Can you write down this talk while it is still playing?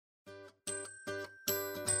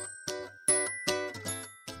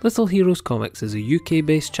Little Heroes Comics is a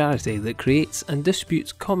UK-based charity that creates and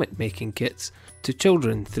distributes comic-making kits to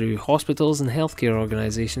children through hospitals and healthcare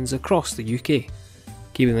organisations across the UK,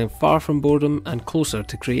 keeping them far from boredom and closer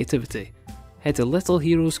to creativity. Head to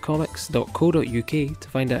littleheroescomics.co.uk to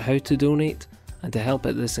find out how to donate and to help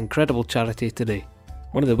out this incredible charity today.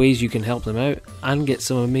 One of the ways you can help them out and get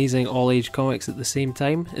some amazing all-age comics at the same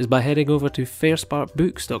time is by heading over to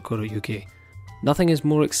fairsparkbooks.co.uk. Nothing is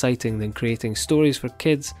more exciting than creating stories for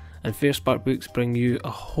kids, and Fairspark Books bring you a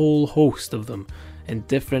whole host of them in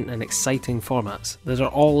different and exciting formats that are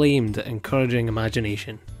all aimed at encouraging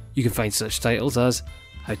imagination. You can find such titles as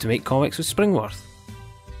How to Make Comics with Springworth,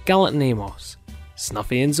 Gallant and Amos,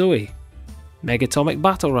 Snuffy and Zoe, Megatomic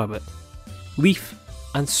Battle Rabbit, Leaf,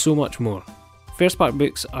 and so much more. Fairspark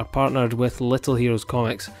Books are partnered with Little Heroes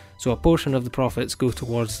Comics, so a portion of the profits go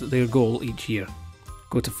towards their goal each year.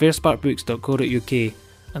 Go to fairsparkbooks.co.uk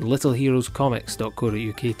and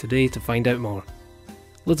littleheroescomics.co.uk today to find out more.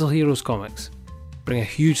 Little Heroes Comics. Bring a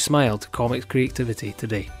huge smile to comics creativity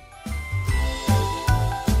today.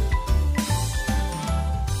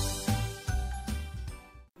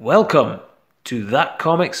 Welcome to That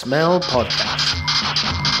Comic Smell podcast.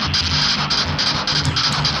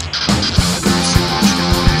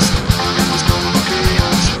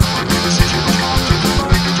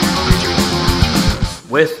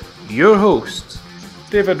 With your hosts,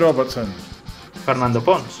 David Robertson, Fernando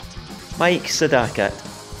Pons, Mike Sadakat,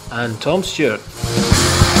 and Tom Stewart.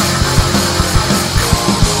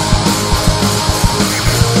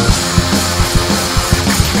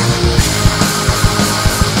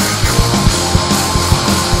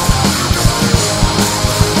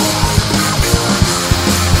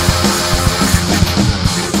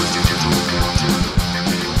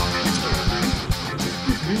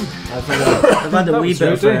 I've had a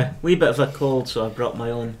wee bit of a cold, so I brought my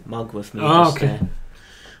own mug with me. Oh, okay.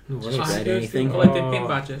 No worries. Anything. I like the pin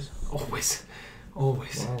badges. Always. Wow,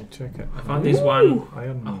 check it. I found this one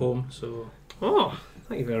Iron at Man. home, so Oh,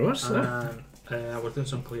 thank you very much, sir. I was doing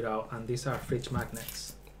some clear out, and these are fridge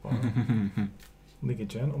magnets. Wow. League of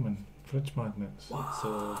Gentlemen, fridge magnets. So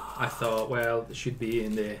I thought, well, it should be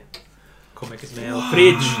in the comic smell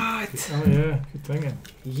fridge. Oh yeah, good thinking.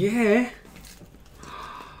 Yeah.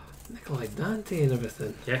 Nikolai Dante and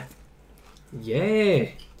everything. Yeah. Yeah.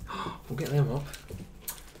 We'll get them up.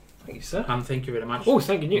 Thank you, sir. And thank you very much. Oh,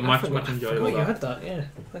 thank you. Much enjoyable. You had that, yeah.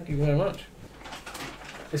 Thank you very much.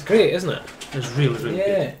 It's great, isn't it? It's really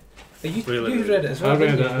Yeah. You Really read it as well, I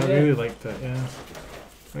read didn't it. you? I really liked it. Yeah,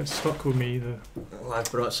 it stuck with me. Well, I've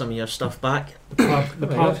brought some of your stuff back. The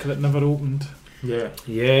park that never opened. Yeah.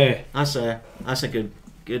 Yeah. That's a good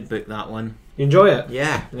book, that one. You enjoy it?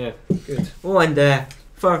 Yeah. Yeah. Good. Oh, and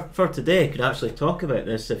for today, I could actually talk about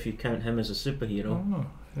this if you count him as a superhero, Oh,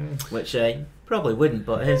 yeah. which I probably wouldn't,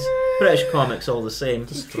 but his British comics all the same.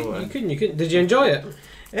 Just throw it You in. couldn't. Did you enjoy it?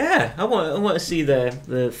 Yeah, I want to see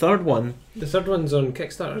the third one. The third one's on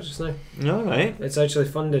Kickstarter just now. All right. It's actually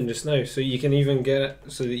funding just now, so you can even get it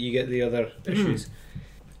so that you get the other issues.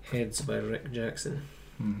 Heads by Rick Jackson.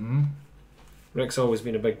 Mm-hmm. Rick's always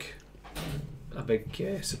been a big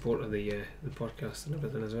supporter of the podcast and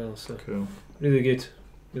everything as well. So Cool. really good,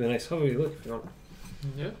 really nice. Have a wee look if you want.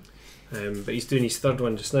 Yeah. But he's doing his third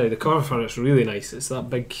one just now. The cover for it's really nice. It's that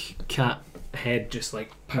big cat head just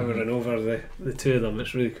like powering over the two of them.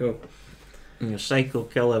 It's really cool. And your psycho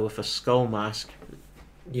killer with a skull mask.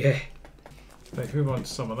 Yeah. Right, who wants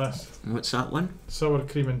some of this? What's that one? Sour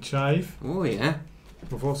cream and chive. Oh yeah.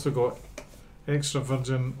 We've also got extra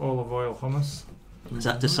virgin olive oil hummus. Is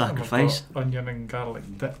that the And we've sacrifice? got onion and garlic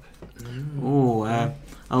dip. Oh,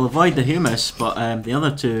 I'll avoid the hummus, but the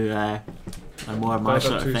other two are more my The other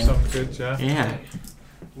sort of two thing. sound good, yeah. Yeah.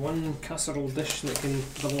 One casserole dish that can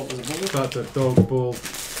double up as a bowl. That's a dog bowl.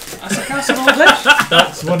 That's a casserole dish.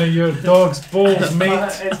 That's one of your dog's bowls, mate.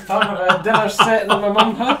 It's part of a dinner set that my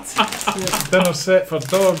mum had. Dinner set for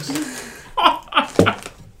dogs.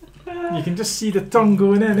 You can just see the tongue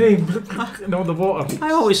going in, eh? And all the water.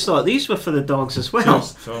 I always thought these were for the dogs as well.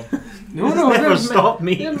 So, No, Never stopped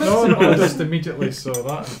me. no, I just immediately saw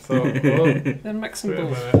that and thought, oh, wait They're mixing a both.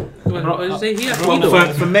 minute. What did you say here?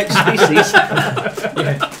 For mixed species. Yeah,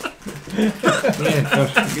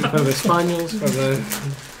 for the spaniels, for the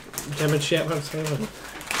German shepherds, whatever.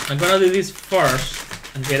 I'm gonna do this first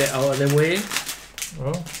and get it out of the way,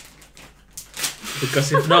 Well,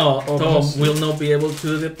 because if not, Oh, Tom yes. will not be able to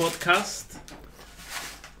do the podcast.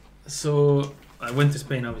 So I went to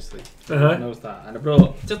Spain, obviously. Uh-huh. Knows that, and I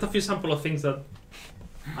brought just a few sample of things that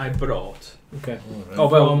I brought. Okay. alright. Oh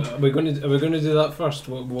well, are we going to do that first?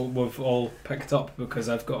 We've all picked up because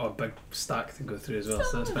I've got a big stack to go through as well.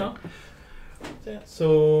 So that's fine. Yeah.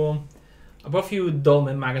 So I bought a few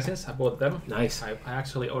Dolmen magazines. I bought them. Nice. I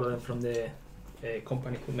actually ordered them from the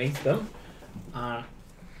company who makes them. And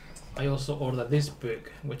I also ordered this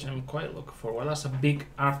book, which I'm quite looking for. Well, that's a big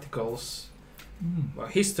articles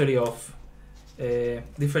about history of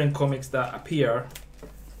different comics that appear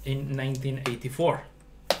in 1984.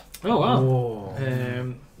 Oh wow.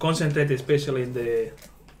 Whoa. Concentrated especially in the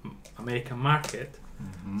American market.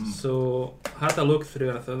 So I had a look through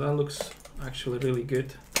and I thought that looks actually really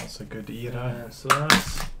good. That's a good era. So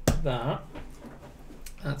that's that.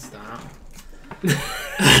 That's that.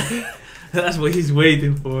 That's what he's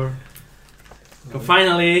waiting for. So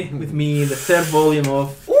finally, with me, the third volume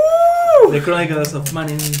of The Chronicles of Man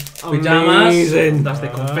in Pyjamas. Amazing. That's the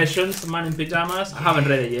Confessions of Man in Pyjamas. I haven't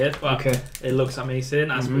read it yet, but it looks amazing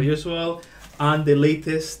as per usual. And the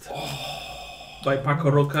latest by Paco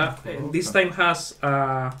Roca. This time has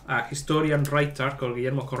a historian writer called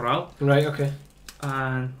Guillermo Corral. Right. Okay.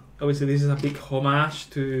 And obviously this is a big homage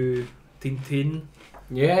to Tintin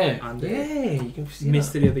Yeah. and You can see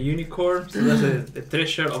Mystery of the Unicorn. So that's the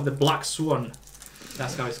treasure of the Black Swan.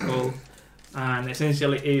 That's how it's called. And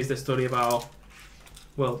essentially it is the story about,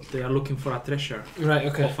 well, they are looking for a treasure that. Right.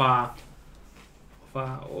 Okay.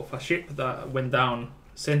 of a ship that went down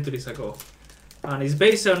centuries ago. And it's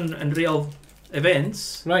based on real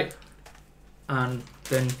events. Right. And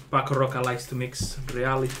then Paco Roca likes to mix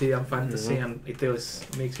reality and fantasy, and it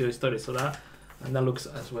makes you a story. So that looks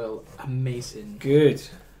as well amazing. Good.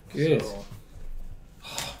 Good. So,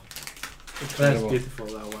 that's Incredible. beautiful,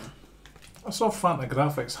 that one. I saw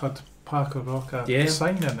Fantagraphics had Paco Roca Yeah.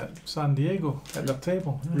 signing at San Diego at their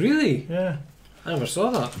table. Yeah. Really? Yeah. I never saw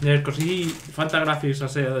that. Yeah, because Fantagraphics, I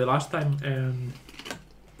said the last time,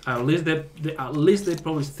 at least they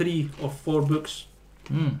published 3 or 4 books,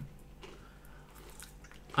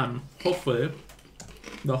 and hopefully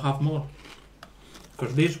they'll have more.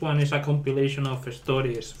 Because this one is a compilation of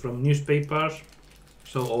stories from newspapers,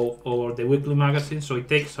 so or the weekly magazine. So it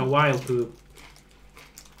takes a while to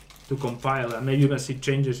compile, and maybe you can see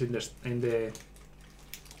changes in the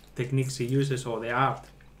techniques he uses or the art.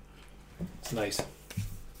 It's nice.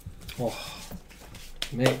 Oh,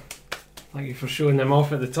 mate. Thank you for showing them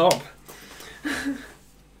off at the top.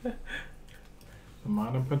 The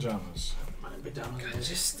Man in Pyjamas. Man in Pyjamas.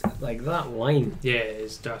 Just like that line. Yeah,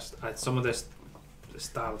 it's just some of the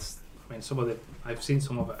styles. I mean, I've seen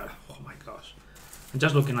some of it. Oh my gosh! And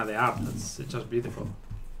just looking at the art, it's just beautiful.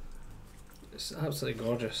 It's absolutely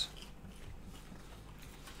gorgeous.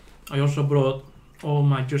 I also brought all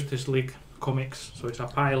my Justice League comics, so it's a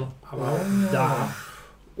pile about that.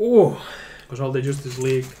 Oh, Because all the Justice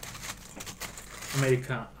League,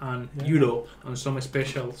 America and Europe, and some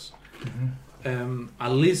specials.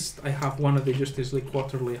 At least I have one of the Justice League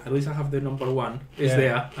Quarterly. At least I have the number 1. It's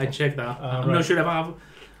there. I checked that. I'm not sure if I have,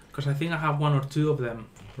 because I think I have 1 or 2 of them.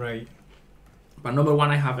 Right. But number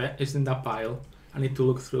 1 I have it. It's in that pile. I need to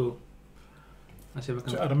look through. I see if I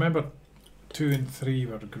can. I remember 2 and 3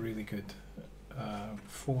 were really good.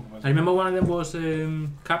 4 was. I remember one of them was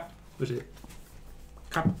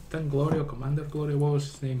Captain Glory or Commander Glory? What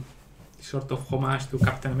was his name? Sort of homage to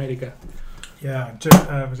Captain America. Yeah,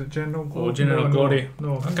 was it General Glory? Oh, General Glory.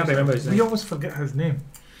 No, I can't remember his name. We always forget his name.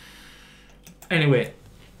 Anyway,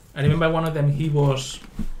 I remember one of them. He was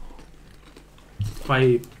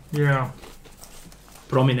quite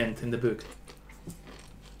prominent in the book.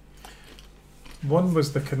 One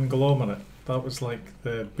was the Conglomerate. That was like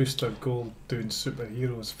the Booster Gold doing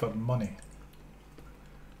superheroes for money.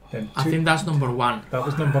 And I think that's number 1. that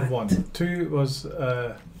was number 1. 2 was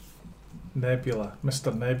Nebula,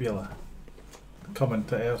 Mr. Nebula, coming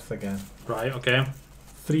to Earth again. Right. Okay.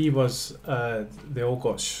 3 was they all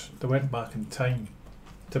got they went back in time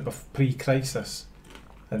to pre-crisis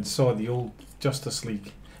and saw the old Justice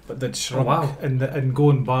League, but they'd shrunk. Oh, wow. And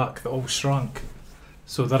going back, they all shrunk.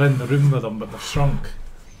 So they're in the room with them, but they're shrunk.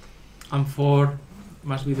 And 4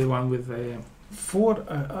 must be the one with the. 4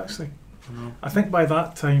 actually. I think by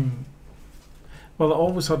that time, well, it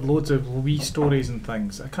always had loads of wee stories and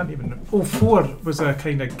things. I can't even. 4 was a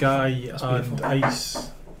kind of Guy That's and beautiful.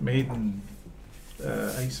 Ice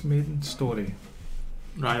Maiden story.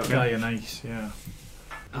 Right. Okay. Guy and Ice, yeah.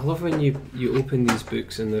 I love when you open these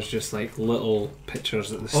books and there's just like little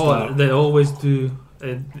pictures at the start. Oh, they always do.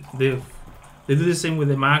 They do the same with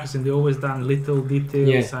the magazine. They always done little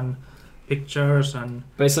details and pictures and.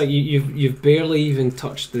 But it's like you've barely even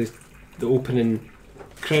touched the opening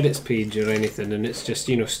credits page or anything, and it's just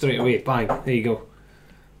straight away, bang, there you go,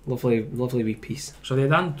 lovely wee piece. So they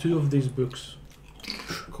done 2 of these books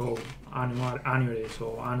called Annuaries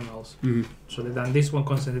or Animals. Mm-hmm. So they done this one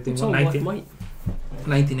concentrating It's on all black and white.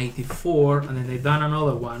 1984, and then they done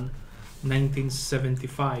another one,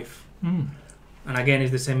 1975. Mm. And again,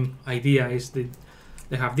 it's the same idea. Is they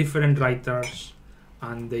have different writers,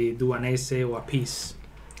 and they do an essay or a piece.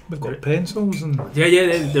 They've got pencils and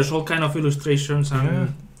There's all kind of illustrations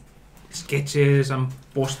and sketches and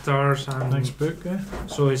posters and nice book. Yeah.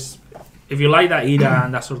 so it's if you like that era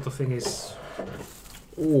and that sort of thing, is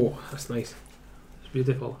That's nice. it's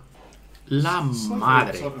beautiful. La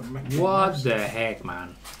madre! What the heck,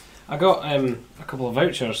 man? I got a couple of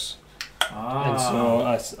vouchers, and so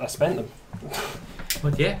I spent them.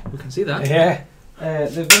 But yeah, we can see that. Yeah,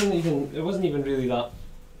 it wasn't even really that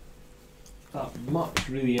much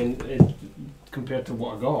really in compared to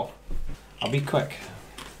what I got. I'll be quick.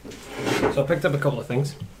 So I picked up a couple of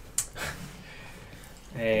things.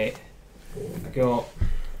 I got.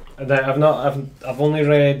 I've only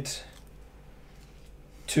read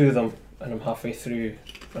 2 of them, and I'm halfway through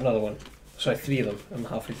another one. Sorry, 3 of them. I'm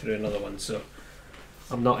halfway through another one, so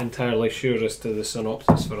I'm not entirely sure as to the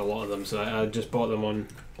synopsis for a lot of them. So I just bought them on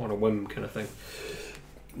a whim, kind of thing.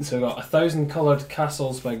 So I got 1,000 Coloured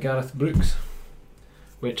Castles by Gareth Brooks,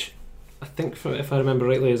 which I think, if I remember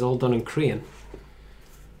rightly, is all done in crayon,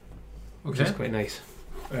 which is quite nice.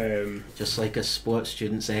 Just like a sports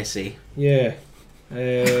student's essay. Yeah.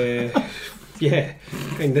 Yeah,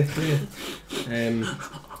 kind of.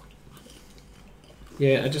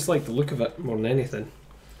 Yeah, I just like the look of it more than anything.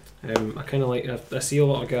 I kind of like. I see a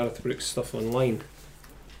lot of Gareth Brooks stuff online,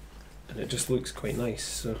 and it just looks quite nice.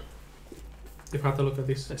 So You've had a look at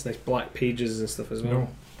this. it's nice black pages and stuff as well. No.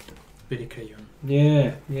 Very crayon.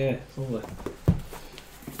 Yeah, lovely.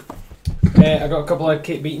 I got a couple of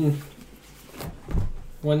Kate Beaton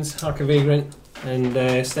ones, Hark a Vagrant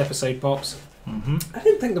and Step Aside Pops. Mm-hmm. I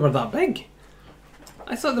didn't think they were that big.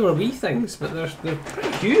 I thought they were wee things, but they're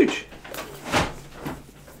pretty huge.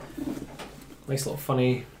 Nice little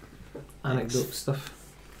funny anecdote stuff.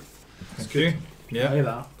 Thank you. I Yeah. like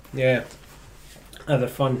that. Yeah, they're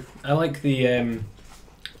fun. I like the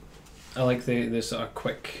sort of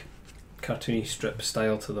quick, cartoony strip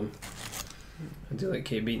style to them. I do like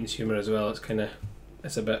Kate Beaton's humour as well. It's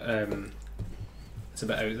a bit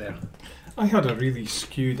out there. I had a really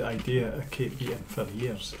skewed idea of Kate Beaton for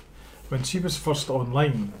years. When she was first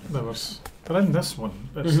online, they're in this one.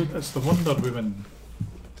 It's the Wonder Woman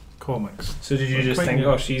comics. So did you They're just quite think, new.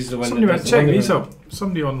 oh, she's the one Somebody that went, does check the these Wonder out.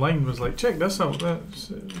 Somebody online was like, check this out.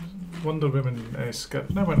 That's Wonder Woman skit.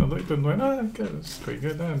 And I went and looked and went, okay, that's quite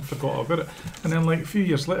good. And forgot all about it. And then, like, a few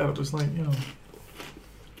years later, it was like,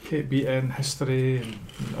 Kate Beaton, history, and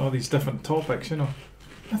all these different topics, I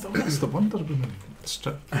thought, that's the Wonder Woman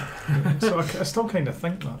strip. So I still kind of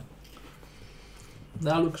think that.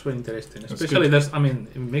 That looks very interesting. That's Especially good.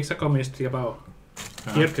 it makes a commentary about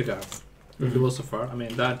Kierkegaard, the philosopher. I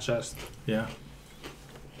mean, that just Yeah.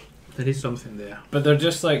 there is something there. But they're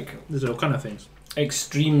just like There's all kind of things.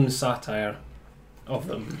 extreme satire of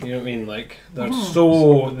them. You know what I mean? Like they're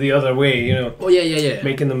so the other way. Oh yeah.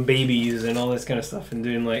 Making them babies and all this kind of stuff, and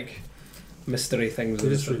doing like mystery things. It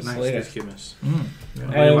with is it. really It's nice. hilarious. These humans. Yeah.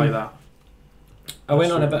 I really like that. I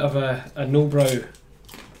went on a bit of a no-brow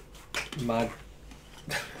mad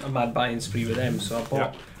buying spree with them, so I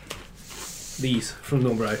bought these from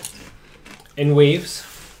No-Brow. In Waves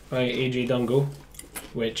by AJ Dungo,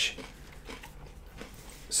 which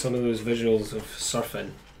some of those visuals of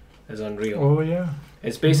surfing is unreal. Oh, yeah.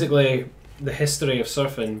 It's basically the history of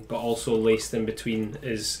surfing, but also laced in between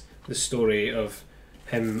is the story of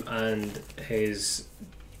him and his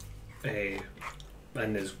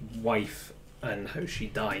wife and how she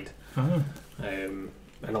died.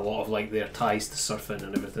 And a lot of like their ties to surfing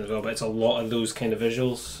and everything as well. But it's a lot of those kind of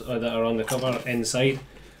visuals that are on the cover inside,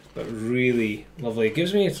 but really lovely. It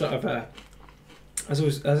gives me sort of a,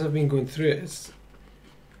 as I've been going through it, it's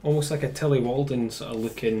almost like a Tilly Walden sort of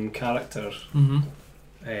looking character.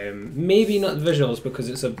 Maybe not visuals, because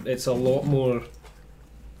it's a lot more.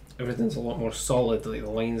 Everything's a lot more solid. Like the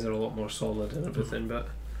lines are a lot more solid and everything. But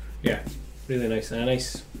yeah, really nice, and a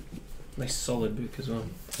nice solid book as well.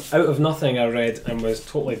 Out of Nothing I read and was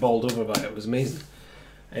totally bowled over by it. It was amazing.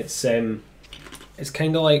 It's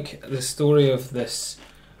kind of like the story of this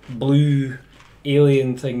blue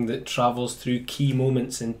alien thing that travels through key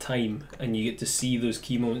moments in time, and you get to see those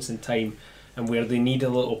key moments in time, and where they need a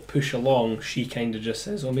little push along, she kind of just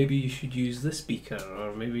says, oh, maybe you should use this beaker,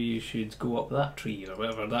 or maybe you should go up that tree, or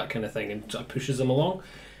whatever, that kind of thing, and sort of pushes them along,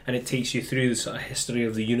 and it takes you through the sort of history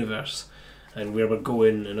of the universe and where we're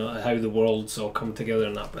going and how the worlds all come together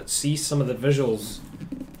and that. But see, some of the visuals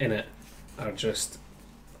in it are just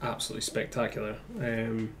absolutely spectacular.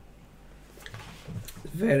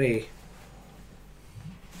 Very.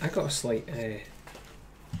 I got a slight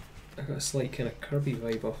I got a slight kind of Kirby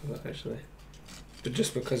vibe off of it actually, but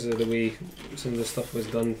just because of the way some of the stuff was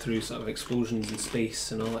done through sort of explosions in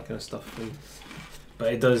space and all that kind of stuff.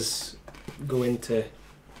 But it does go into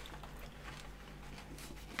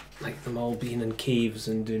like them all being in caves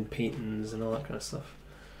and doing paintings and all that kind of stuff.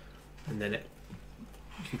 And then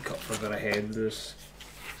if you cut further ahead, there's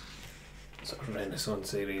sort of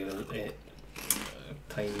Renaissance area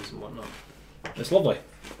times and whatnot. It's lovely.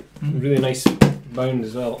 Really nice bound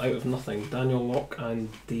as well, out of nothing. Daniel Locke and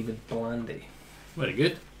David Blandy. Very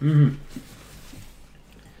good.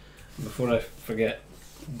 Before I forget,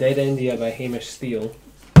 Dead India by Hamish Steele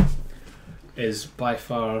is by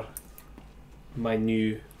far my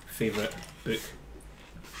new favourite book.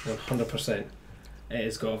 100%. It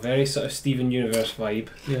has got a very sort of Steven Universe vibe.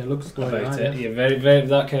 Yeah, it looks about like it. Yeah, very, very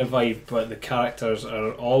that kind of vibe. But the characters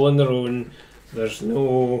are all on their own. There's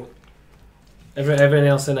no everything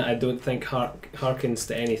else in it. I don't think harkens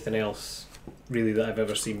to anything else really that I've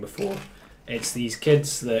ever seen before. It's these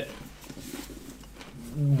kids that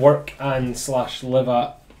work and / live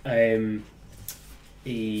at a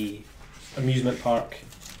amusement park,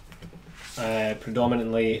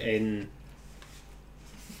 predominantly in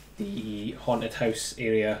the haunted house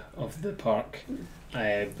area of the park,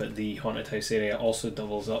 but the haunted house area also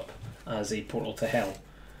doubles up as a portal to hell.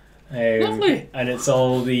 Lovely. And it's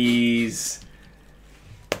all these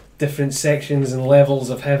different sections and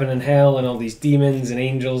levels of heaven and hell, and all these demons and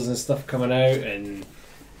angels and stuff coming out, and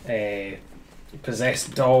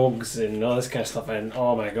possessed dogs and all this kind of stuff. And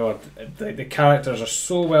oh my god, the characters are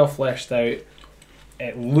so well fleshed out.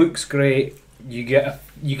 It looks great. You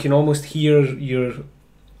can almost hear your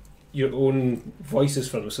own voices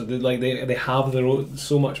from them. So they have their own,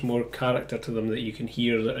 so much more character to them that you can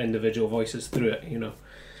hear their individual voices through it. You know,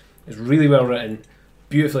 it's really well written,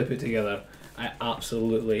 beautifully put together. I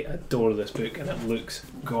absolutely adore this book, and it looks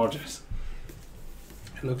gorgeous.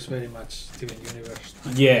 It looks very much Steven Universe.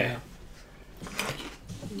 Yeah.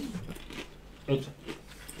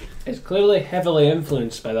 It's clearly heavily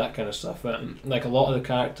influenced by that kind of stuff. Like a lot of the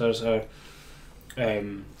characters are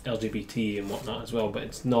LGBT and whatnot as well, but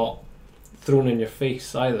it's not thrown in your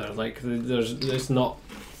face either. Like that's not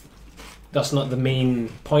the main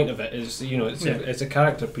point of it. It's it's a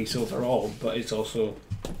character piece overall, but it's also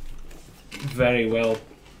very well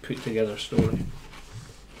put together story.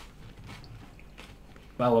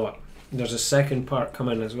 I love it. There's a second part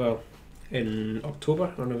coming as well in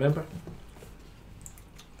October or November.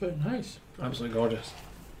 Very nice. Absolutely gorgeous.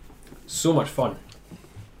 So much fun.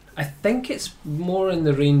 I think it's more in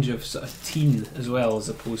the range of sort of teen as well, as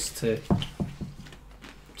opposed to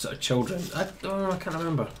sort of children. I can't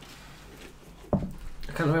remember.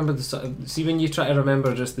 I can't remember the sort of. See, when you try to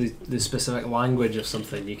remember just the specific language of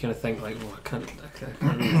something, you kind of think like, well, I can't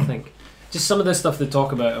really think. Just some of the stuff they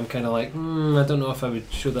talk about, I'm kind of like, I don't know if I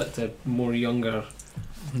would show that to more younger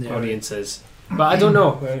audiences. But I don't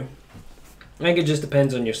know. I think it just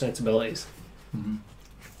depends on your sensibilities. Mm-hmm.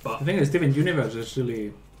 But I think the Steven Universe is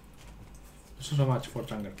really so much for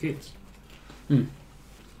younger kids.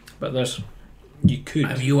 But you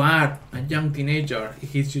could. If you are a young teenager, it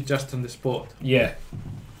hits you just on the spot. Yeah.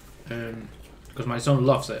 Because my son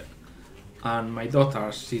loves it, and my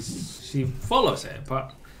daughter, she follows it,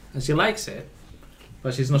 and she likes it,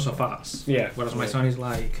 but she's not so fast. Yeah. Whereas my son is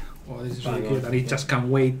like, oh, this is really good, and he just can't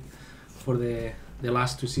wait for the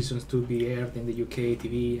last 2 seasons to be aired in the UK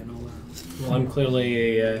TV and all that. Well, I'm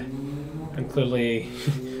clearly a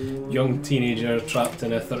young teenager trapped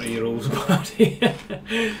in a 30-year-old's body.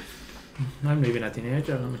 I'm not even a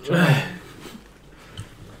teenager, I'm a child.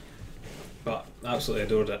 But absolutely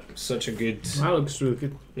adored it. Such a good. That looks really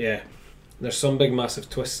good. Yeah. There's some big massive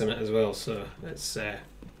twists in it as well, so it's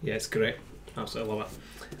it's great. Absolutely love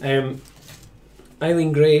it.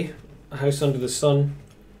 Eileen Gray, A House Under the Sun.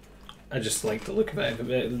 I just like the look of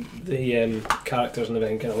it. The characters and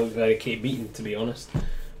everything kind of look very Kate Beaton, to be honest.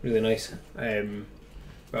 Really nice.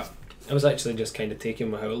 But I was actually just kind of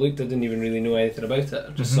taken with how it looked. I didn't even really know anything about it.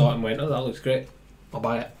 I just saw it and went, oh, that looks great. I'll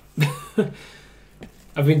buy it.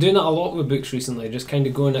 I've been doing that a lot with books recently, just kind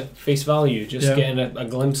of going at face value, just getting a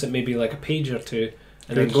glimpse at maybe like a page or two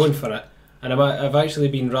and then going for it. And I've actually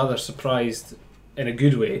been rather surprised in a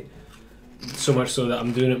good way, so much so that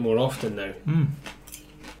I'm doing it more often now.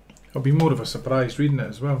 It'll be more of a surprise reading it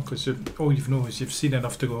as well, because all you know is you've seen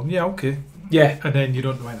enough to go, yeah, okay. Yeah. And then you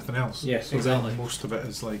don't know anything else. Yes, so exactly. Most of it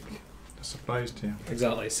is like a surprise to you.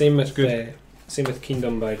 Exactly. Same with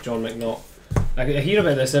Kingdom by John McNaught. I hear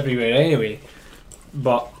about this everywhere anyway,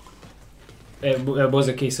 but it was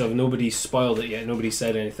a case of nobody's spoiled it yet, nobody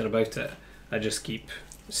said anything about it. I just keep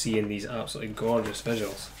seeing these absolutely gorgeous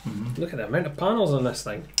visuals. Look at the amount of panels on this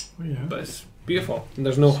thing. Oh, yeah. but it's beautiful. And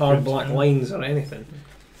there's no It's hard good, black yeah. lines or anything.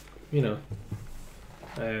 You know,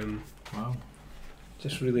 Wow.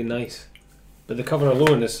 just really nice. But the cover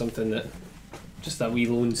alone is something that, just that wee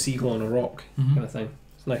lone seagull on a rock Mm-hmm. kind of thing.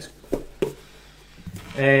 It's nice.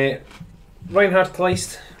 Reinhard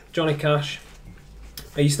Kleist, Johnny Cash.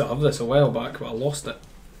 I used to have this a while back, but I lost it.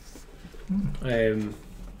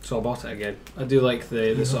 So I bought it again. I do like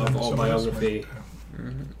the sort of autobiography.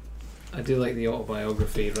 I do like the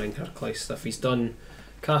autobiography Reinhard Kleist stuff. He's done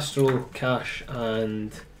Castro, Cash,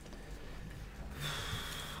 and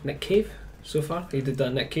Nick Cave so far. He did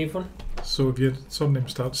that Nick Cave one. So if your surname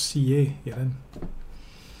starts CA, you're in.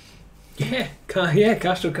 Yeah,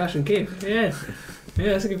 Castro, Cash, and Cave. Yeah,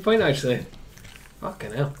 that's a good point actually.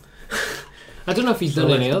 Fucking hell. I don't know if he's So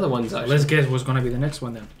done let's- any other ones actually. Let's guess what's going to be the next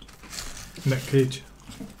one then. Nick Cage.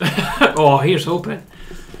 Oh, here's hoping.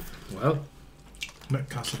 Well, Nick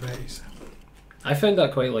Cassavetes. I found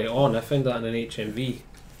that quite late on. I found that in an HMV.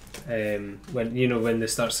 When they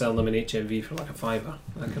start selling them in HMV for like a $5,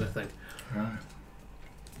 that kind of thing. Right.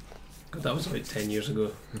 God, that was about 10 years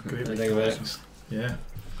ago. Great. I think about it. Yeah.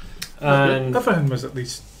 And Everything was at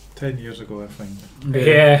least 10 years ago, I think.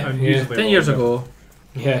 yeah, And yeah, usually 10 years longer. ago.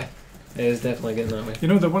 yeah, it is definitely getting that way. You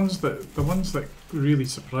know, the ones that really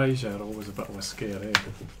surprise you are always a bit of a scare, eh?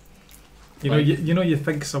 Like- You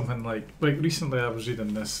think something like recently I was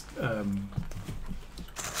reading this.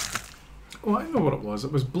 I know what it was.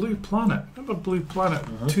 It was Blue Planet. Remember Blue Planet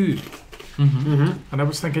Uh-huh. 2? Mm-hmm. And I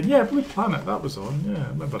was thinking, yeah, Blue Planet, that was on. Yeah, I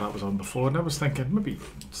remember that was on before. And I was thinking maybe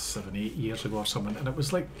 7-8 years ago or something. And it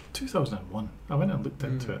was like 2001. I went and looked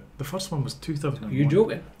into it. The first one was 2001. Are you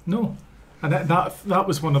joking? No. And that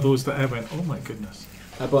was one of those that I went, oh my goodness.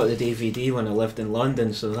 I bought the DVD when I lived in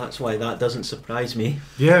London, so that's why that doesn't surprise me.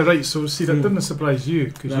 Yeah, right. So see, that didn't surprise you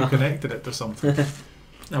because you No. connected it to something.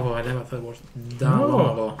 Oh, well, I never thought it was that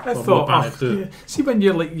long ago. I for thought, Blue Planet 2. yeah. See, when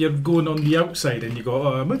you're going on the outside and you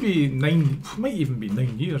go, maybe 9, might even be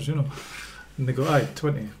 9 years, you know, and they go,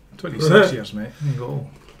 26 years, mate. And you go, oh.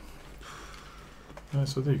 Yeah,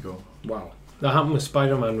 so there you go. Wow. That happened with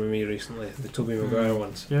Spider-Man with me recently, the Tobey Maguire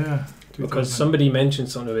ones. Yeah. Because 2000. somebody mentioned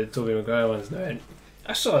something about the Tobey Maguire ones. Now, and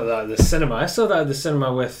I saw that at the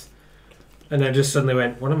cinema. And I just suddenly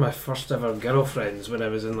went, one of my first ever girlfriends when I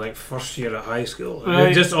was in like first year at high school. And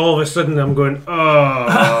Right. just all of a sudden I'm going, oh.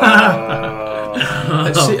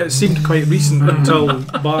 It seemed quite recent until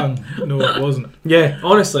bang. No, it wasn't. Yeah,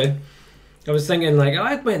 honestly. I was thinking like,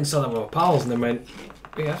 I went and saw that with my pals and then went,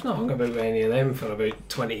 yeah, I've not hung about with any of them for about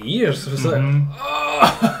 20 years. I was Mhm.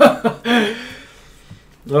 like,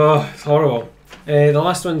 oh, it's horrible. The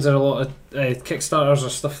last ones are a lot of Kickstarters or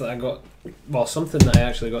stuff that I got, well, something that I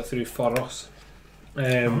actually got through for us.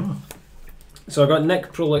 So I got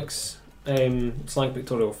Nick Prolik's Slang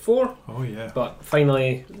Pictorial 4, Oh yeah. but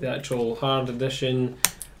finally the actual hard edition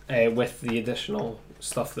with the additional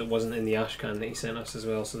stuff that wasn't in the ashcan that he sent us as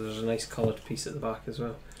well. So there's a nice coloured piece at the back as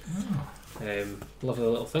well. Oh. Lovely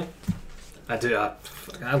little thing. I do. I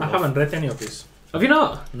I love- haven't read any of this. Have you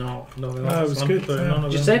not? No. it was good, yeah. None of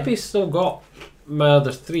them. Giuseppe's still got my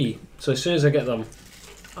other 3, so as soon as I get them,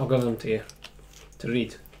 I'll give them to you to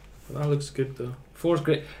read. That looks good though. 4's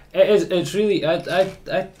great. It is. It's really.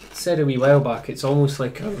 I said a wee while back. It's almost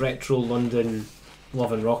like a retro London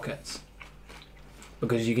Love and Rockets,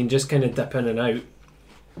 because you can just kind of dip in and out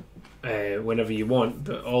whenever you want.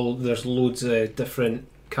 But there's loads of different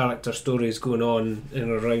character stories going on in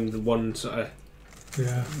and around the one sort of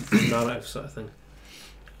Yeah. narrative sort of thing.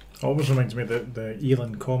 Always reminds me of the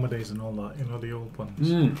Elan comedies and all that. You know, the old ones.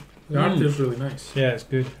 The art is really nice. Yeah, it's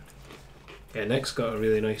good. Yeah, Nick's got a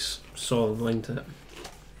really nice solid line to it.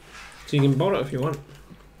 So you can borrow it if you want.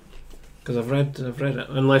 Because I've read it.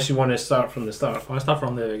 Unless you want to start from the start. I'll start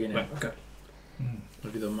from the beginning. Right, okay.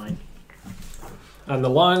 If you don't mind. And the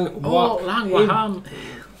Lang Lang Waham.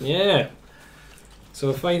 Yeah.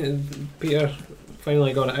 So Peter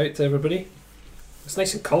finally got it out to everybody. It's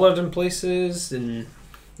nice and coloured in places, and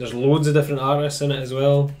there's loads of different artists in it as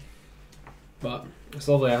well. But it's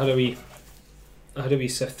lovely. I had a wee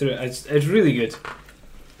sift through it. It's really good.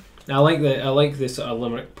 I like the sort of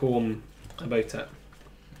limerick poem about it,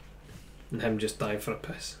 and him just dying for a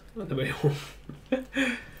piss on the way home.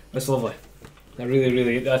 It's lovely.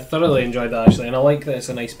 I thoroughly enjoyed that actually, and I like that it's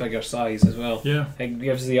a nice bigger size as well. Yeah. It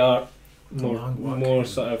gives the art Long walk. more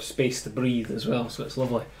sort of space to breathe as well, so it's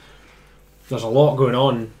lovely. There's a lot going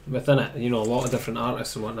on within it, you know, a lot of different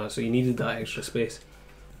artists and whatnot, so you needed that extra space.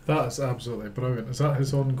 That is absolutely brilliant. Is that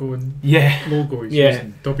his ongoing Yeah. logo he's Yeah.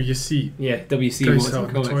 using? WC. Yeah, WC Guys Watson out in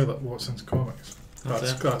the Comics. toilet, Watson's Comics.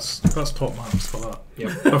 That's top marks for that.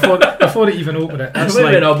 Yeah. Before it even opened it, it's Wait a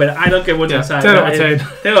like minute, no, but I don't care what's inside. 10 out of 10.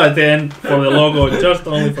 10 out of 10 for the logo, just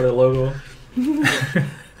only for the logo.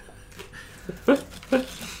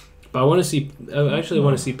 But I want to see. I actually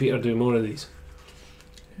want to see Peter do more of these.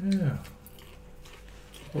 Yeah.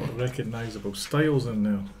 What recognisable styles in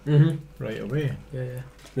there Mm-hmm. right away. Yeah.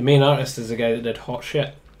 The main artist is the guy that did Hot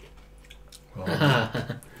Shit. Oh,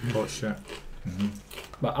 hot shit. Mm-hmm.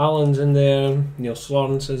 But Alan's in there. Neil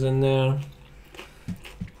Slorence is in there.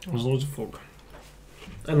 There's loads of folk.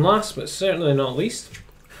 And last but certainly not least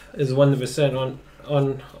is the one that was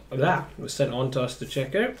sent on to us to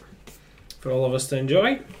check out for all of us to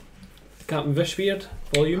enjoy. Captain Fishbeard,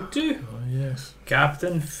 Volume 2. Oh yes.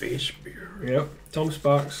 Captain Fishbeard. Yep. Tom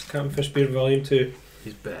Sparks, Captain Fishbeard, Volume 2.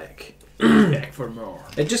 He's back. He's back for more.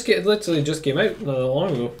 It literally just came out not that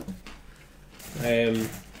long ago.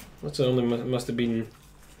 That's only must have been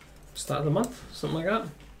start of the month, something like that.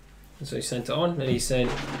 And so he sent it on, and he sent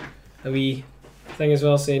a wee thing as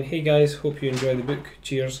well saying, "Hey guys, hope you enjoy the book.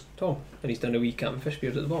 Cheers, Tom." And he's done a wee Captain Fishbeard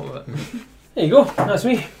at the bottom of it. There you go. That's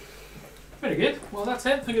me. Very good. Well, that's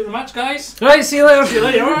it. Thank you very much, guys. Right, see you later. See you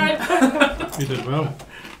later. All right. You did well.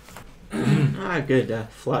 Good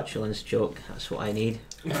flatulence joke. That's what I need.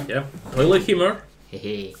 Yeah. Toilet humor.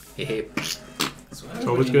 Hey, Hey. It's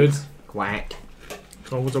always good. quack.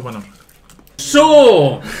 It's always a winner.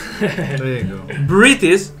 So, There you go.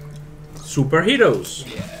 British superheroes.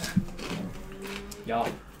 Yeah.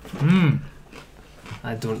 Hmm.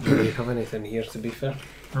 I don't really have anything here, to be fair.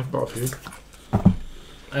 I've got a few.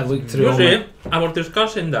 I looked through You all see, I was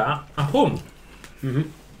discussing that at home. Mm-hmm.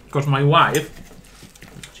 Because my wife,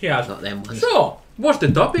 she asked, Not them ones. so, what's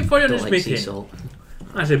the topic for your Don't next like sea meeting? salt.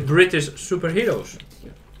 I said, British superheroes.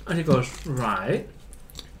 And she goes, right.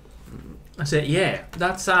 I said, yeah,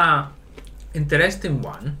 that's a interesting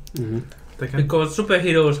one. Mm-hmm. Because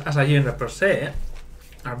superheroes as a genre per se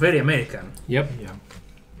are very American. Yep. Yeah.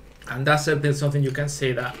 And that's certainly something you can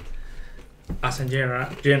say that as a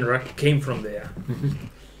genre came from there.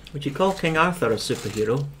 Would you call King Arthur a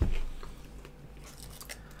superhero?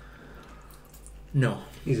 No.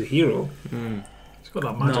 He's a hero. Mm. He's got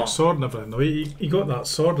that magic No. sword and everything. Though. He got that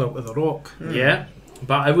sword out of the rock. Yeah,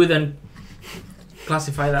 but I wouldn't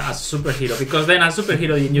classify that as a superhero because then as a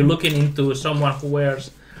superhero you're looking into someone who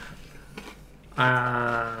wears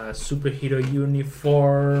a superhero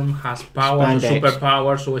uniform, has powers, Spandex.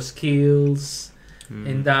 superpowers or skills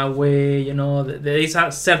in that way. You know, there is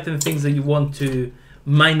certain things that you want to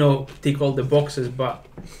might not tick all the boxes, but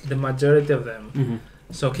the majority of them. Mm-hmm.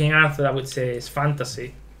 So King Arthur, I would say, is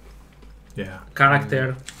fantasy Yeah.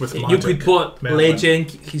 character. With You magic. could put Merlin.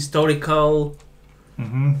 legend, historical.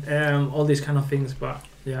 Mm-hmm. All these kind of things, but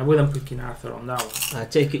yeah, I wouldn't put King Arthur on that one. I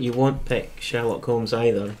take it you won't pick Sherlock Holmes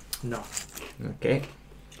either. No. Okay.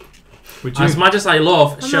 Would you? As much as I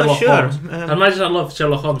love I'm Sherlock not sure. Holmes, as much as I love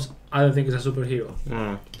Sherlock Holmes, I don't think he's a superhero.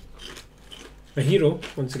 A hero,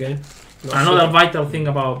 once again. Not Another super- vital thing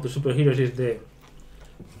about the superheroes is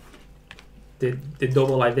the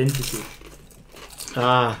double identity,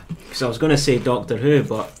 Because I was going to say Doctor Who,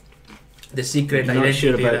 but the secret You're not identity.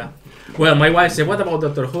 sure about that- Well, my wife said, "What about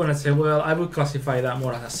Doctor Who?" And I said, "Well, I would classify that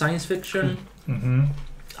more as a science fiction Mm-hmm.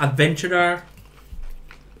 adventurer."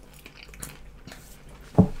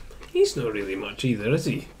 He's not really much either, is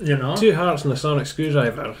he? You know, Two hearts and a sonic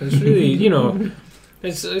screwdriver. It's really, you know,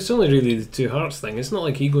 it's only really the two hearts thing. It's not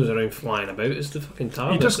like he goes around flying about. It's the fucking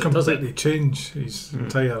TARDIS He just that does it. completely change his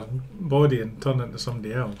entire body and turn into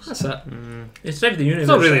somebody else. That's it. it's saved the universe. It's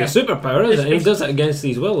not really a superpower, is it? And he It's- does it against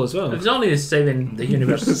his will as well. It's only saving the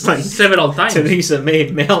universe It's like several times. Theresa May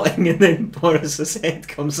melting and then Boris's head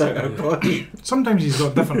comes out her body. Sometimes he's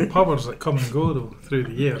got different powers that come and go though through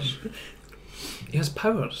the years. He has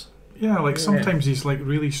powers. Yeah, like Yeah. sometimes he's like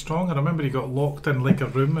really strong. I remember he got locked in like a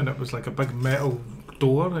room and it was like a big metal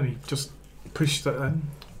door and he just pushed it in.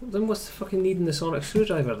 Then what's the fucking need in the sonic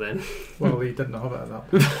screwdriver then? Well, he didn't have it at that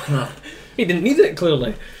point. No. He didn't need it,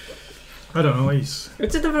 clearly. I don't know, he's...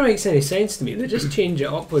 It never makes any sense to me. They just change it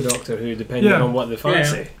up with Doctor Who depending Yeah. on what they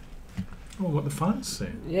fancy. Oh, what the fans say.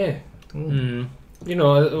 Yeah. Mm. You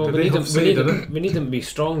know, well, Did we they need, him, have say, did it? we need him to be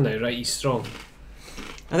strong now, right? He's strong.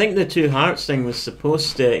 I think the two hearts thing was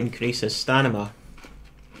supposed to increase his stamina,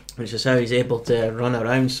 which is how he's able to run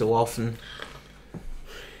around so often.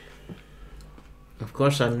 Of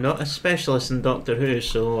course, I'm not a specialist in Doctor Who,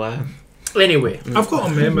 so Anyway, I've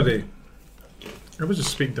got a memory. I was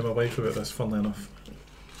just speaking to my wife about this, funnily enough.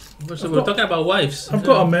 so we're talking about wives. I've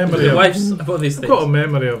got a memory of... wives about these I've things. got a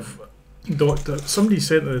memory of doctor. Somebody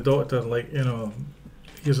said to the doctor, like, you know,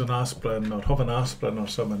 here's an aspirin or have an aspirin or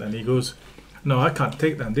something, and he goes, "No, I can't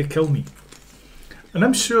take them. They kill me." And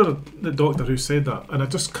I'm sure the Doctor Who said that, and I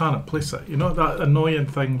just can't place it. You know, that annoying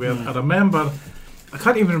thing where I remember, I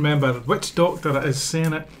can't even remember which Doctor it is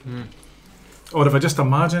saying it, or if I just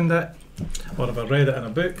imagined it, or if I read it in a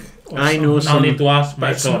book. Or I know Now some. need to ask But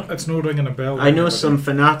my it's, son. it's no ringing a bell. I know anybody. some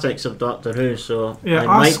fanatics of Doctor Who, so Yeah, I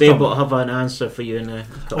might ask be them. able to have an answer for you in a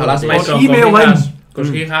I'll ask my Or son. email in. Because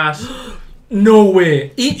he has. No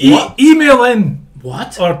way. What? Email in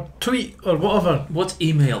What? or tweet or whatever. What's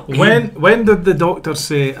email? When did the Doctor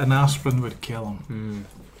say an aspirin would kill him?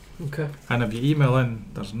 Okay. And if you email in,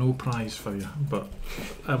 there's no prize for you. But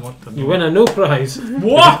I want to know. You win a no prize.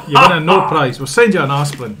 What? You win a no prize. We'll send you an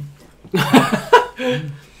aspirin.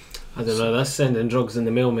 I don't know, that's sending drugs in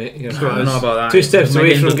the mail, mate. You're I don't know about that. 2 steps away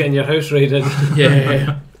Maybe from getting your house raided.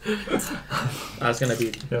 Yeah. That's gonna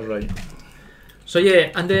be. You're right. So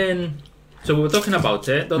yeah, and then so we were talking about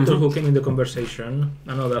it. Doctor Who came in the conversation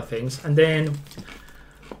and other things, and then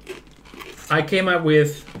I came up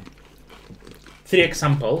with 3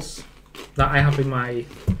 examples that I have in my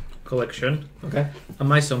collection, Okay. and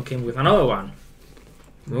my son came with another one,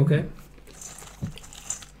 Okay.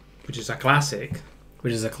 which is a classic.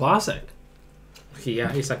 Which is a classic.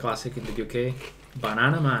 Yeah, it's a classic in the UK.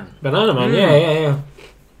 Banana Man. Banana Man, Mm. yeah.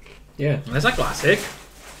 Yeah. That's a classic.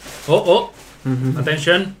 Oh, Mhm.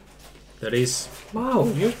 attention! There is. Wow,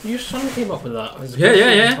 your son came up with that.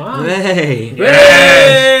 Yeah. Wow. Hey.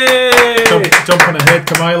 Yay! Jumping ahead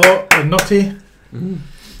to my lot, the Nutty,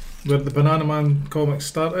 where the Banana Man comic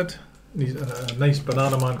started. He's a nice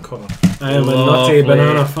Banana Man colour. I am a Lovely. nutty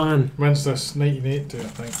banana fan. When's this? 1982, I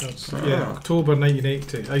think. That's, yeah, October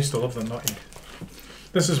 1982. I used to love the Nutty.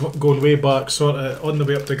 This is what going way back, sort of on the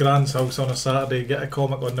way up to Grand's house on a Saturday, get a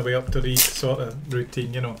comic on the way up to read, sort of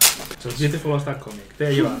routine, you know. So beautiful as that comic.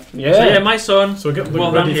 There you are. Yeah. So yeah, my son. So get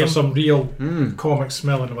Well ready done, for him. some real Mm. comic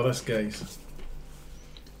smelling with this, guys.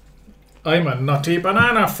 I'm a Nutty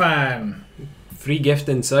Banana fan. Free gift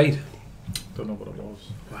inside. Don't know what it was.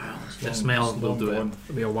 Wow, It's the long- smell it's will long do it. gone.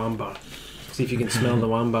 It'll be a wambar. See if you can smell the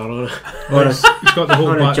wambar on it. Or a, He's got the whole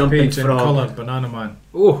Or a back jumping page in frog. colour, Banana Man.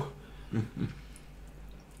 Oh,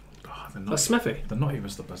 Oh, the that's Nutty. smithy. The Nutty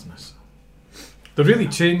was the business. They really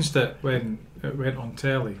changed it when it went on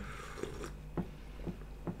telly. I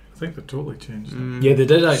think they totally changed it. Yeah, they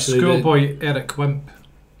did actually. Schoolboy Eric Wimp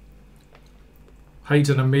hides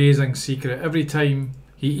an amazing secret. Every time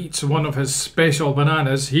he eats one of his special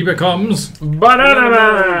bananas, he becomes... Banana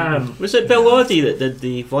Man! was it Bill Oddie that did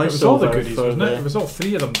the voiceover? It was all the goodies, for wasn't it? It the... was all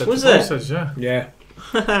 3 of them did Was the it? voices, yeah. Yeah.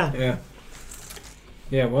 Yeah.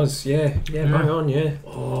 Yeah, it was. Yeah. Yeah, Yeah. bang on, yeah.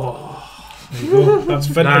 There you go. That's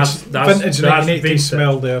vintage, vintage that's 1980 vintage.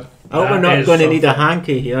 smell there. Oh, we're That not is going to something. need a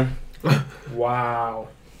hanky here. Wow.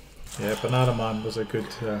 Yeah, Banana Man was a good,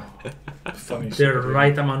 funny The superhero.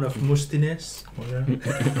 right amount of mustiness Oh, yeah.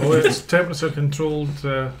 Oh, it's temperature controlled.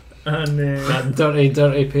 and That dirty,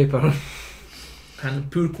 dirty paper.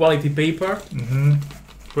 poor quality paper,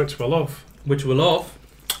 Which we love. which we love.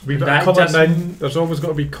 We've got That colouring just- in. There's always got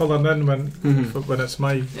to be colouring in when it's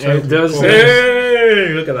my Yeah, it childhood does. comics. Hey,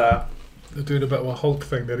 look at that. They're doing a bit of a Hulk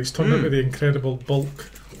thing there. He's turned into the Incredible Bulk.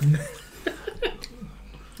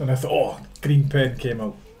 And I thought, oh, Green Pen came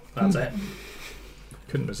out. That's it.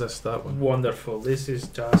 Couldn't resist that one. Wonderful. This is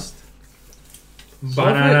just So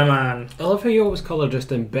Banana Man. I love how you always colour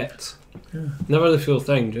just in bits. Yeah. Never the full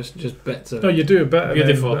thing, just bits of No, you do a bit. and then,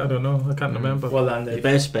 Beautiful. I don't know. I can't remember. Well done, The Dave.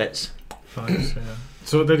 best bits. Thanks. Yeah.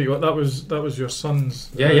 So there you go. That was your son's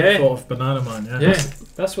Yeah. thought of Banana Man. Yeah. Yeah.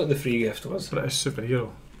 That's what the free gift was. British superhero.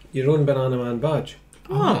 Your own Banana Man badge.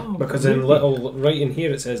 Oh, Because in little writing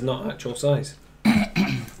here it says not actual size.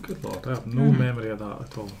 Good lord, I have no memory of that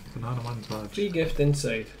at all. Banana Man's badge. Free gift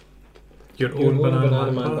inside. Your Your own own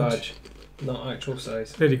Banana, Man badge. Not actual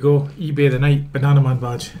size. There you go. eBay the night Banana Man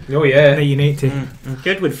badge. Oh yeah. 1980. And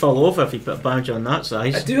Kid would fall over if he put a badge on that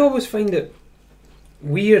I size. do always find it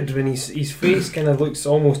weird when his face kind of looks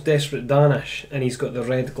almost Desperate Danish and he's got the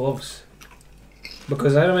red gloves.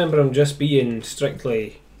 Because I remember him just being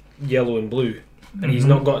strictly yellow and blue. And he's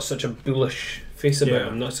not got such a bullish face about Yeah.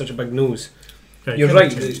 him, not such a big nose. Yeah, You're kinda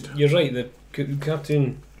right, changed. you're right, the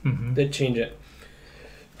cartoon Mhm. did change it.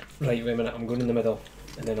 Right, wait a minute, I'm going in the middle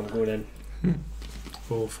and then I'm going in.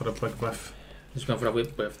 Go for a big whiff. Just going for a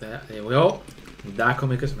whip with that. There we go. That can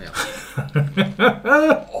make a smell.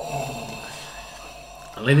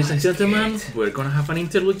 And ladies and gentlemen, we're gonna have an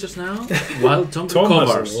interlude just now while Tom Tom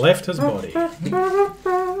recovers. has left his body.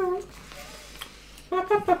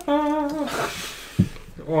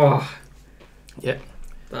 Oh, Yeah.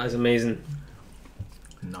 that is amazing.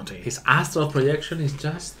 Naughty. His astral projection is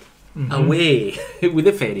just Mhm. away with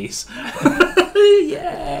the fairies.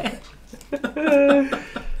 Yeah.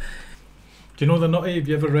 Do you know the Nutty? Have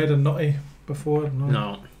you ever read a Nutty before?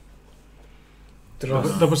 No.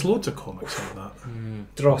 There was loads of comics like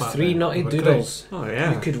that. Draw Back 3 then, Nutty they were Doodles. Oh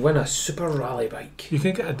yeah. You could win a super rally bike. You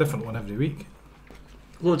can get a different one every week.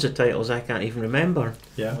 Loads of titles I can't even remember.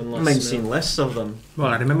 Yeah. I might have seen lists of them. Well,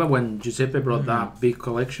 I remember when Giuseppe brought that big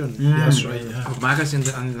collection That's right, yeah. of magazines,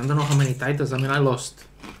 and I don't know how many titles. I mean, I lost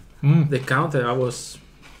Mm. the count. I was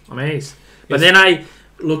amazed. But then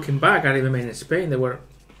looking back, I remember in Spain there were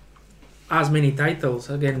as many titles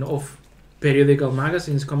again of periodical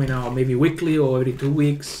magazines coming out, maybe weekly or every 2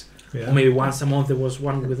 weeks, Yeah. or maybe once a month. There was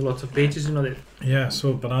one with lots of pages. You know, the Yeah,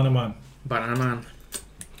 so Banana Man. Banana Man.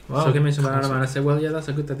 Wow. So give me some Banana Classic. Man. I said, well, yeah, that's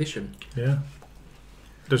a good addition. Yeah.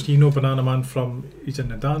 Does he know Banana Man from he's in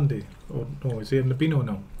the Dandy? Or no, is he in the Beano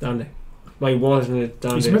now? Dandy. Well, he was in the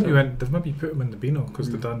Dandy. He's maybe they've maybe put him in the Beano because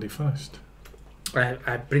the Dandy finished.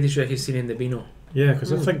 I'm pretty sure he's seen in the Beano. Yeah,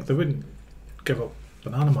 because I think they wouldn't give up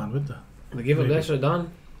Banana Man, would they? They gave up Maybe. this or Dan.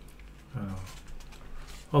 I don't know.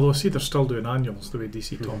 Although I see they're still doing annuals the way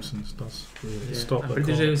DC Thompson's does. Yeah, Stop I'm the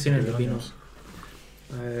pretty sure comic he's seen it in to the do Beano.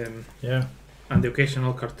 annuals. Yeah. And the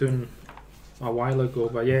occasional cartoon a while ago,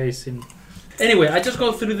 but yeah, it's in. Anyway, I just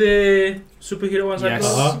go through the superhero ones.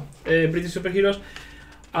 Yes. British superheroes.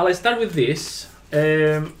 I'll start with this,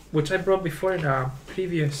 which I brought before in a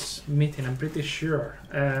previous meeting. I'm pretty sure.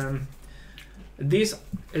 This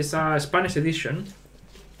is a Spanish edition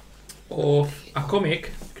of a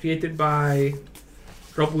comic created by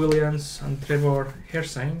Rob Williams and Trevor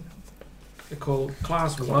Hairsine called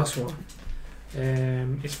Class War. Class War.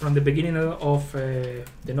 It's from the beginning of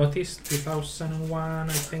the notice, 2001,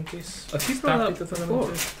 I think is. Have you brought that started before?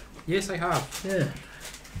 2002. Yes, I have. Yeah.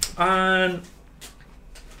 And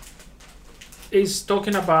it's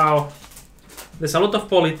talking about there's a lot of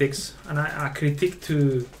politics and a critique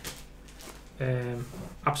to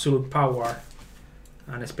absolute power,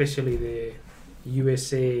 and especially the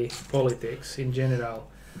USA politics in general,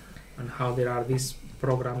 and how there are these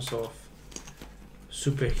programs of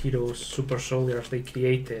superheroes, super soldiers they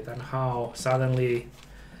created, and how suddenly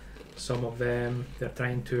some of them they're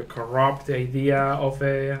trying to corrupt the idea of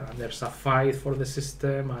it, and there's a fight for the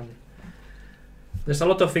system, and there's a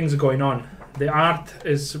lot of things going on. The art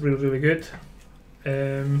is really, really good,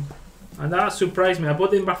 and that surprised me. I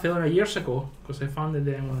bought it in Barcelona years ago because I found it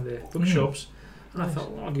in one of the bookshops, and I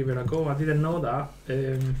thought, well, I'll give it a go. I didn't know that,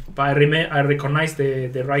 but I recognized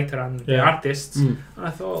the writer and the artists, and I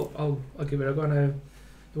thought, I'll give it a go, and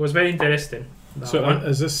it was very interesting. that So one.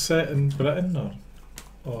 is this set in Britain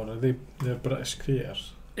or are they're British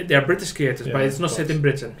creators? They are British creators, Yeah, but it's not of set course. in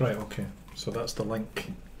Britain. Right, okay. So that's the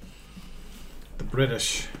link. The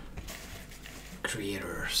British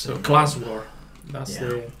creators. So Class War, that's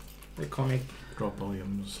Yeah. the comic. Rob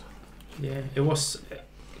Williams. Yeah, it was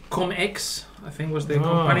ComX, I think was the Ah,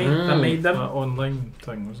 company that made them. That online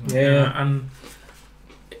thing, wasn't it? Yeah. And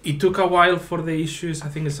it took a while for the issues. I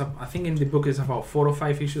think in the book it's about 4 or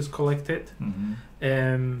 5 issues collected.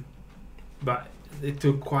 Mm-hmm. But it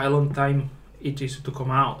took quite a long time each issue to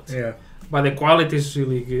come out. Yeah. But the quality is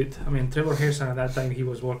really good. I mean, Trevor Hairsine at that time he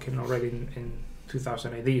was working already in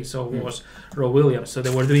 2000 AD, so was Rob Williams. So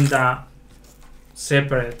they were doing that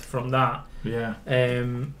separate from that. Yeah.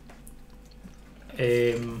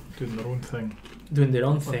 Doing their own thing. Doing their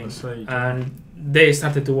own On thing, the side. and they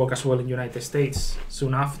started to work as well in United States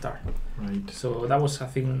soon after. Right. So that was, I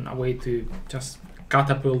think, a way to just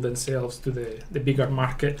catapult themselves to the bigger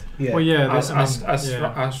market Yeah. Well, yeah.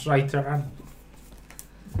 as writer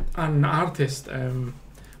and artist,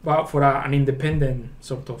 but for an independent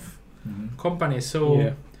sort of Mhm. company. So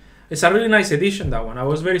Yeah. it's a really nice edition, that one. I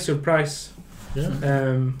was very surprised Yeah.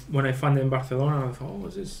 when I found it in Barcelona. I thought, oh,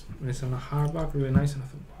 what's this? And it's on a hardback, really nice. And I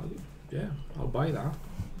thought, well, yeah, I'll buy that.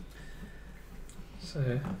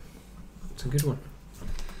 It's a good one.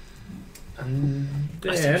 And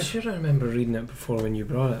I'm sure I remember reading it before when you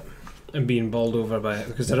brought it and being bowled over by it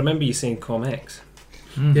because I remember you saying ComX.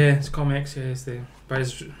 yeah, it's ComX. Yeah,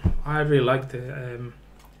 I really liked it.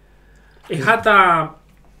 It had a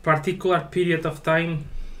particular period of time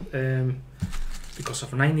because of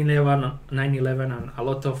 9/11, and a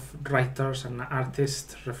lot of writers and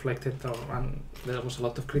artists reflected on, and there was a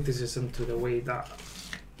lot of criticism to the way that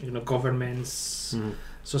governments,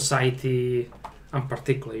 society, and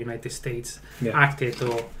particularly United States acted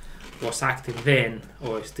or was acting then,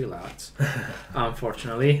 or still acts,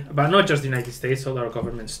 unfortunately. But not just the United States, other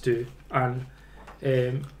governments too. And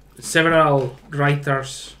several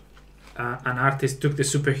writers and artists took the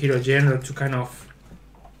superhero genre to kind of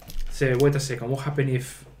say, wait a second, what happened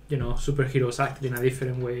if superheroes acted in a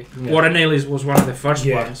different way. Yeah. Warren Ellis was one of the first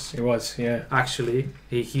Yeah, ones. it was. Yeah. Actually,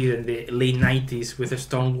 he in the late 90s with the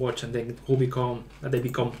Stormwatch, and then they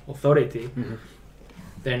become Authority. Mm-hmm.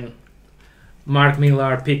 Then Mark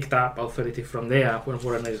Millar picked up Authority from there when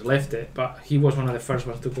Warren Ellis left it, but he was one of the first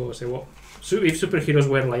ones to go and say, well, if superheroes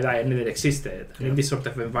were like that and it existed in this sort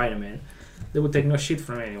of environment, they would take no shit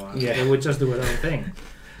from anyone. Yeah. They would just do their own thing.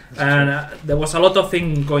 And there was a lot of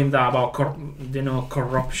things going there about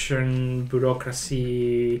corruption,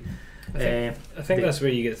 bureaucracy. I think that's where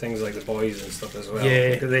you get things like The Boys and stuff as well.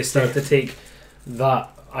 Yeah. Because they start to take that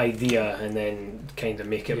idea and then kind of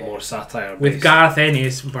make it more satire With based. Garth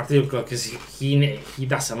Ennis in particular, because he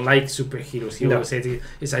doesn't like superheroes. He always said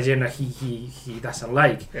it's a genre he doesn't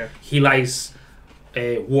like. Yeah. He likes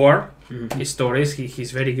war Mhm. stories.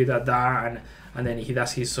 He's very good at that, and then he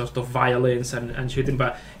does his sort of violence and shooting.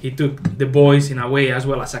 But he took The Boys in a way as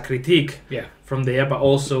well as a critique from there, but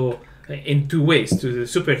also in two ways, to the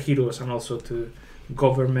superheroes and also to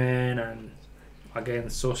government and again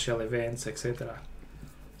social events, etc.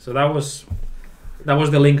 So that was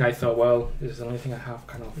the link. I thought, well, this is the only thing I have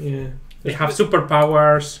kind of. Yeah. They have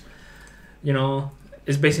superpowers,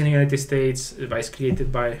 it's based in the United States, it's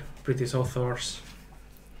created by British authors.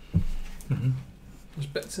 Mm-hmm. There's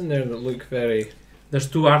bits in there that look very. There's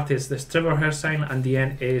two artists, there's Trevor Hersign and the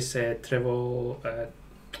end is Trevor,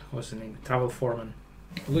 what's his name? Travel Foreman.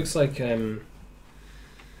 It looks like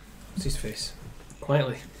what's his face?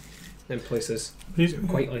 Quietly, in places.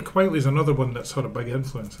 Quietly. Quietly's another one that's had a big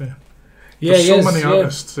influence. Yeah. Yeah, There's so yes, many yeah.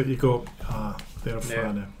 artists that you go, they're a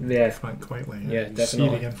fan of Yeah. Frank Quietly. Yeah, You see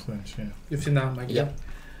definitely. the influence. Yeah. You've seen that, Mike? Yeah.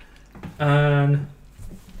 And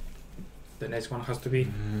the next one has to be,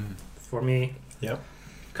 for me, Yep.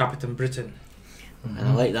 Captain Britain. Mm-hmm. And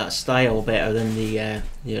I like that style better than the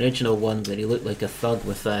original one where he looked like a thug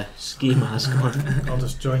with a ski mask on. I'll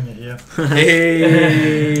just join you here.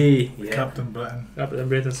 Hey! Yeah. Captain Britain. Captain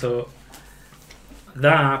Britain. So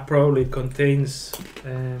that probably contains,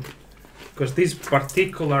 because this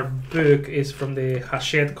particular book is from the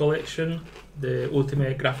Hachette collection, the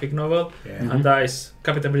Ultimate Graphic Novel, Yeah. and that is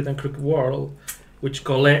Captain Britain Crooked World, which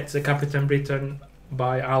collects the Captain Britain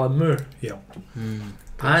by Alan Moore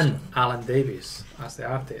and Alan Davis as the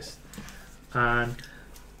artist, and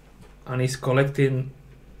he's collecting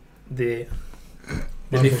the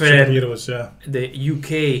Marvel different heroes, yeah. the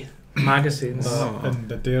UK magazines. And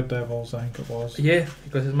the Daredevils, I think it was. Yeah,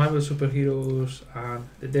 because it's Marvel superheroes and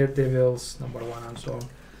the Daredevils #1 and so on,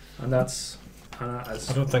 and that's. I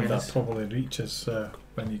don't think that probably reaches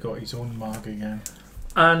when you got his own mag again.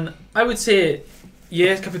 And I would say,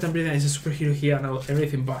 yes, Captain Britain is a superhero here and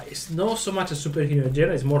everything, but it's not so much a superhero in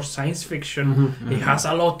general. It's more science fiction. It has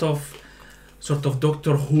a lot of sort of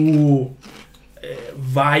Doctor Who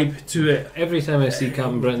vibe to it. Every time I see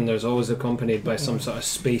Captain Britain, there's always accompanied by some sort of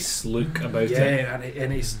space look about it. Yeah,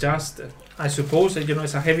 and it's just, I suppose that,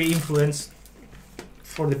 it's a heavy influence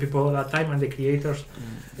for the people at that time and the creators.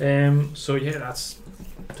 So yeah, that's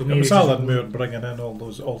to me. It was it's- Alan Moore bringing in all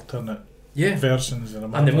those alternate Yeah, versions of the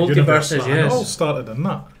And the Marvel universe. multiverses, And It all yes. started in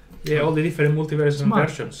that. yeah, all the different multiverses and Smart.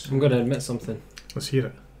 versions. I'm going to admit something. Let's hear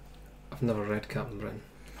it. I've never read Captain Britain.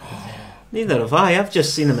 Neither have I. I've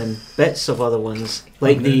just seen him in bits of other ones.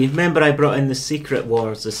 Like remember I brought in the Secret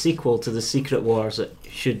Wars, the sequel to the Secret Wars that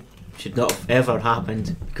should not have ever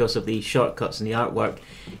happened because of the shortcuts in the artwork.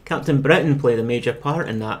 Captain Britain played a major part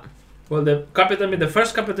in that. Well, the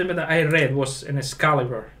first Captain that I read was in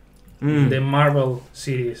Excalibur, Mm. the Marvel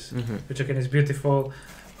series, Mhm. which again is beautiful.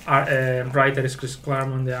 Writer is Chris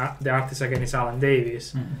Claremont, the artist again is Alan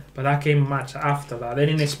Davis, but that came much after that. Then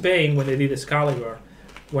in Spain, when they did Excalibur,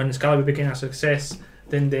 when Excalibur became a success,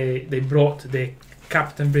 then they brought the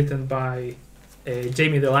Captain Britain by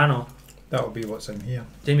Jamie Delano That would be what's in here.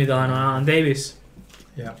 and Alan Davis,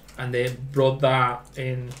 Yeah. and they brought that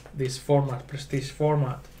in this format, prestige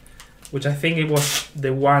format, which I think it was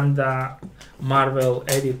the one that Marvel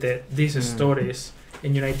edited these stories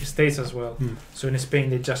in United States as well. So in Spain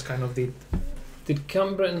they just kind of did. Did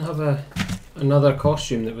Captain Britain have another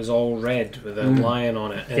costume that was all red with a lion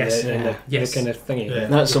on it? And Yes. the Yes. kind of thingy. Yeah.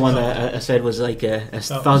 That's the one that I said was like a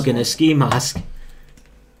thug in a ski mask.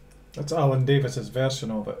 That's Alan Davis's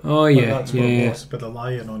version of it. Oh But yeah, that's what yeah, it yeah. was, with the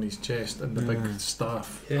lion on his chest and the big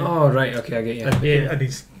staff. Yeah. Oh right, okay, I get you. And, Yeah.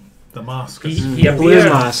 and the mask. He, is- he Blue appeared,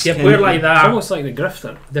 mask, he appeared yeah. like It's that. almost like the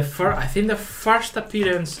Grifter. I think the first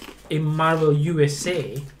appearance in Marvel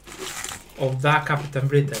USA of that Captain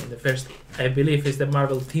Britain, the first, I believe, is the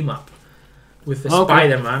Marvel team up with the Okay.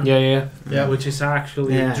 Spider-Man, Yeah, yeah. Yeah. which is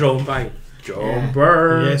actually Yeah. drawn by John Yeah.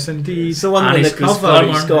 Byrne. Yes, indeed. It's the one And with it's the Chris cover.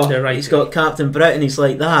 Claremont, He's got Captain Britain. He's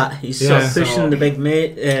like that. He's sort Yeah. of pushing So- the big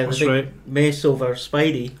That's right. mace over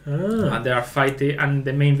Spidey. And they are fighting, and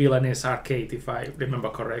the main villain is Arcade, if I remember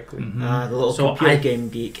correctly. Mhm. The little So computer I- game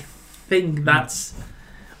geek. I think that's,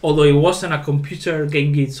 although it wasn't a computer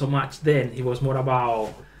game geek so much then, it was more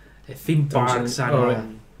about theme parks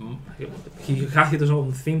and Oh, he had his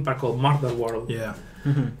own theme park called Murder World. Yeah.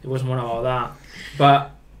 It was more about that.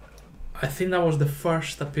 But I think that was the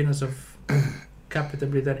first appearance of Captain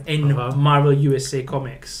Britain in Uh-huh. Marvel USA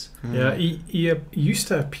Comics. Yeah, he used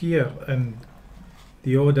to appear in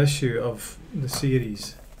the odd issue of the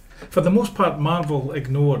series. For the most part, Marvel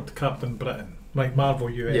ignored Captain Britain, like Marvel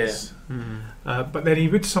US. But then he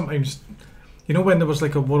would sometimes, you know, when there was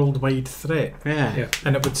like a worldwide threat, Yeah.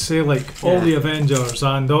 and it would say like all Yeah. the Avengers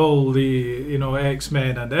and all the, you know,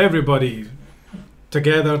 X-Men and everybody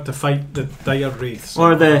together to fight the dire wraiths.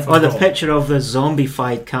 Or the For picture of the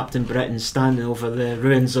zombified Captain Britain standing over the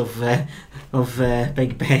ruins of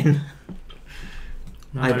Big Ben.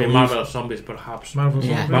 I Maybe believe- Marvel Zombies, perhaps. Marvel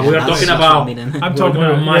Yeah, Zombies. But we are that's- talking that's about- what I mean. I'm We're talking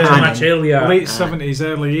about much, yeah, much earlier. late 70s,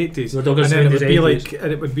 early 80s. We're talking And then it would 70s, be 80s. like,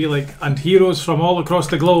 and it would be like, and heroes from all across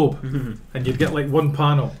the globe, Mhm. and you'd get like one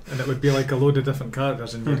panel, and it would be like a load of different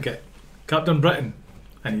characters, and you'd get Captain Britain,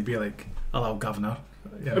 and he'd be like, "Hello, Governor."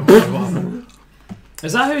 You know, or whatever.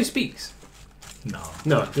 Is that how he speaks? No.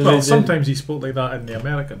 No. Well, sometimes he spoke like that in the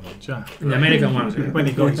American ones, yeah. The American ones. yeah. When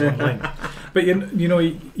he got his one line. But you know,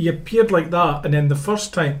 he appeared like that, and then the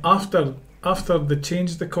first time after they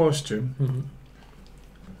changed the costume, Mhm.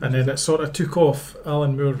 and then it sort of took off.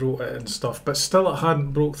 Alan Moore wrote it and stuff, but still it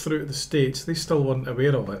hadn't broke through to the States. They still weren't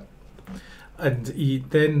aware of it. And they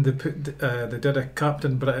did a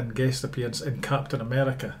Captain Britain guest appearance in Captain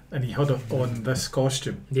America, and he had it on this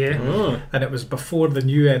costume, Yeah. Oh. and it was before they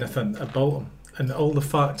knew anything about him, and all the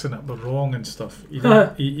facts in it were wrong and stuff. He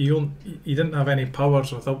didn't have any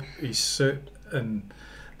powers without his suit, and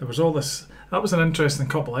there was all this. That was an interesting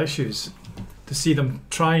couple of issues to see them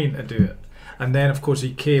trying to do it. And then, of course,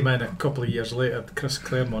 he came in a couple of years later. Chris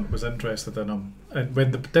Claremont was interested in him, and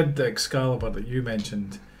when they did the Excalibur that you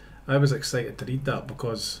mentioned, I was excited to read that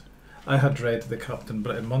because I had read the Captain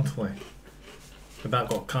Britain Monthly, but that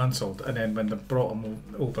got cancelled. And then when they brought him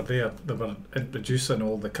over there, they were introducing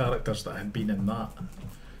all the characters that had been in that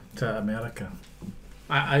to America.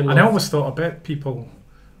 I And I love always thought, I bet people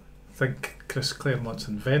think Chris Claremont's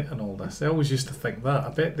inventing all this. I always used to think that. I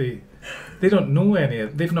bet they don't know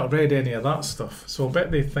they've not read any of that stuff. So I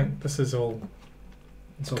bet they think this is all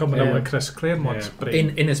coming out of Chris Claremont's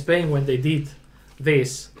brain. in Spain when they did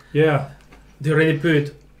this, Yeah. they already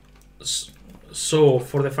put so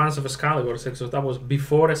for the fans of Excalibur, so that was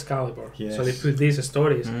before Excalibur. Yes. So they put these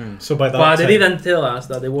stories. So by that But they time, didn't tell us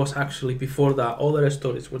that there was actually before that other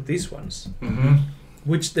stories were these ones, Mhm.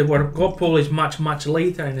 which they got published much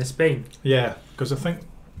later in Spain. Yeah, because I think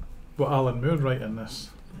what Alan Moore writing this.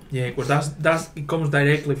 Yeah, because that's it comes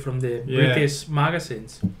directly from the Yeah. British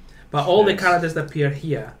magazines. But all the Yes. characters that appear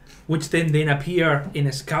here, which then appear in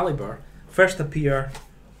Excalibur, first appear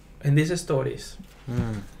in these stories.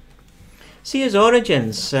 See his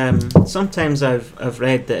origins. Sometimes I've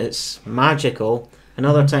read that it's magical, and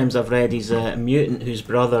other times I've read he's a mutant who's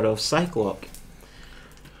brother of Cyclops.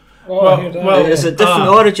 Well, Is it different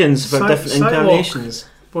origins for different Psylocke incarnations?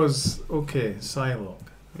 was okay. Psylocke.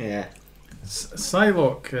 Yeah.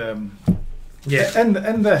 Psylocke. Yeah.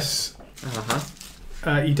 In this,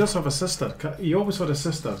 Uh-huh. he does have a sister. He always had a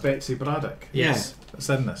sister, Betsy Braddock. Yes. It's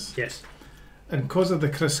in this. Yes. And because of the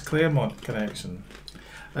Chris Claremont connection,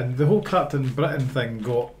 and the whole Captain Britain thing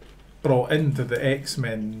got brought into the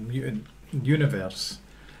X-Men mutant universe,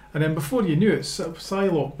 and then before you knew it,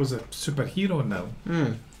 Psylocke was a superhero now,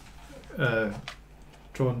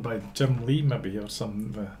 drawn by Jim Lee maybe or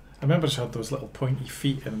something. I remember she had those little pointy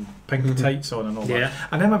feet and pink tights on and all that. Yeah.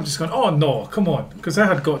 And then I'm just going, oh no, come on, because I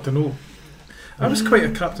had got to know. I was quite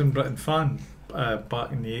a Captain Britain fan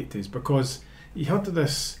back in the 80s because he had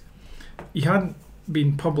this. He hadn't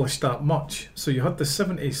been published that much, so you had the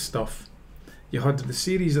 70s stuff, you had the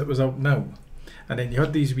series that was out now, and then you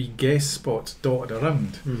had these wee guest spots dotted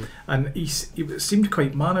around, and it seemed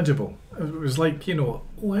quite manageable. It was like, you know,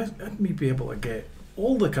 I'd maybe be able to get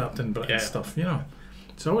all the Captain Britain stuff, you know.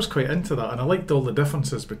 So I was quite into that, and I liked all the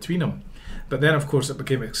differences between them. But then, of course, it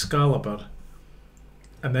became Excalibur,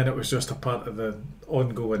 and then it was just a part of the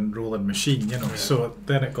ongoing rolling machine, you know. So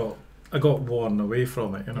then I got worn away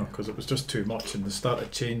from it, you know, because it was just too much, and they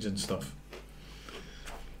started changing stuff.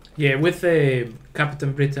 Yeah, with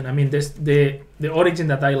Captain Britain, I mean, the origin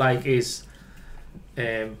that I like is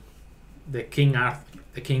the King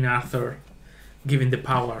Arthur giving the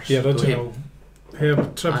powers The to him. original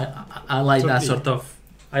Herb Trib. I like that Tribute. sort of.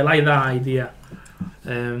 I like that idea.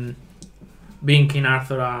 Being King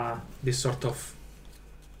Arthur, this sort of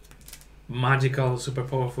magical, super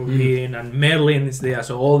powerful being, and Merlin is there,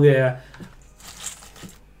 so all the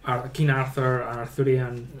King Arthur and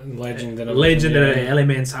Arthurian And legend and legendary everything, yeah.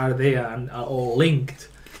 elements are there and are all linked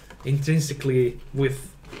intrinsically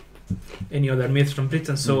with any other myths from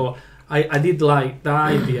Britain. So I did like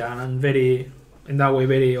that idea, and very, in that way,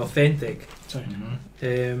 very authentic.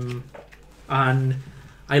 And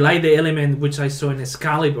I like the element which I saw in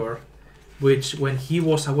Excalibur, which when he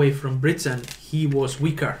was away from Britain, he was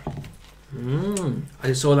weaker.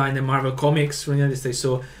 I saw that in the Marvel comics from the United States.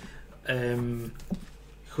 So,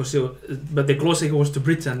 but the closer he was to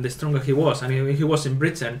Britain, the stronger he was. And when he was in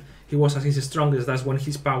Britain, he was at his strongest. That's when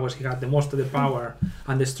his powers, he had the most of the power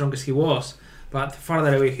and the strongest he was. But the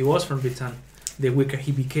farther away he was from Britain, the weaker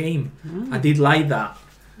he became. I did like that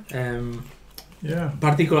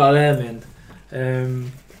particular element.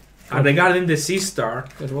 And regarding the sister,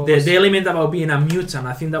 the element about being a mutant,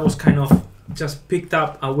 I think that was kind of just picked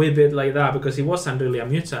up a wee bit like that, because he wasn't really a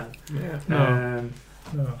mutant. No.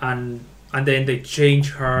 And then they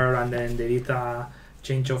changed her, and then they did a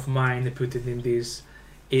change of mind. They put it in this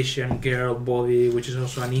Asian girl body, which is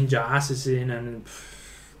also a ninja assassin. And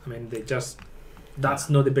I mean, they just, that's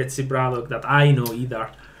not the Betsy Braddock that I know either.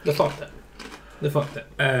 They fucked it.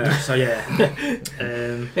 So yeah.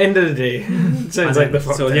 End of the day. Sounds like the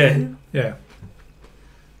fucked so it. Yeah.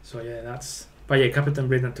 So yeah, that's. But yeah, Captain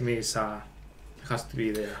Britain to me is has to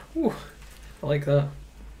be there. I like that.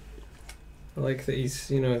 I like that he's,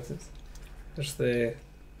 there's the,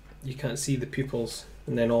 you can't see the pupils,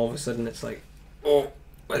 and then all of a sudden it's like, oh,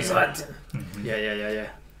 what's that? Yeah.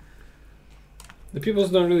 The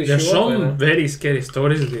pupils don't really There's show up. some very scary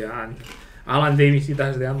stories there, and Alan Davis, he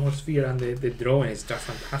does the atmosphere and the drawing is just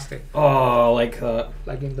fantastic. Oh, I like that.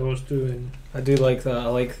 Like in those two. And I do like that. I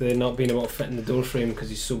like the not being able to fit in the door frame because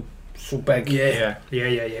he's so big. yeah.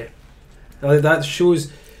 That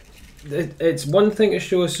shows. It's one thing to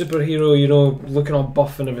show a superhero, looking all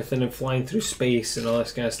buff and everything and flying through space and all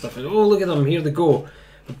this kind of stuff. And, oh, look at them, here they go.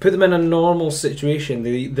 But put them in a normal situation,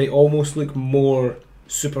 they almost look more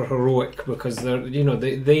super heroic because they're,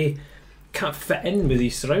 they can't fit in with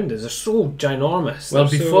these surroundings. They're so ginormous. Well,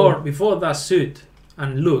 They're before that suit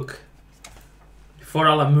and look, before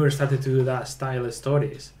Alan Moore started to do that style of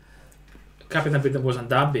stories, Captain Britain wasn't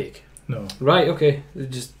that big. No. Right, okay. They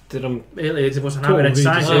just did them. It was an Total average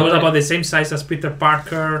size. redesign. It was about the same size as Peter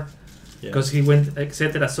Parker, because he went,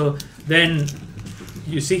 etc. So then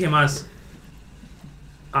you see him as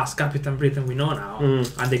Captain Britain we know now,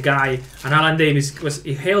 and the guy, and Alan Davis,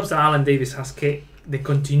 it helps that Alan Davis has kept the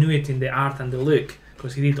continuity in the art and the look,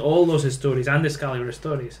 because he did all those stories and the Excalibur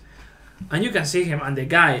stories, and you can see him, and the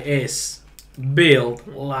guy is built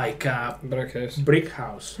like a brick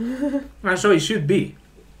house, and so it should be.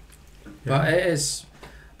 But it is,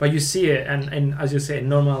 but you see it, and as you say,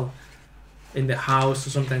 normal in the house.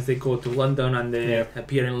 So sometimes they go to London and they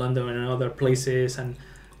appear in London and in other places, and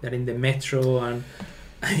they're in the metro and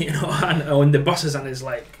and on the buses, and it's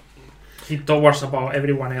like he towers about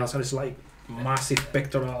everyone else, and it's like massive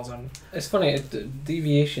pectorals. And it's funny,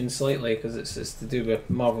 deviation slightly because it's to do with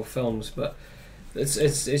Marvel films, but it's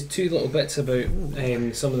two little bits about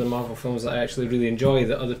some of the Marvel films that I actually really enjoy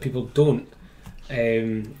that other people don't.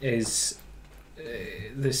 Is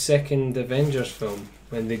the second Avengers film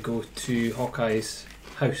when they go to Hawkeye's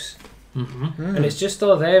house, and it's just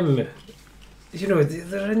all them.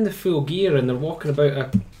 They're in the full gear and they're walking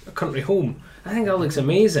about a country home. I think that looks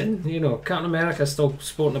amazing. Captain America's still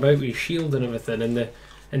sporting about with his shield and everything, and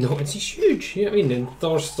it's huge. You know what I mean? And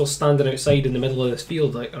Thor's still standing outside in the middle of this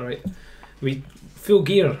field, like, all right, we full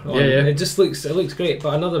gear on. It just looks great.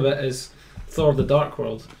 But another bit is Thor: The Dark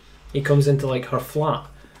World. He comes into like her flat.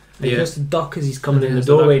 And he goes to duck as he's coming in the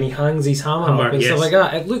doorway, and he hangs his hammer up and stuff like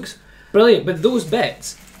that. It looks brilliant, but those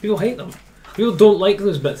bits, people hate them. People don't like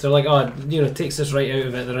those bits. They're like, it takes us right out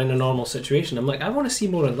of it. They're in a normal situation. I'm like, I want to see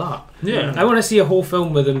more of that. Yeah, I want to see a whole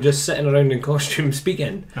film with them just sitting around in costume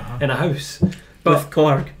speaking in a house. But with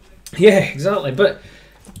Korg. Yeah, exactly. But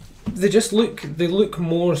they just look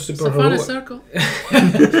more super heroic. circle.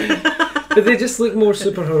 But they just look more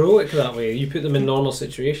super heroic that way. You put them in normal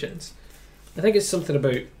situations. I think it's something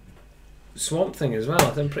about Swamp Thing as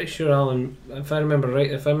well. I'm pretty sure Alan, if I remember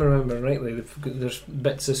rightly, there's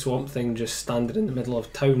bits of Swamp Thing just standing in the middle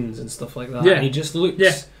of towns and stuff like that. Yeah. And he just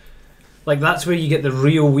looks like that's where you get the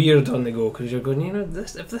real weird on the go, because you're going,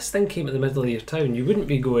 if this thing came at the middle of your town, you wouldn't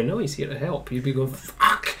be going, oh, he's here to help. You'd be going,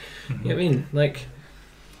 fuck. You know what I mean? Like,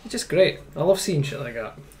 it's just great. I love seeing shit like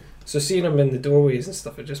that. So seeing him in the doorways and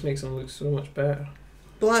stuff, it just makes him look so much better.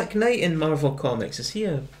 Black Knight in Marvel Comics, is he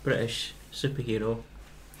a British superhero?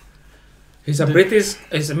 He's a British.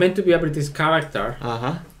 He's meant to be a British character.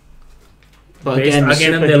 Uh-huh. But Based again,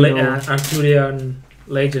 again on the superhero- Arthurian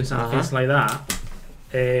legends and Uh-huh. things like that.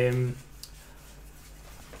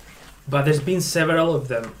 But there's been several of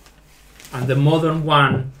them, and the modern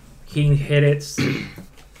one, he inherits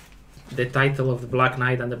the title of the Black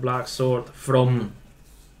Knight and the Black Sword from.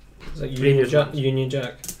 Is that Previous ones. Union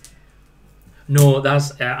Jack? No,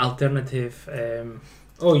 that's alternative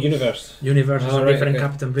Oh, Universe. universes Oh, of right, different okay.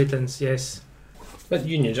 Captain Britons. Yes. But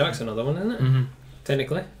Union Jack's another one, isn't it? Mm-hmm.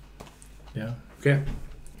 Technically. Yeah. Okay.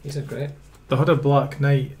 He's a great. They had a Black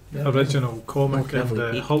Knight Yeah. original comic in Lovely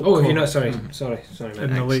the beat. Hulk Oh, if comic you're not sorry, Mm. sorry, in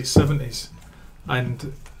mate. the late 70s,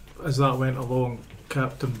 and as that went along,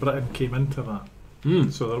 Captain Britain came into that,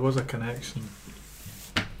 Mm. so there was a connection.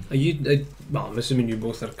 Are you? Well, I'm assuming you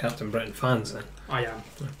both are Captain Britain fans then. I am.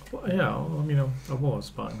 Well, yeah, I mean, I was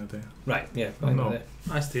back in the day. Right. Yeah. I'm not.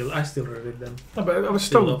 I still reread them. No, but I would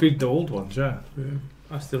Still still up. read the old ones, yeah.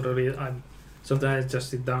 I still reread. Sometimes I just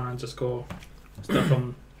sit down and just go stuff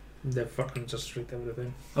from the fucking just read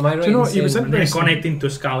everything. Am I right? Do you know in what, he was saying- And then Interesting. connecting to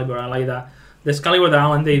Excalibur, I like that. The Excalibur that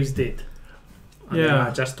Alan Davis did. And then Yeah.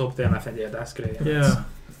 I just stopped there and I thought, yeah, that's great. And Yeah,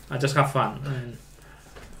 I just have fun.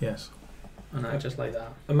 yes. And I just like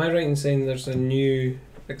that. Am I right in saying there's a new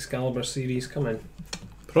Excalibur series coming?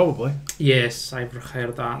 Probably, Yes, I've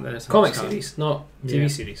heard that. There is an Comic Excalibur. series, not Yeah. TV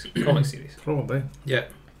series. Comic series. probably. Yeah.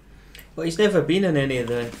 Well, he's never been in any of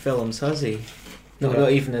the films, has he? Not, No.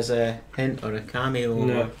 not even as a hint or a cameo.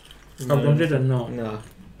 No. Captain Britain, no. No.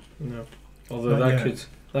 No. Although Not that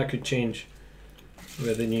yet. could change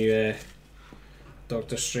with the new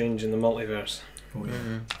Doctor Strange in the multiverse. Oh,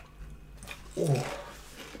 yeah. Mm.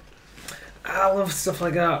 I love stuff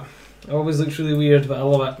like that. It always looks really weird, but I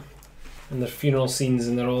love it. And their funeral scenes,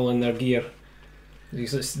 and they're all in their gear.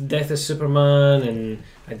 There's Death of Superman and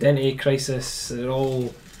Identity Crisis. They're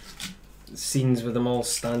all scenes with them all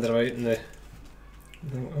standing about in the. I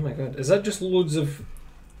think, oh my god, is that just loads of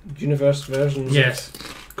universe versions? Yes.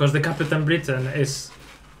 Because the Captain Britain is.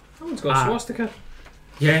 Someone's got a swastika.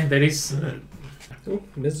 Yeah, there is. Oh,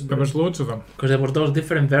 Ms. There was loads of them. Because there were those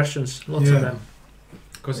different versions, lots Yeah. of them.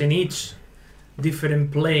 Because in each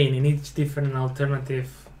different plane, in each different alternative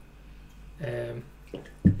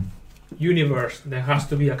universe, there has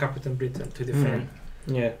to be a Captain Britain to defend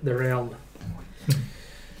Yeah. the realm.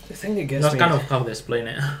 The thing that gets That's me. kind of how they explain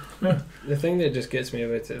it. The thing that just gets me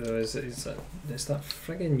about it though is that it's that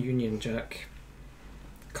friggin' Union Jack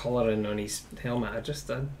colouring on his helmet.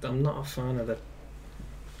 I'm not a fan of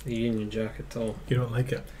the Union Jack at all. You don't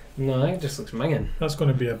like it. No, I think it just looks minging. That's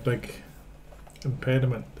going to be a big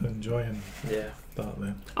impediment to enjoying Yeah. that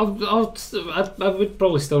then. I would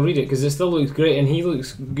probably still read it because it still looks great and he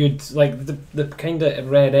looks good. Like the kind of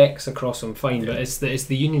red X across him, fine, but it's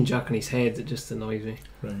the Union Jack on his head that just annoys me.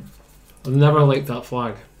 Right. I've never liked that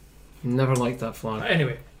flag. Never liked that flag.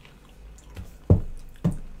 Anyway,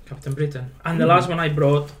 Captain Britain. And the last one I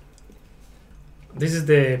brought, this is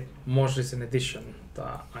the most recent edition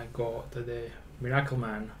that I got, the Miracle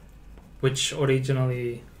Man, which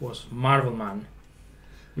originally was Marvel Man.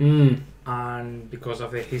 And because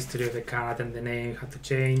of the history of the cat and the name had to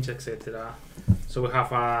change, etc. So we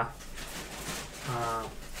have a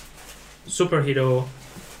superhero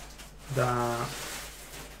that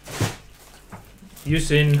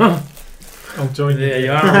using I'll join the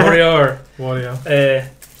you. warrior Warrior.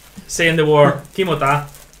 saying the word Kimota,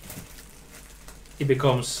 he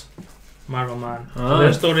becomes Marvel Man. So Ah.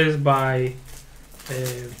 there's stories by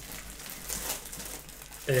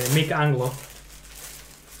Mick Anglo,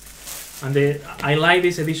 and I like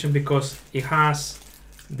this edition because it has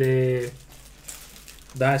that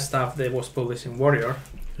stuff that was published in Warrior,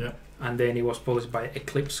 Yeah. and then it was published by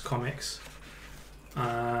Eclipse Comics,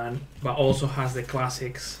 but also has the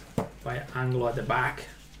classics by Anglo at the back,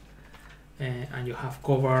 and you have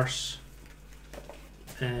covers.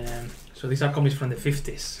 So these are comics from the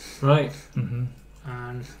 50s, Right. Mm-hmm.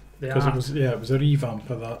 and they Because are it was a revamp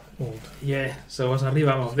of that old so it was a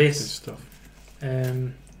revamp of this. stuff.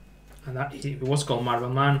 And that it was called Marvel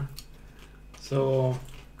Man. So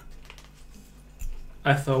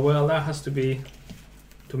I thought, well, that has to be,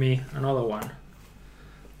 to me, another one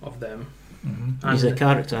of them. Mm-hmm. And He's a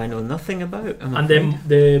character I know nothing about. I'm and afraid.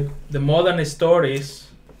 then the modern stories,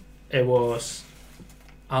 it was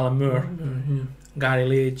Alan Moore, Gary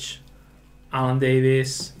Leach, Alan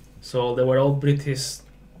Davis. So they were all British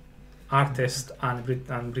artists and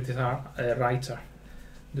British writer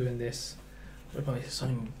doing this. But it's on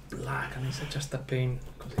in black and it's just a pain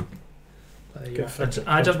because Get fidget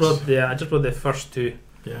I just toys. brought the first two,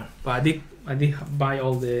 Yeah. but I did buy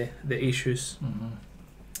all the issues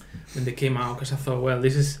when they came out because I thought, well,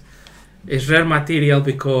 it's rare material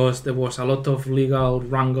because there was a lot of legal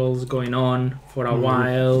wrangles going on for a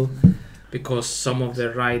while because some of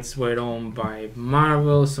the rights were owned by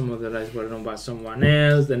Marvel, some of the rights were owned by someone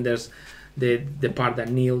else. Then there's the part that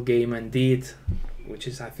Neil Gaiman did, which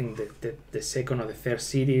is I think the second or the third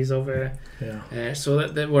series of it. Yeah. So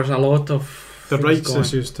that there was a lot of The things rights going.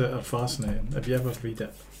 issues to it are fascinating. If you ever read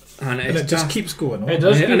it, And and it just keeps going on. It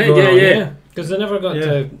does Yeah, keep and it- going on, yeah. yeah. Because they never got Yeah.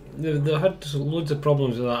 to... They had loads of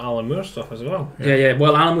problems with that Alan Moore stuff as well. Yeah.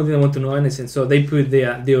 Well, Alamo didn't want to know anything, so they put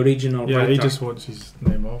the original Yeah, writer. he just wants his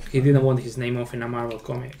name off. He didn't want his name off in a Marvel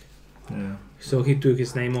comic, Yeah. so he took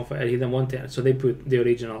his name off. He didn't want it, so they put the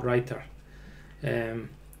original writer.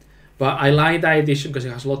 But I like that edition because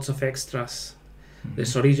it has lots of extras.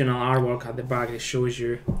 There's original artwork at the back. It shows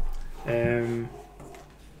you.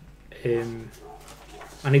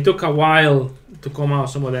 And it took a while to come out.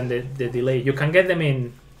 Some of them the delay. You can get them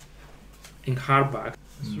in hardback.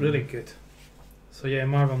 It's really good. So yeah,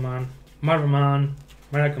 Marvel Man,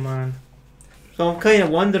 Miracle Man. So I'm kind of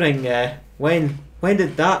wondering when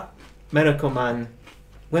did that Miracle Man?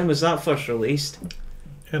 When was that first released?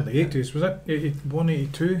 Early 80s, was it? 81,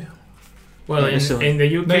 82? Well, Yeah, so- in the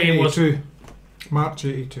UK it was 82. March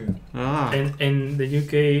 82. Ah, in the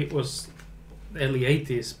UK it was early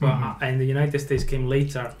 80s, but in the United States came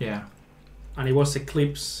later, Yeah. and it was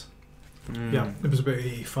Eclipse Yeah, it was about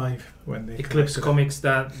 85 when they Eclipse collected it. Comics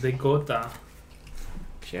that they got that.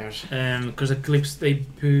 cheers. Because Eclipse they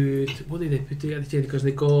put, what did they put together? Because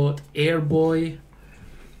they got Airboy.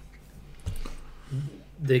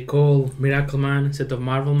 They call Miracle Man instead of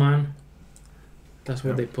Marvel Man. That's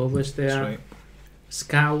what Yeah, they published there. That's right.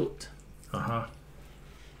 Scout. Uh-huh.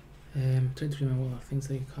 Trying to remember what other things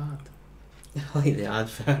they had. I like the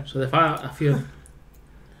advert. So they've had a few.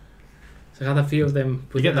 So I had a few of them You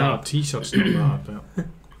put get that out, on t-shirts, not bad, but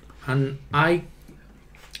and I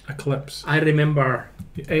Eclipse. remember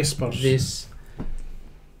Espers. this.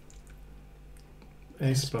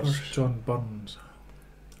 Espers. John Burns.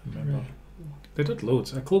 I remember. They did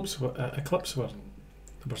loads. Eclipse were, there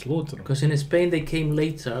was loads of them. Because in Spain they came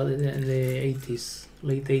later in the 80s,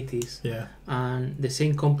 late 80s, Yeah. and the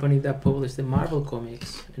same company that published the Marvel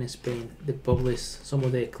comics in Spain, they published some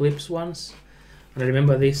of the Eclipse ones. And I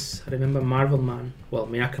remember this. I remember Marvel Man, well,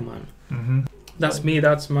 Miracle Man. Mm-hmm. That's me.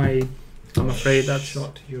 That's my. I'm afraid that's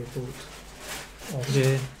shot to your boat.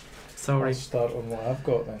 yeah. Sorry. I'll start on what I've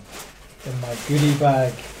got then. In my goodie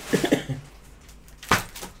bag.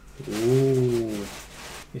 Ooh.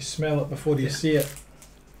 You smell it before you see it.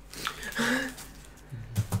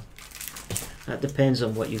 That depends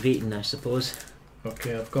on what you've eaten, I suppose.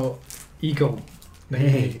 Okay, I've got Eagle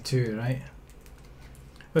 1982, right?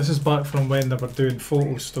 This is back from when they were doing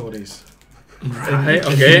photo stories. Right.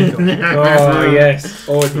 Okay. Oh yes.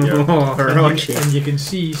 Oh dear. And you can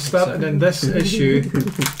see, starting in this issue,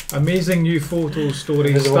 amazing new photo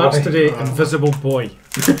story starts today, Invisible Boy.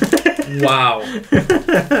 Wow.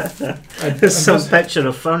 There's some picture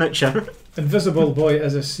of furniture. Invisible Boy,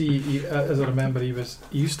 as I remember, he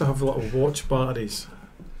used to have little watch batteries,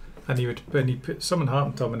 and something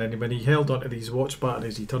happened to him, and then when he held onto these watch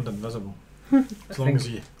batteries, he turned invisible. As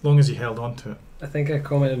long as he held onto it. I think I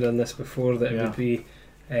commented on this before that it Yeah. would be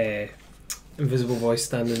Invisible Boy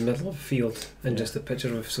standing in the middle of a field and Yeah. just a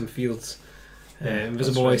picture of some fields. Yeah, Invisible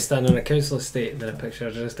that's Boy right. standing on a council estate and then a picture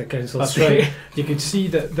of just a council That's estate. right. You could see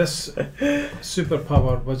that this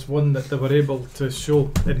superpower was one that they were able to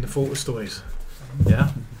show in the photo stories. Yeah.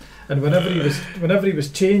 And whenever he was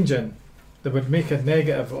changing, they would make a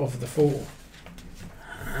negative of the photo.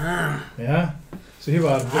 Yeah. So here we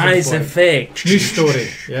are. Invisible Eyes Boy. and fake. New story.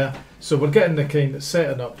 Yeah. So we're getting the kind of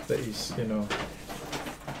setting up that he's, a bit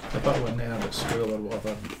of a nerd at school or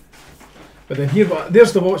whatever. But then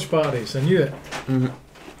there's the watch batteries. I knew it. Mhm.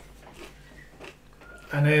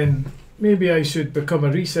 And then maybe I should become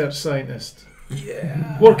a research scientist.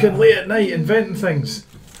 Yeah. Working late at night, inventing things.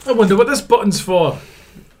 I wonder what this button's for.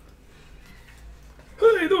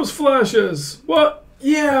 Hey, those flashes. What?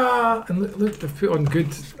 Yeah. And look, they've put on good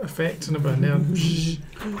effects and everything there.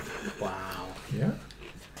 Wow. Yeah.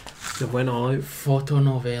 They went all out.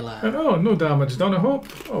 Photonovela. And no damage done, I hope.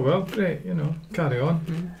 Oh well, great, carry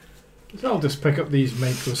on. So I'll just pick up these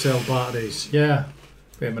microcell batteries. Yeah.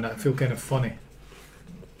 Wait a minute, I feel kind of funny.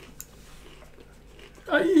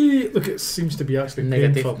 Aye, look, it seems to be actually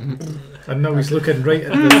Negative. painful. And now he's looking right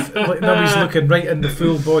at the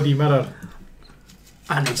full body mirror.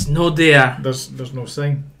 And it's not there. There's no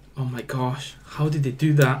sign. Oh my gosh, how did they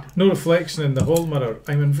do that? No reflection in the hall mirror.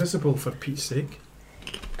 I'm invisible for Pete's sake.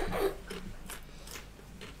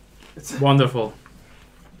 Wonderful.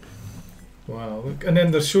 Wow, look. And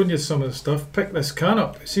then they're showing you some of the stuff. Pick this can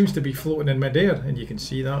up. It seems to be floating in midair, and you can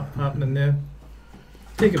see that happening there.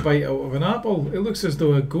 Take a bite out of an apple. It looks as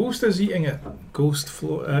though a ghost is eating it. Apple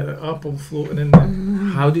floating in there.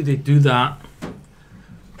 How did they do that?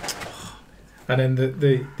 And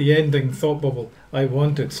then the ending thought bubble. I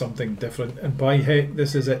wanted something different, and by heck,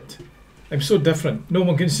 this is it. I'm so different. No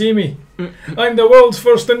one can see me. I'm the world's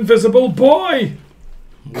first invisible boy.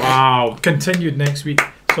 Wow. Continued next week.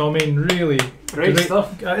 So I mean, really Great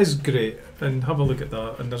stuff. That is great. And have a look at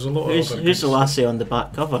that. And there's a lot of other Who's the good lassie on the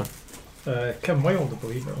back cover? Kim Wilde, I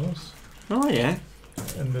believe it was. Oh yeah.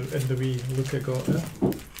 In the wee look I got there.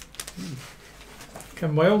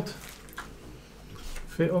 Kim Wilde.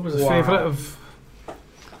 What was a Wow. favourite of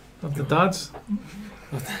the dads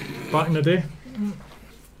back in the day?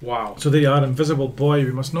 Wow. So there you are, Invisible Boy.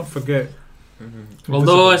 We must not forget. Although, Invisible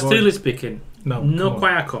Boy. strictly speaking, no, not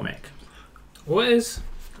quite a comic. What is?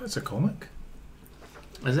 It's a comic.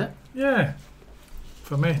 Is it? Yeah.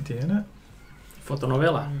 Fumetti, isn't it?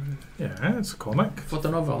 Fotonovela. Yeah, it's a comic.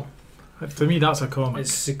 Fotonovel. To me, that's a comic.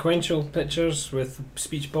 It's sequential pictures with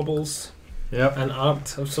speech bubbles Yep. and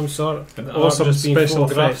art of some sort. And The awesome art just being special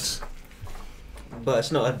photographs. effects. But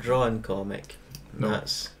it's not a drawn comic. No.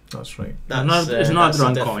 That's That's right. It's not a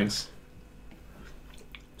drawn the comic. difference.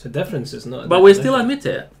 It's a difference, it's not. But we still admit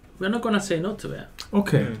it. We're not gonna say no to it.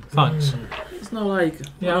 Okay, Mm. thanks. It's not like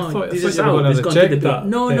Yeah, I thought- I this thought is you were out. gonna It's going to reject be the that.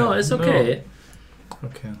 no, Yeah. it's okay.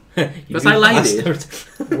 Okay. Because I like it.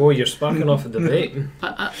 Bastard. Whoa, you're sparking off a debate.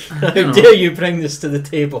 I, How you know, dare you bring this to the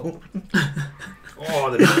table?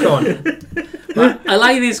 Oh, the Mekon. but I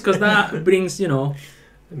like this because that brings The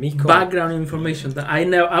Mekon. background information that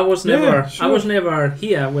I was Yeah, never sure.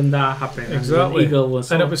 here when that happened. and when Exactly. Eagle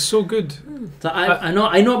was. And it was so good. So I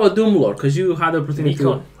know about Doomlord because you had the opportunity.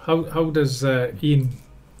 Mekon. How does Ian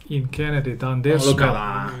Kennedy, Dan Dare Oh, look at smell?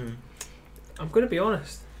 that. I'm going to be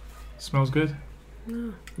honest. Smells good.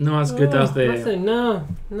 No, as good as the. Nothing, no.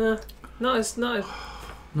 No, it's not.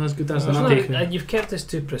 Not as good as It's the. It's not- not you've kept this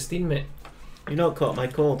too pristine, mate. You not caught my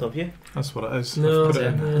cold, have you? That's what it is. No. I've put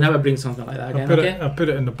it in. Never bring something like that I again. put, Okay. I put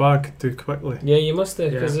it in the bag too quickly. Yeah, you must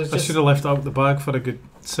have, because Yeah. it's I just... should have left it out the bag for a good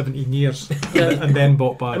 17 years Yeah. and then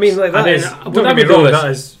bought bags. I mean, like, that I mean, is... would Don't that get me be wrong,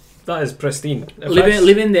 rubbish? that is pristine. If Live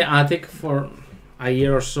that's- in the attic for a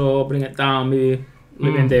year or so. Bring it down. Maybe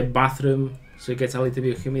live in the bathroom so it gets a little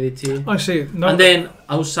bit of humidity. Actually, no. And then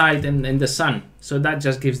outside in the sun. So that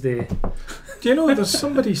just gives the. Do you know there's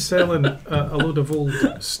somebody selling a load of old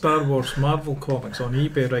Star Wars Marvel comics on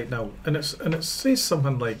eBay right now, and it says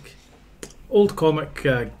something like old comic,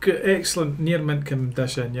 excellent near mint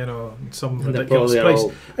condition, you know, some And they're ridiculous probably price.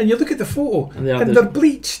 all- And you look at the photo, and they're and they're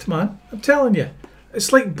bleached, man. I'm telling you,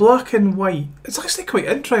 it's like black and white. It's actually quite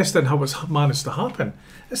interesting how it's managed to happen.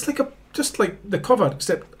 It's like just like the cover,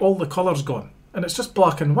 except all the colours gone, and it's just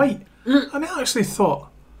black and white. And I actually thought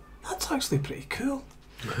that's actually pretty cool.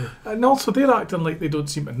 And also, they're acting like they don't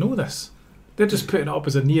seem to know this. They're just putting it up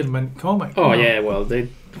as a near mint comic. Oh you know. yeah, well they.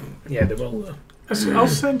 Yeah, they will. I'll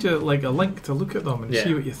send you like a link to look at them and Yeah.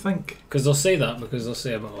 see what you think. Because they'll say that, because they'll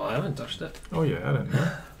say, well, I haven't touched it. Oh yeah, I don't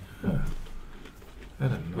know. Yeah. I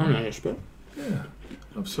don't know. Oh, no, but Yeah.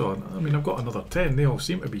 I've got another 10. They all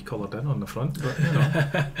seem to be coloured in on the front, but you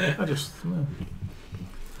know, I just. No.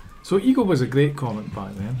 So Eagle was a great comic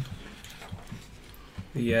back then.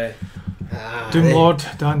 Yeah.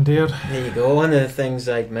 Doomlord, Dan Dare. There you go. One of the things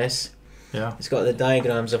I'd miss. Yeah. It's got the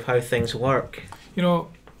diagrams of how things work. You know,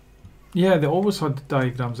 yeah, they always had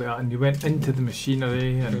diagrams like that, and you went into the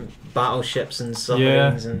machinery and. Battleships and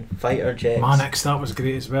submarines and fighter jets. Mannix, that was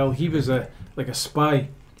great as well. He was a spy,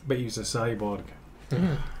 but he was a cyborg.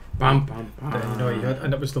 bam bam bam. You know, he had,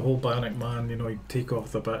 and it was the whole Bionic Man. You know, he'd take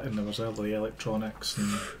off the bit, and there was all the electronics.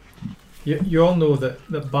 And you all know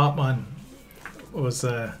that Batman was.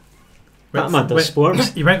 Batman does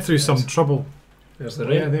sports. He went through some trouble. There's the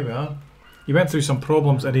Yeah, rain. there we are. He went through some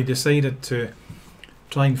problems, and he decided to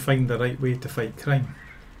try and find the right way to fight crime.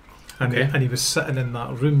 And Okay. and he was sitting in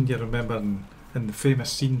that room. You remember in the famous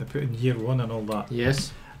scene they put in Year One and all that.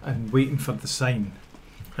 Yes. And waiting for the sign,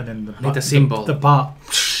 and then Need a symbol. The bat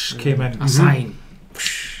came in. A sign.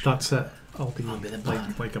 That's it. I'll be I'll be the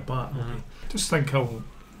like a bat. Uh-huh. Just think how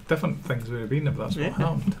different things would have been if that's Yeah. what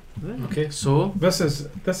happened. Okay, so This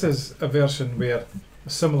is a version where a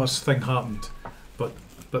similar thing happened,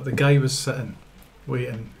 but the guy was sitting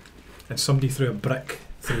waiting, and somebody threw a brick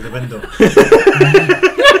through the window.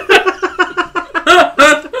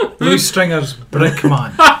 Louis Stringer's Brick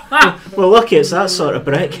Man. Well, lucky it's that sort of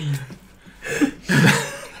brick.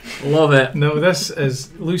 Love it. No, this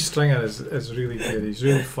is Lou Stringer is really good. He's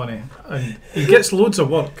really funny, and he gets loads of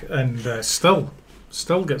work, and still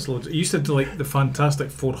gets loads. He used to do like the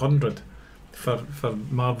Fantastic 400 for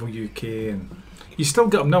Marvel UK, and you still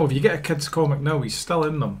get them now. If you get a kids comic now, he's still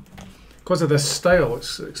in them because of this style.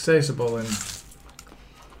 It's accessible, and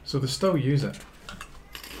so they still use it.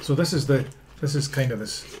 So this is kind of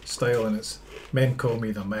this style, and it's Men Call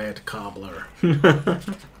Me the Mad Cobbler.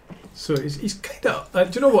 So he's kind of.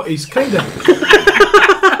 Do you know what? He's kind of.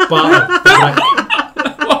 What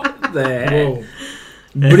the heck? Whoa.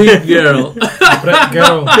 Brick Girl. Brick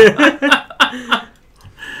Girl.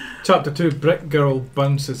 Chapter 2, Brick Girl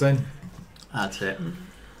bounces in. That's it.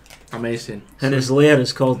 Amazing. And his lair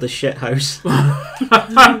is called the Shit House. Do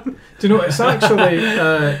you know, it's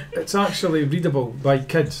actually readable by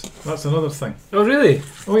kids. That's another thing. Oh, really?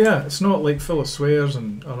 Oh yeah, it's not like full of swears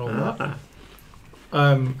and all that.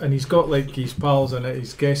 And he's got like his pals in it,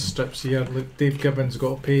 his guest strips here. Look, Dave Gibbons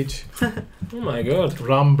got a page. Oh my god.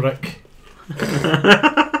 Rambrick.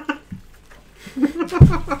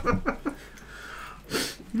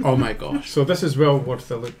 Oh my gosh. So this is well worth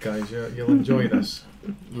the look, guys. You'll enjoy this.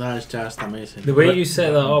 That is just amazing. The way you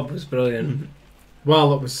set that up was brilliant.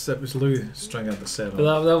 Well, it was Lou Stringer that said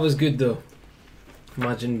But it. that was good though.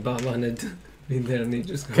 Imagine Batman had been there and he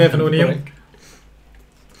just got Kevin a O'Neill. brick.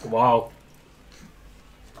 Wow.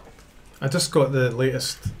 I just got the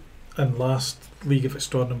latest and last League of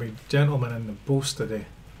Extraordinary Gentlemen in the post today.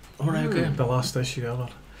 Alright, okay. The last issue ever.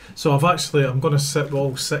 So I'm going to sit with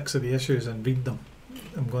all 6 of the issues and read them.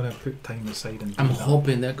 I'm going to put time aside and do I'm that.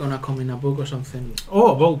 hoping they're gonna come in a book or something.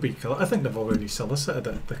 Oh, it will be. I think they've already solicited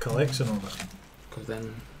it, the collection of it. Because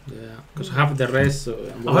then, yeah. Because I have the rest, so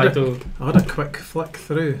I would I like had to. I had a quick flick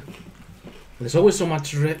through. There's always so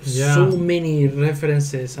much, Yeah. so many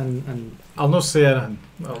references and. I'll not say anything.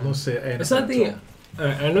 I'll not say anything. Is that the? at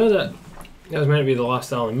all. I know that was meant to be the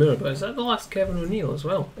last Alan Moore, but is that the last Kevin O'Neill as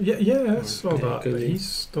well? Yeah, it's all Yeah, that. could But be. he's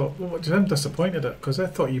stopped. Well, I'm disappointed at because I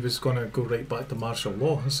thought he was going to go right back to martial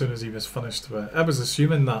law as soon as he was finished with it. I was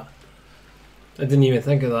assuming that. I didn't even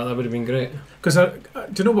think of that. That would have been great. Because do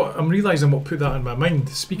you know what? I'm realising what put that in my mind.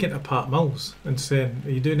 Speaking to Pat Mills and saying, "Are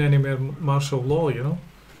you doing any more martial law?" You know,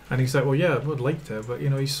 and he's like, "Well, yeah, I would like to, but you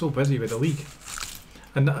know, he's so busy with the league."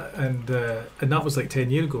 And that was like 10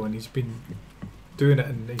 years ago, and he's been doing it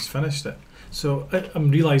and he's finished it. So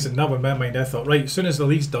I'm realising now in my mind, I thought, right, as soon as the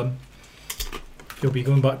league's done, he'll be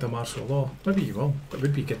going back to martial law. Maybe he will. It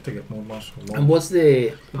would be good to get more martial law. And what's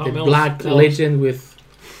the Mills, Black tell us. Legend with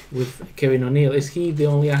Kevin O'Neill? Is he the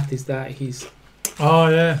only artist that he's? Oh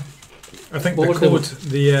yeah, I think What the was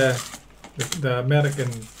code, the American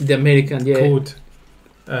The American, yeah. code.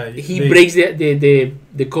 He breaks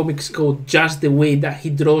the comics code just the way that he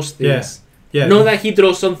draws things. Yeah. Not that he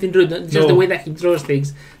draws something rude, just No. the way that he draws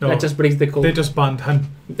things. No, That just breaks the they code. just banned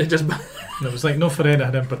him. They just And it was like, no for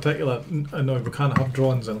anything in particular. No, we can't have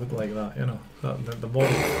drawings that look like that. You know,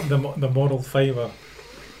 the moral fibre.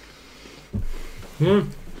 Hmm.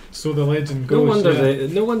 So the legend No goes. wonder yeah.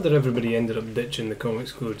 no wonder everybody ended up ditching the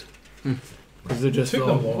comics code. Hmm. Because they just Took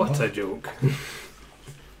thought, them long, what huh? a joke.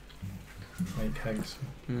 Mike Higgs.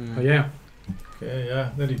 Mm. Oh yeah, Okay, yeah,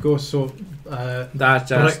 there you go. So, that's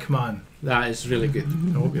just Brickman. that is really good.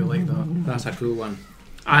 I hope you like that. That's a cool one.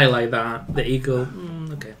 I like that. The eagle.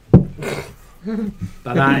 Okay.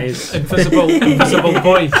 But that is Invisible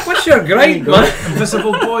Boy. What's your grind, man?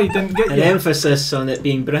 Invisible Boy didn't get An you. emphasis on it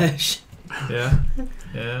being British. Yeah,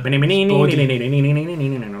 yeah. just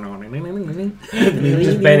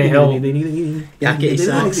Benny Hill. Yakety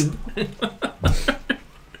sax.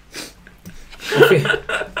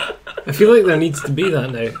 I feel like there needs to be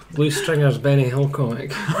that now. Blue Stringer's Benny Hill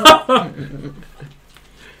comic.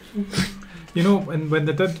 You know, and when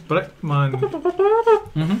they did Brickman,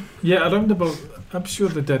 yeah, around about, I'm sure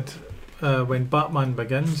they did when Batman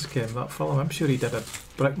Begins came, that film. I'm sure he did a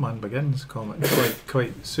Brickman Begins comic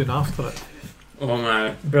quite soon after it. Oh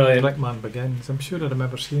my. Brilliant. Brickman Begins. I'm sure I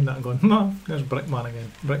remember seeing that and going, no, there's Brickman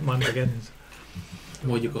again. Brickman Begins.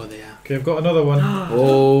 What you got there? Okay, I've got another one.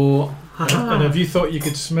 Oh. And if you thought you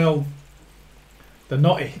could smell the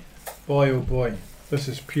nutty, boy oh boy, this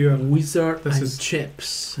is pure. Wizard This and is-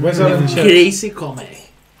 Chips. Wizard and Chips. Crazy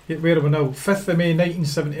comic. Where are we now? 5th of May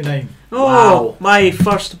 1979. Oh, Wow. my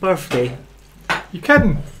first birthday. You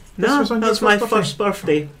kidding? This No, was on your that's my birthday? first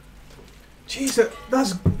birthday. Jeez,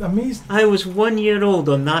 that's amazing. I was 1 year old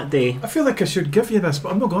on that day. I feel like I should give you this,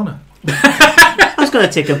 but I'm not gonna. I was going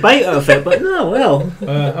to take a bite out of it, but no, well.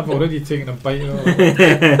 I've already taken a bite out of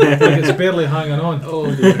it. Like it's barely hanging on.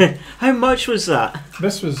 Oh dear. How much was that?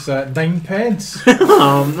 This was 9 pence.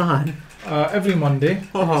 Oh, man. Every Monday.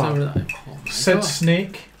 Oh. Sid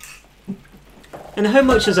Snake. And how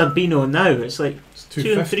much is a Beano now? It's like It's 2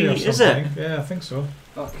 and 250 or 3, something. is it? Yeah, I think so.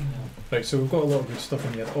 Right, so we've got a lot of good stuff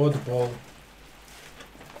in here. Oddball.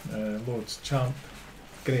 Loads. Champ.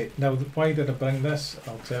 Great. Now, why did I bring this?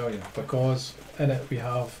 I'll tell you. Because in it we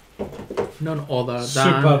have None other than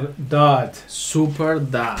Super Dad. Super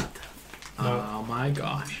Dad. No. Oh my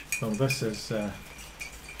gosh. Well, this is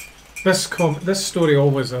this story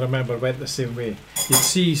always, I remember, went the same way. You'd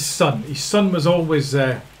see his son. His son was always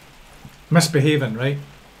misbehaving, right?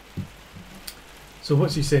 So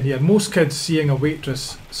what's he saying here? Most kids seeing a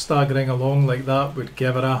waitress staggering along like that would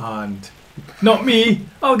give her a hand. Not me.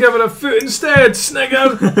 I'll give her a foot instead.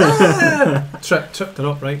 Snigger. Ah! Tripped her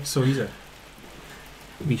up, right? So easy.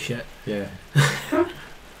 Me shit. Yeah.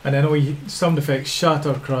 And then sound effects,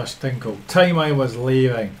 shatter, crash, tinkle. Time I was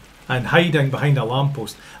leaving and hiding behind a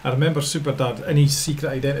lamppost. I remember Super Dad, in his secret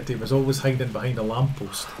identity, was always hiding behind a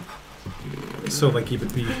lamppost. So like he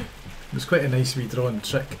would be. It was quite a nice wee drawn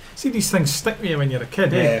trick. See, these things stick with you when you're a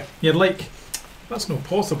kid. Eh? You're like, that's not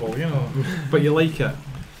possible, you know, but you like it.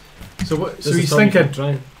 So what? So he's thinking,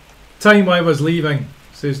 time I was leaving,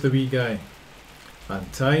 says the wee guy,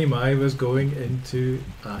 and time I was going into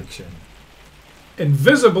action.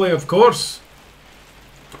 Invisibly, of course.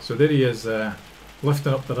 So there he is,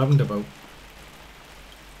 lifting up the roundabout.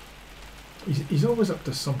 He's always up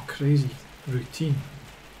to some crazy routine.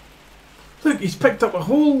 Look, he's picked up a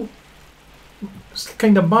whole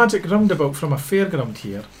kind of magic roundabout from a fairground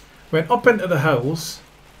here. Went up into the hills.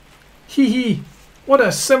 Hee hee. What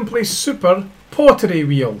a simply super pottery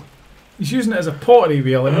wheel. He's using it as a pottery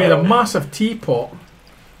wheel and made a massive teapot.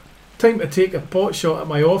 Time to take a pot shot at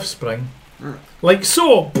my offspring. Like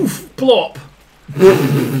so. Poof. Plop.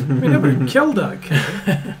 We never killed that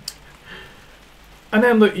kid. And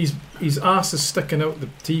then look, his ass is sticking out the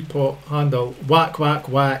teapot handle. Whack, whack,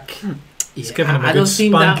 whack. He's giving him a I good don't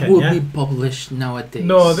think that spanking, would yeah? be published nowadays.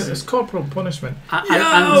 No, it's corporal punishment. I'm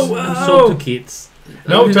Yo, so to kids. I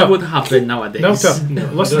No, don't think that to- would happen nowadays. Now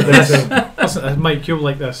to listen to this. Listen, Mike, you'll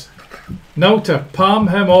like this. Now to palm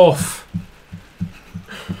him off.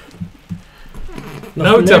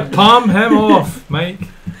 Now to palm him off, Mike.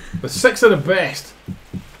 With 6 of the best.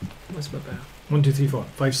 What's my bad? 1, 2, 3, 4,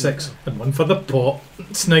 5, 6, and 1 for the pot.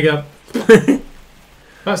 Snigger.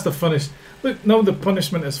 That's the finish. Look, now the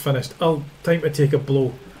punishment is finished. Time to take a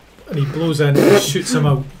blow. And he blows in and shoots him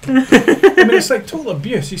out. I mean, it's like total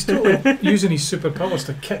abuse. He's totally using his superpowers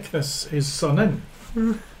to kick his son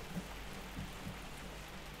in.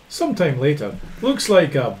 Sometime later, looks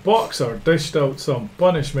like a boxer dished out some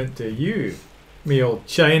punishment to you, me old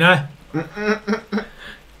China.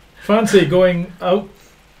 Fancy going out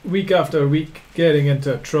week after week, getting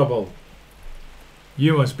into trouble.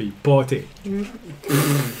 You must be potty.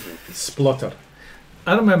 Splutter.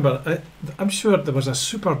 I remember, I'm sure there was a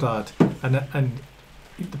Super Dad, and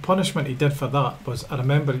the punishment he did for that was, I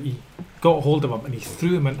remember he got hold of him and he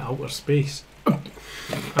threw him into outer space.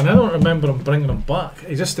 And I don't remember him bringing him back.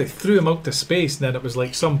 He just threw him out to space, and then it was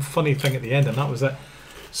like some funny thing at the end, and that was it.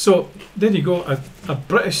 So there you go, a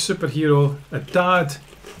British superhero, a dad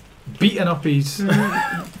beating up his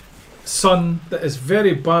son that is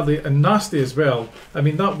very badly and nasty as well. I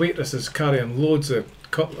mean, that waitress is carrying loads of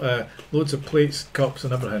plates, cups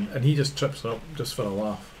and everything, and he just trips her up just for a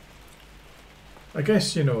laugh. I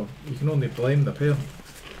guess, you know, you can only blame the parent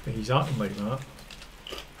that he's acting like that.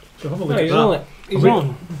 So have a look at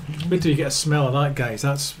that. Wait till you get a smell of that, guys.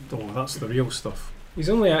 That's the real stuff. He's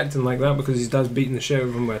only acting like that because his dad's beating the shit out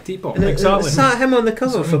of him with a teapot. And Exactly. Is that him on the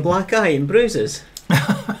cover for Black Eye and Bruises?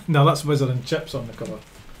 No, that's Wizard and Chips on the cover.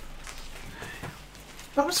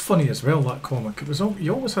 That was funny as well, that comic. It was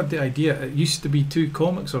you always had the idea it used to be 2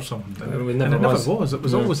 comics or something. It And never it never was. was. It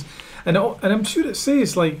was No. always... And I'm sure it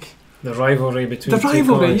says, like... The rivalry between The two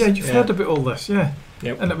rivalry, comics. yeah, you've heard about all this, yeah.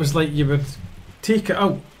 Yep. And it was like you would take it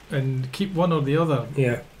out and keep one or the other.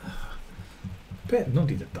 Yeah. Bet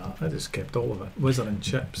nobody did that. I just kept all of it. Wizard and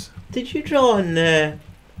Chips. Did you draw on that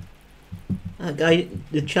guy,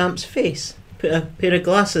 the champ's face? Put a pair of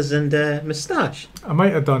glasses and a moustache? I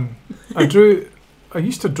might have done. I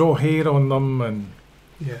used to draw hair on them and...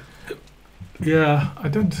 Yeah. Yeah, I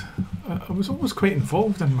did. I was always quite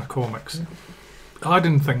involved in my comics.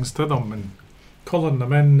 Adding things to them and colouring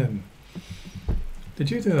them in and...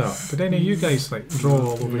 Did you do that? Did any of you guys like draw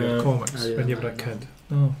all over your No, comics I didn't when you were a like kid?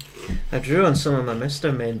 No. I drew on some of my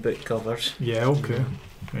Mr. Men book covers. Yeah, okay.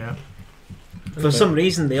 Yeah. For some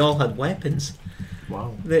reason, they all had weapons.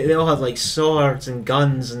 Wow. They all had like swords and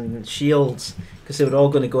guns and shields because they were all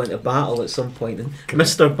going to go into battle at some point. And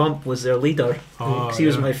Mr. Bump was their leader. Oh, 'cause he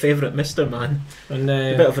was my favourite Mr. Man. And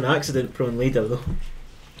A bit of an accident-prone leader, though.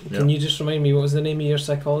 can you just remind me what was the name of your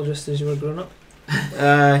psychologist as you were growing up?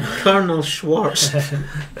 Colonel Schwartz.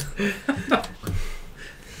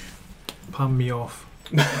 Palm me off.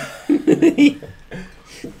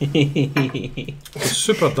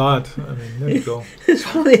 Super dad. I mean, there you go. It's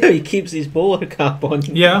funny how he keeps his bowler cap on.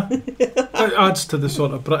 Yeah, it adds to the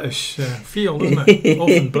sort of British feel, doesn't it?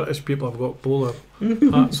 Often British people have got bowler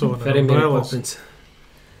hats on Very and Mary umbrellas. Poppins.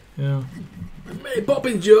 Yeah. Mary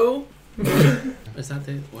Poppins, Joe! Is that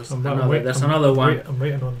it? Was I'm another, wait- there's I'm another one. I'm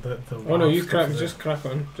waiting on the Oh no, you laugh crack, of the- just crack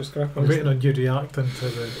on. Just crack I'm on. waiting on you reacting to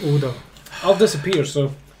the odour. I'll disappear,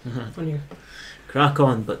 so. On you. Crack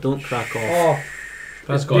on, but don't crack off. Oh,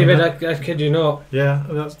 That's David, gone. I kid you not. Yeah,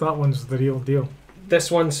 that one's the real deal.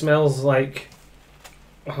 This one smells like.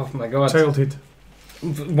 Oh my god. Childhood.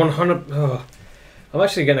 100. Oh. I'm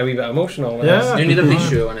actually getting a wee bit emotional. With Yeah. this. Do you need a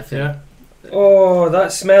tissue or anything? Yeah. Oh,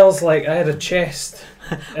 that smells like I had a chest.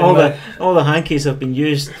 in all my- the hankies have been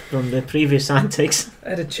used from the previous antics. I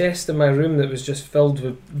had a chest in my room that was just filled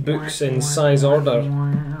with books in size order,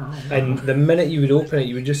 and the minute you would open it,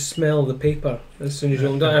 you would just smell the paper as soon as you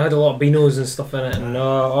opened it. I had a lot of Beanos and stuff in it, and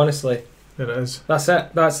honestly, There it is. that's it.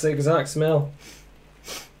 That's the exact smell.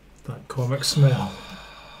 That comic smell.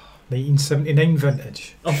 1979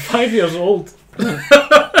 vintage. I'm 5 years old.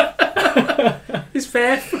 It's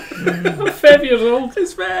fair. I'm 5 years old.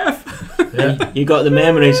 It's fair. Yeah. You got the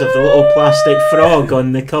memories of the little plastic frog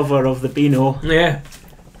on the cover of the Beano. Yeah.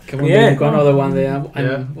 Come on, Yeah. we've got another one there. And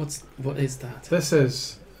Yeah. what is that? This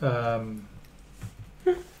is.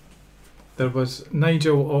 There was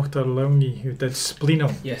Nigel Ochterlowny who did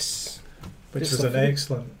Spleno, Yes. which Just was an something-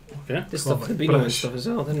 excellent. Okay. Just stuff the Comic Beano and British. stuff as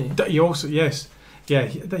well, didn't he? He also, yes. Yeah,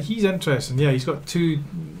 he's interesting. Yeah, he's got 2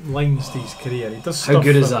 lines to his career. He does How stuff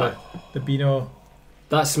good is for that? The Beano.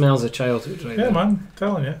 That smells of childhood, right Yeah, there. man, I'm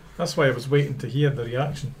telling you. That's why I was waiting to hear the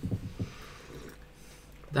reaction.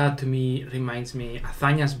 That to me reminds me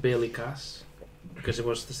Hazañas Bélicas, because it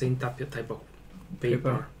was the same type of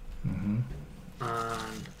paper. Mm-hmm.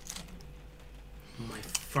 And my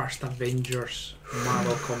first Avengers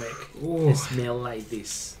Marvel comic Oh, smell like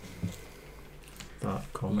this. that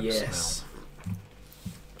comic Yes. smell.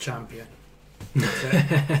 Champion.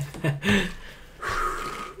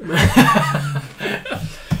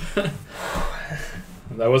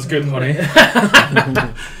 That was good, honey.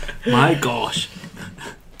 My gosh.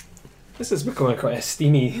 This is becoming quite a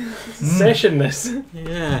steamy session, this.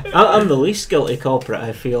 Yeah, I'm the least guilty culprit,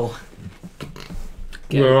 I feel.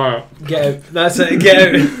 Get out. Get out. That's it,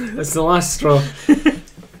 get out. That's the last straw.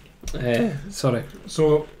 Sorry.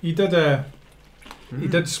 So he did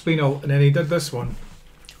Spleno, and then he did this one,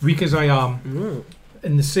 Weak as I Am,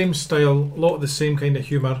 in the same style, a lot of the same kind of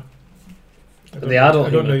humour. The adult I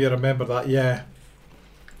don't know humour. you remember that, yeah.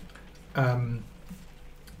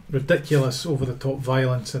 Ridiculous, over the top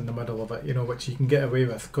violence in the middle of it, you know, which you can get away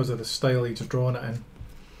with because of the style he's drawn it in.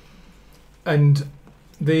 And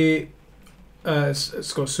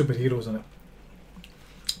it's got superheroes in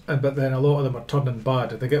it. But then a lot of them are turning bad.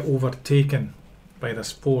 They get overtaken by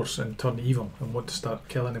this force and turn evil and want to start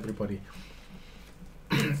killing everybody.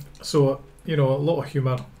 So, you know, a lot of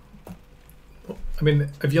humour. I mean,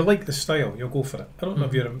 if you like the style, you'll go for it. I don't know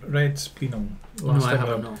if you read Spleno No, last I time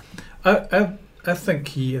haven't. around. No. I think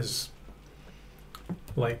he is,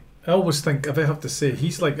 like, I always think, if I have to say,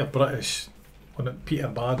 he's like a British Peter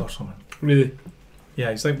Bad or something. Really? Yeah,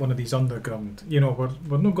 he's like one of these underground, you know,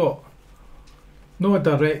 we're not got no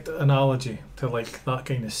direct analogy to like that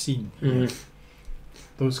kind of scene,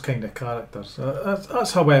 those kind of characters.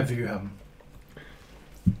 That's how I view him.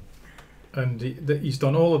 And he's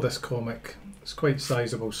done all of this comic. It's quite a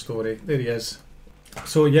sizable story. There he is.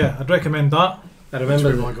 So yeah, I'd recommend that. I remember. That's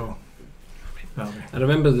where we'll go. That'll be- I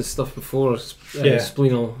remember the stuff before Yeah.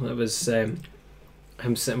 Spleno. It was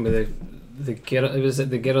him sitting with the girl. Was it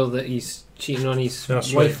the girl that he's cheating on his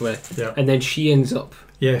That's wife right. with? Yeah. And then she ends up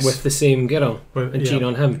Yes. with the same girl But, and yeah, cheating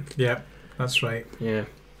on him. yeah, that's right. Yeah.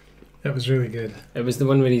 It was really good. It was the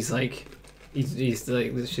one where he's like, he's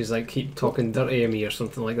like, she's like, keep talking dirty to me or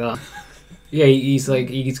something like that. Yeah, he's like,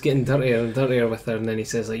 he's getting dirtier and dirtier with her, and then he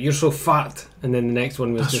says like, "You're so fat," and then the next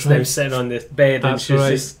one was That's just right. them sitting on the bed and That's she's right.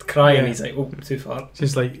 just crying. Yeah. He's like, "Oh, too far."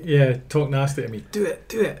 She's like, yeah, talk nasty to me. Do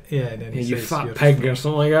it. Yeah, and then Yeah, he you says, fat "You're pig or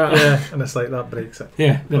something like that. Yeah, and it's like that breaks it.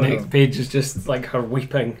 Yeah, the Oh, next no. page is just like her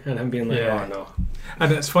weeping and him being like, Yeah. "Oh no."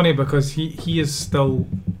 And it's funny because he is still,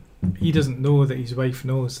 he doesn't know that his wife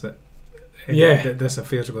knows that this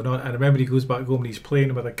affair's going on. I remember he goes back home and he's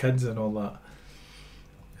playing with the kids and all that,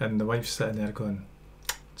 and the wife's sitting there going,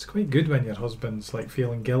 "It's quite good when your husband's like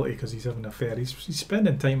feeling guilty because he's having an affair. He's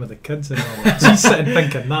spending time with the kids and all that." She's sitting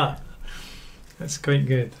thinking that. It's quite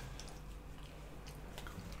good.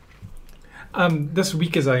 This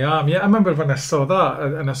weak as I am, I remember when I saw that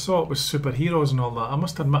and I saw it was superheroes and all that. I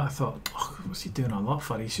must admit, I thought, oh, what's he doing all that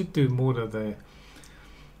for? He should do more of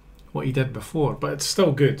what he did before. But it's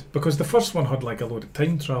still good because the first one had like a load of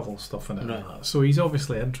time travel stuff in it, Right. and that. So he's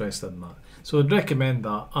obviously interested in that. So I'd recommend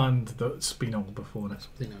that and the Spinal before it.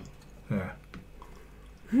 Yeah,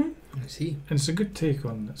 I see. and it's a good take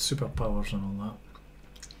on superpowers and all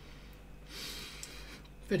that.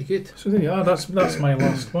 Very good. So there you are. That's my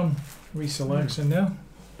last one. Reselection there.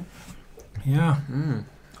 Yeah.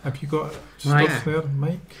 Have you got Right. stuff there,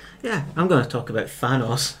 Mike? Yeah, I'm going to talk about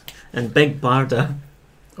Thanos and Big Barda.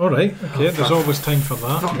 All right. Okay. There's always time for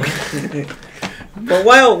that. But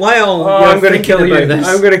while I'm you're going to kill thinking you. about this,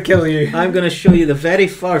 I'm going to kill you. I'm going to show you the very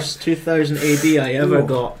first 2000 AD I ever Ooh.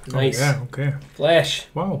 got. Nice. Oh, yeah. Okay. Flesh.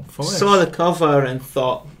 Wow. Flesh. Saw the cover and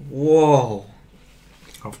thought, whoa.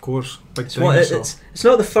 Of course. Big It's, what, dinosaur. it's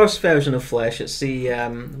not the first version of Flesh. It's the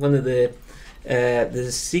one of the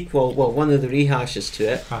sequel. Well, one of the rehashes to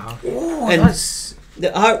it. Uh-huh. Oh, And- that's The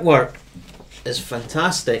artwork is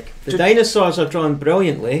fantastic. The Ju- dinosaurs are drawn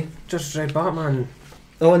brilliantly. just Red Batman.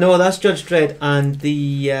 Oh no, that's Judge Dredd and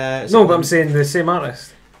the. No, but I'm saying the same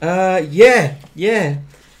artist. Yeah.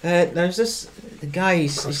 There's this guy.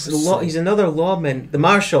 He's another lawman. The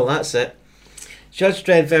Marshal. That's it. Judge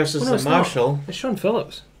Dredd versus Oh, no, the it's not. Marshal. It's Sean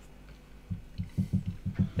Phillips.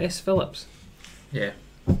 S. Phillips. Yeah.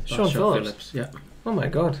 Sean Phillips. Yeah. Oh my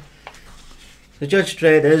god. The Judge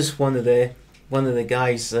Dredd is one of the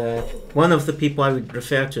guys. One of the people I would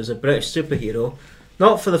refer to as a British superhero,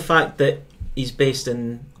 not for the fact that he's based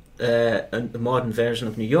in the modern version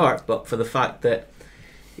of New York, but for the fact that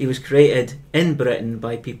he was created in Britain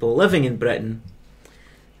by people living in Britain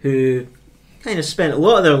who kind of spent a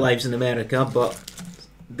lot of their lives in America, but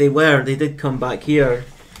they did come back here.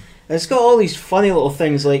 And it's got all these funny little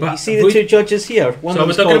things, like But you see the we- two judges here. One So of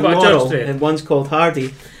them's we're talking called about Judge Laurel Dredd. and one's called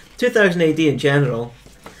Hardy. 2000 AD in general.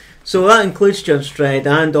 So that includes Judge Dredd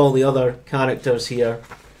and all the other characters here,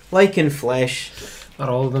 like in Flesh. Are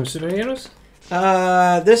all of them superheroes?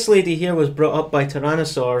 This lady here was brought up by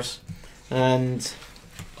tyrannosaurs, and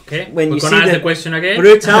Okay. When We're you gonna see ask the the question again.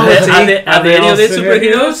 brutality, Are they any all of the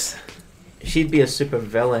superheroes? superheroes? she'd be a super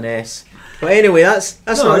villainess. But anyway, that's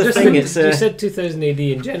No, not I the just thing. think It's you said 2000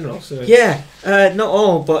 AD in general, so yeah, not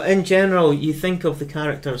all, but in general, you think of the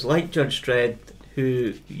characters like Judge Dredd,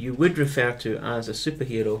 who you would refer to as a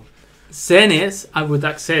superhero. Xenis, I would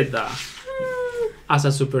accept that as a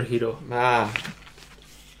superhero.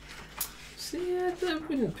 See, I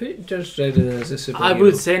wouldn't put Judge Dredd in as a superhero. I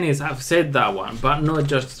would Xenis, I've said that one, but not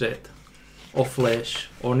Judge Dredd, or Flesh,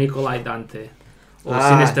 or Nikolai Dante, or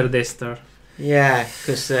Sinister Dexter. Yeah,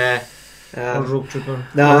 because or Rogue Trooper.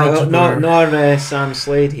 no, Or nor Sam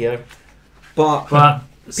Slade here, but But People-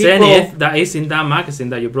 Zenith, that is in that magazine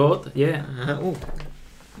that you brought, yeah. oh.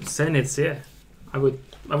 Zenith, yeah. I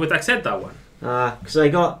would accept that one. Because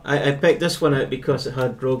I picked this one out because it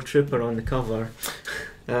had Rogue Trooper on the cover.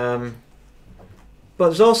 But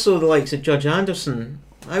there's also the likes of Judge Anderson.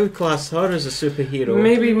 I would class her as a superhero.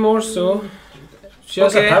 Maybe more so. She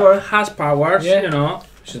has Okay, a power. has powers, Yeah. you know.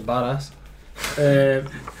 She's badass.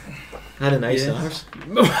 Had a nice Yeah. arse.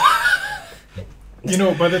 You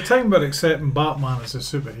know, by the time we're accepting Batman as a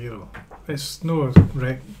superhero, it's no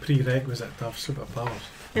prerequisite to have superpowers.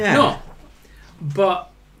 Yeah. No,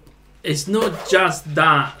 but it's not just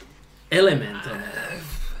that element of it,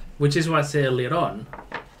 which is what I said earlier on.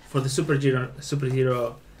 For the superhero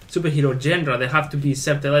genre, there have to be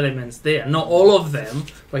certain elements there. Not all of them,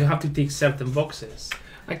 but you have to tick certain boxes.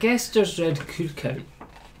 I guess Judge Dredd could count,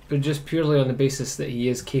 but just purely on the basis that he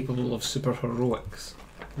is capable of super heroics.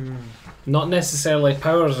 Not necessarily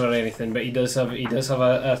powers or anything, but he does have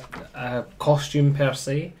a costume per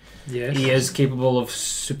se. Yes. He is capable of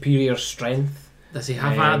superior strength. Does he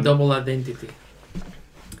have a double identity?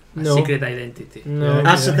 A No. secret identity? No,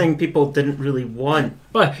 That's the thing people didn't really want.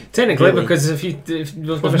 But technically, Really? because if you've We've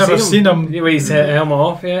never, never seen him. the way he's helmet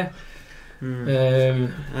off, yeah.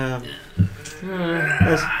 Um,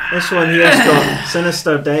 this one here's got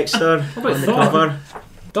Sinister Dexter What about on the Thor? cover.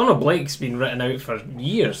 Donald Blake's been written out for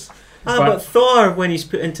years. But Thor, when he's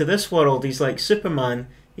put into this world, he's like Superman.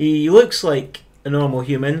 He looks like a normal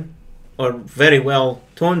human, or very well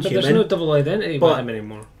toned But human. there's no double identity But- with him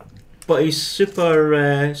anymore. But he's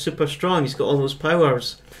super strong. He's got all those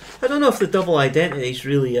powers. I don't know if the double identity is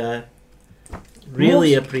really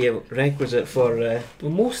really a prerequisite for.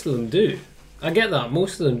 Well, most of them do. I get that,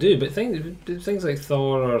 most of them do, but things like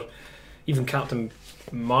Thor or even Captain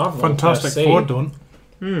Marvel. Fantastic per se- Four don't.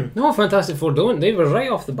 No, Fantastic Four don't. They were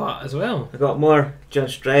right off the bat as well. I got more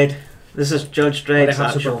Judge Dredd. This is Judge They Dredd's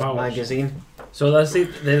have actual superpowers. magazine. So that's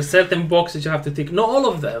it. There's certain boxes you have to tick. Not all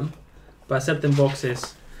of them, but certain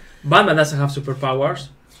boxes. Batman doesn't have superpowers,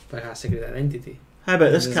 but has secret identity. How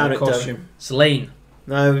about this There's a character? costume. Slane.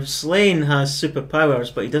 Now, Slane has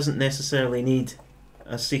superpowers, but he doesn't necessarily need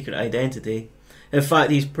a secret identity. In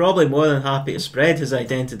fact, he's probably more than happy to spread his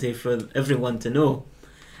identity for everyone to know.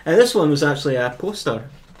 And this one was actually a poster.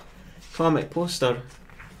 Comic poster.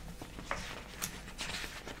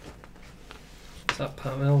 Is that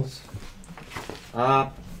Pat Mills?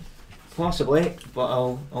 Possibly, but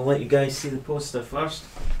I'll let you guys see the poster first.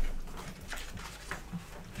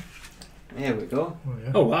 There we go. Oh,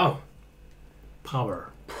 yeah. Oh wow, Power.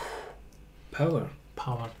 Power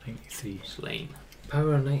 93. Slane.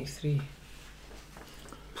 Power 93.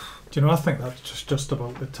 Do you know, I think that's just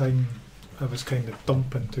about the time I was kind of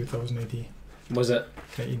dumping 2000 AD. Was it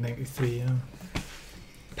 1993, yeah.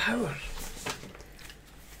 Power?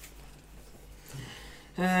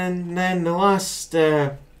 And then the last Why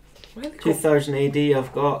are they called 2000 AD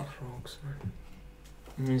I've got. frogs?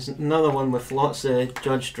 There's another one with lots of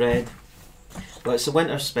Judge Dredd. But it's a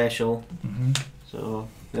winter special, so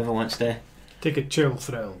whoever wants to. Take a chill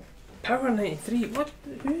thrill. Power 93. What?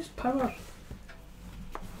 Who's Power?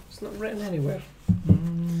 It's not written anywhere.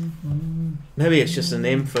 Maybe it's just a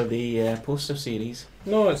name for the poster series.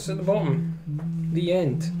 No, it's at the bottom. The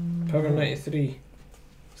end. Power 93.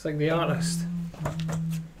 It's like the artist.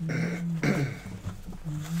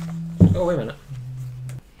 Oh, wait a minute.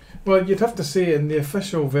 Well, you'd have to say in the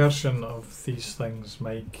official version of these things,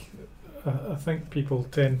 Mike, I think people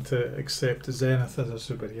tend to accept Zenith as a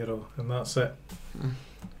superhero, and that's it.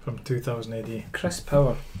 From 2000 AD, Chris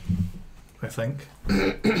Power. I think.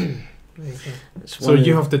 There you go. It's So one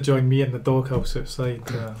you of- have to join me in the doghouse outside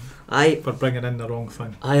I for bringing in the wrong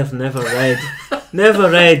thing. have never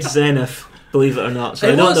read Zenith, believe it or not. So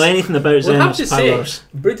It I don't was- know anything about We'll have Zenith's to say- powers.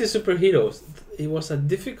 British superheroes. It was a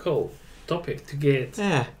difficult topic to get.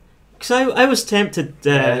 Yeah. Because I was tempted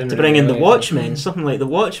Yeah, I didn't to bring in the really- Watchmen, something like the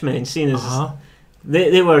Watchmen, seeing as Uh-huh.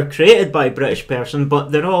 they were created by a British person,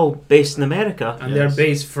 but they're all based in America. And Yes. they're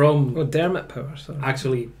based from Oh, Dermot Power. Sorry.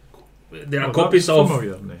 actually. There are Well, copies that's of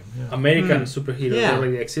familiar name, yeah. American Hmm. superheroes Yeah. that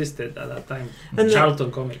already existed at that time. And the-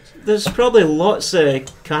 Charlton Comics. There's probably lots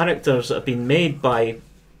of characters that have been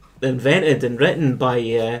invented and written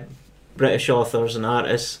by British authors and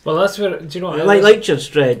artists. Well, that's where. Do you know what? Like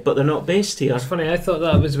Judge Dredd, but they're not based here. It's funny. I thought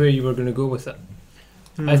that was where you were going to go with it.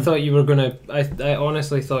 I thought you were gonna. I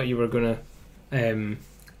honestly thought you were gonna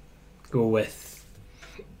go with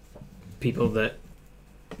people that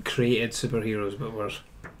created superheroes but were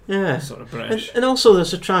Yeah. sort of And, British. and also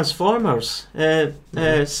there's the Transformers.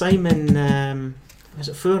 Simon, is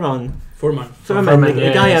it Furon? Furman. Furman, the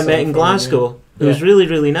yeah, guy I Simon met in Furman, Glasgow, who was Yeah. really,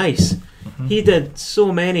 really nice. Mhm. He did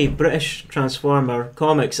so many British Transformer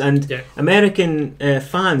comics, and Yeah. American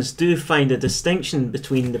fans do find a distinction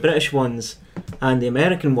between the British ones and the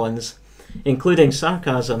American ones, including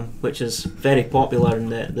sarcasm, which is very popular in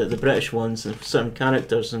the British ones, and certain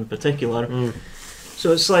characters in particular. Mm.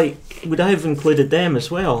 So it's like, would I have included them as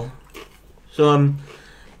well? So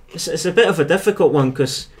it's a bit of a difficult one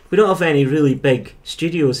because we don't have any really big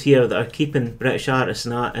studios here that are keeping British artists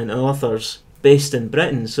and authors based in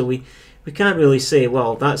Britain. So we can't really say,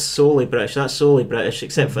 well, that's solely British,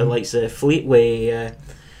 except for like the Fleetway,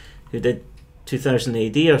 who did 2000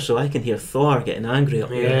 AD or so. I can hear Thor getting angry at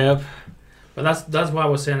me. Yep. But that's what I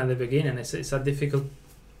was saying at the beginning. It's a difficult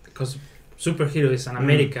because superhero is an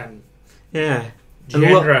American Yeah. And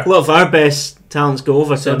a lot genre. of our best talents go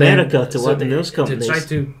over So to then- America to so work in the- those companies. To try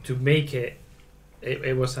to make it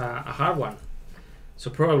was a hard one. So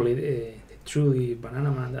probably truly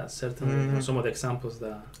Banana Man. That's certainly Mhm. some of the examples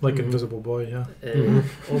that. Like Mhm. Invisible Boy, yeah. Mhm.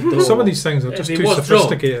 Although Some of these things are if just it too was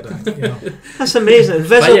sophisticated. I think, you know. That's amazing.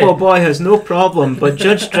 Invisible yeah. Boy has no problem, but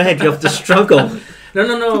Judge Dredd, you have to struggle.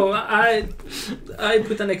 No. I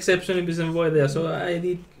put an exception in Invisible Boy there, so I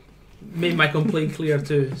did make my complaint clear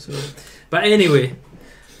too. So, but anyway,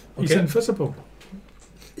 He's okay. invisible.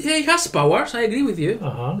 Yeah, he has powers. I agree with you.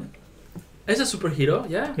 Uh-huh. He's a superhero.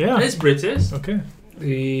 Yeah. Yeah. He's British. Okay.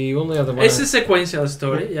 The only other one. It's a sequential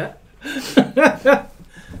story. Yeah.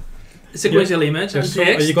 Sequential image and So, are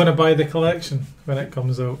text. you going to buy the collection when it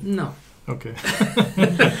comes out? No. Okay.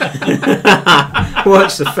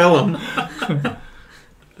 Watch the film.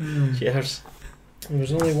 Cheers.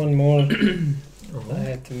 There's only one more I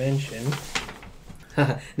had to mention.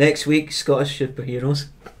 Next week, Scottish superheroes.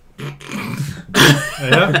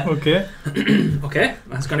 Yeah, okay. Okay,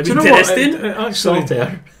 that's going Do to you be know what? interesting. Actually,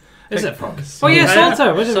 Solitaire. Is it fuck? Oh Solitaire. yeah,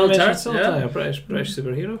 Solitaire. Why didn't we mention Solitaire, Solitaire? British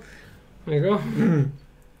superhero. There you go.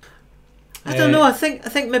 I don't know. I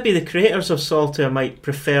think maybe the creators of Solitaire might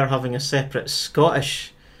prefer having a separate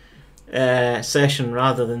Scottish session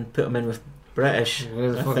rather than put them in with British.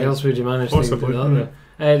 Where the I fuck think. else would you manage to do Possibly, that?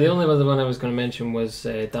 The only other one I was going to mention was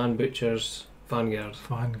Dan Butcher's Vanguard.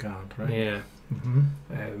 Vanguard, right? Yeah.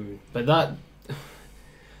 Mm-hmm. But that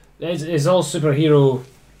is all superhero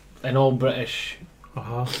and all British.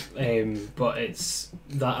 Uh-huh. But it's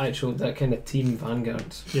that kind of team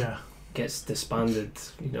Vanguard Yeah. gets disbanded,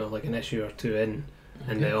 like an issue or two in,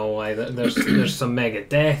 and they all either there's some mega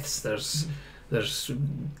deaths, there's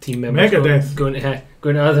team members Megadeth. going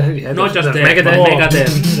to other Not just there's death, Megadeth, but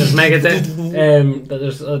there's Megadeth, but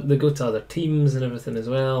there's they go to other teams and everything as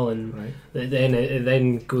well, and Right. then it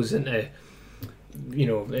then goes into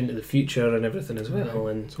into the future and everything as well,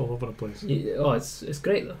 and It's all over the place. it's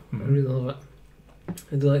great though. I Mhm. really love it.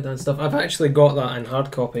 I do like that stuff. I've actually got that in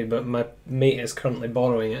hard copy, but my mate is currently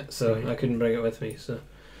borrowing it, so Right. I couldn't bring it with me. So,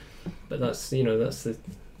 but that's that's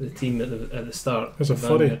the team at the start. There's a the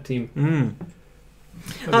furry. Vanguard team.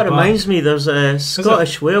 That reminds me, there's a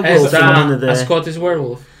Scottish Is werewolf in one of that a the. Scottish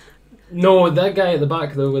werewolf? No, that guy at the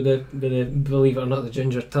back though, with the believe it or not, the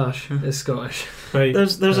ginger tash is Scottish. Right.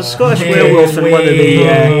 There's a Scottish werewolf in one of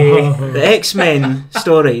the X-Men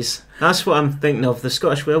stories. That's what I'm thinking of. The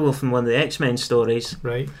Scottish werewolf in one of the X-Men stories.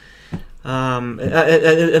 Right.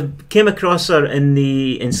 I came across her in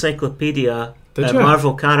the encyclopedia Did you?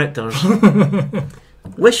 Marvel characters.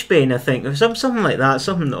 Wishbane, I think, or something like that.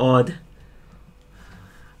 Something odd.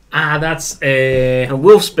 Ah, that's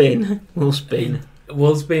Wolfsbane. Wolfsbane.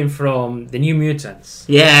 Wolfsbane from the New Mutants.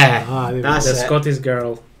 Yeah, There we that's The it. Scottish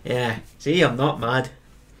girl. Yeah. See, I'm not mad.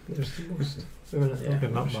 There's the most. Wait a minute, You're yeah.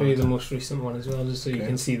 not I'll show you bad. the most recent one as well, just so you Okay.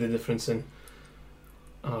 can see the difference in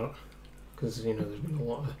art, because there's been a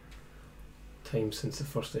lot of time since the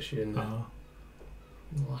first issue and Uh-huh.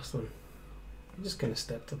 the last one. He just kind of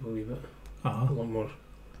stepped up a wee bit. Uh-huh. A lot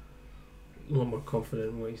more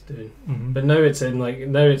confident in what he's doing. Mm-hmm. But now it's in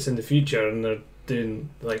the future, and they're doing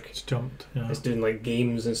It's jumped. Yeah. it's doing like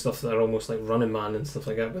games and stuff that are almost like Running Man and stuff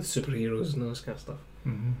like that with superheroes and all this kind of stuff.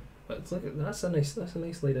 Mm-hmm. But it's like that's a nice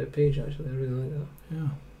laid out page actually. I really like that.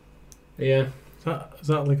 Yeah. Yeah, Is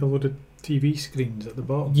that like a load of TV screens at the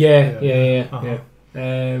bottom? yeah. Uh-huh.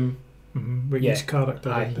 Mm-hmm. With Yeah. each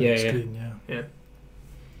character Aye, on the yeah. screen. Yeah.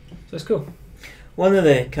 So it's cool. One of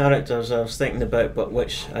the characters I was thinking about, but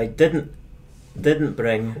which I didn't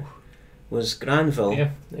bring, was Granville. Yeah,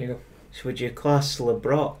 there you go. So would you class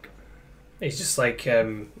LeBrock? He's just like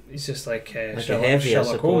Sherlock, a heavy, I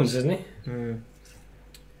Sherlock Holmes, suppose. isn't he? Hmm.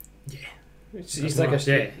 He's like a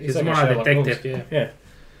he's like more a Sherlock detective. Holmes. Yeah. Yeah.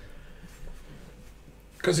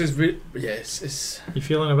 Because it's You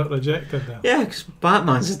feeling a bit rejected there? Yeah, because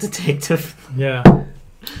Batman's a detective. Yeah.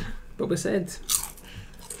 But we said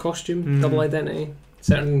costume, Mm. double identity,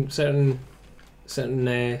 certain.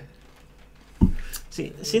 See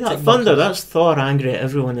that Tick thunder? boxes. That's Thor angry at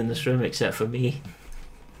everyone in this room except for me.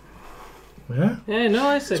 Yeah. Yeah, no,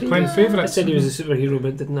 I said It's playing I favourites. said he was a superhero,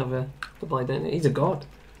 but didn't have a double identity. He's a god.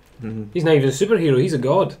 Mm. He's not even a superhero. He's a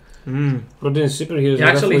god. Mm. We're doing superheroes. he we have to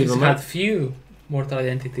actually leave he's him had out. few mortal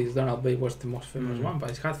identities. Don't know if he was the most famous Mm. one, but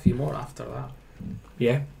he's had few more after that.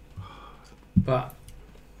 Yeah, But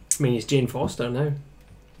I mean he's Jane Foster now.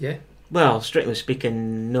 Well, strictly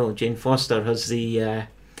speaking, no. Jane Foster has the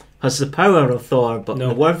power of Thor, but No.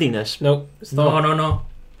 the worthiness, No, it's Thor. no.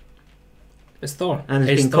 It's Thor. and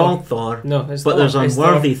it's It's been Thor. called Thor. No, it's But Thor. there's It's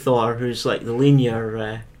unworthy Thor, who's like the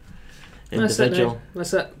linear That's it, individual. now.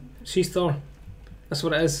 That's it. She's Thor. That's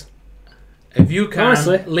what it is. If you can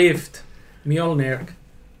Honestly. lift Mjolnir,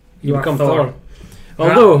 You are become Thor. Thor.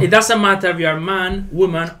 Although, it doesn't matter if you're a man,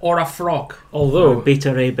 woman, or a frog.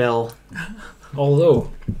 Beta Ray Bill.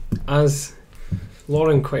 although, as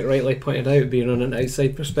Lauren quite rightly pointed out, being on an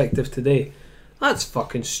outside perspective today, that's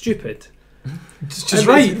fucking stupid. It's just And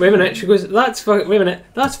right. Wait a minute. She goes, wait a minute.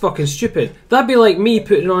 That's fucking stupid. That'd be like me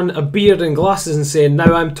putting on a beard and glasses and saying,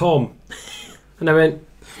 now I'm Tom. And I went,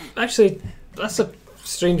 actually, that's a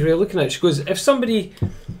strange way of looking at it. She goes, if somebody,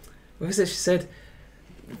 what was it she said?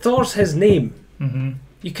 Thor's his name. Mm-hmm.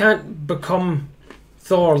 You can't become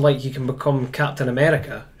Thor like you can become Captain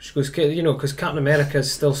America. She goes, because Captain America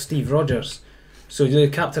is still Steve Rogers. So the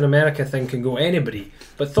Captain America thing can go anybody.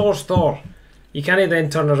 But Thor's Thor. You can't then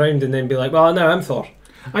turn around and then be like, well, now I'm Thor.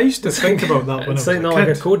 I used to think about that when It's I like was not a like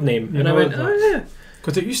a kid. code name. You And I know went, that. oh yeah.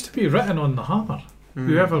 Because it used to be written on the hammer.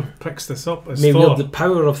 whoever picks this up is May Thor. wield the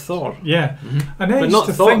power of Thor. Yeah, Mhm. and I But used not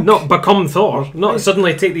to Thor, think, not become Thor. Not I-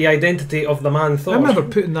 suddenly take the identity of the man Thor. I remember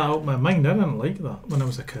putting that out of my mind. I didn't like that when I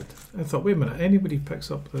was a kid. I thought, wait a minute, anybody picks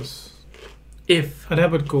up this. If And I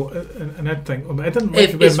would go, and I'd think, I didn't like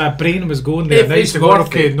If where it's- my brain was going there. if And I used it's to go, worth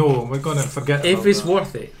okay, it. no, we're going to forget if about it's that.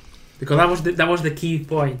 worth it, because that was the key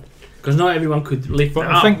point. Because not everyone could lift But it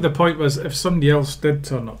I up. think the point was, if somebody else did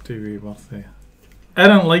turn up to be worthy, I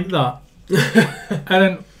didn't like that.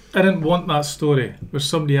 I didn't want that story where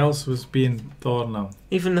somebody else was being Thor now.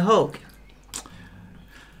 Even the Hulk.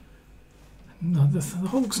 No, the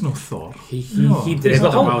Hulk's no Thor. he No. dreamt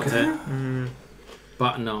the Hulk. about it, Mm.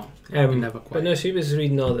 but no, he never But quite. no, she was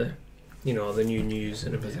reading all the, all the new news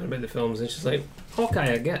and everything about the films, and she's like,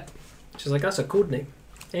 Hawkeye, I get. She's like, that's a code name.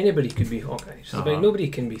 Anybody could be Hawkeye. She's Uh-huh. like, nobody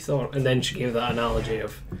can be Thor. And then she gave that analogy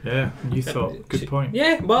of, Yeah, and you thought, good she- point.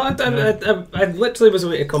 yeah, well, I literally was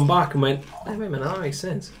about to come back and went, wait a minute, that makes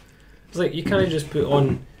sense. It's like, you can't just put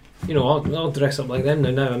on, I'll dress up like them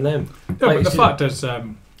now I'm them. Yeah, Like, but the she- fact is,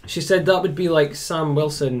 She said that would be like Sam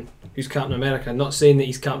Wilson, who's Captain America, not saying that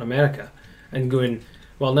he's Captain America, and going,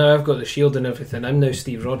 well, now I've got the shield and everything, I'm now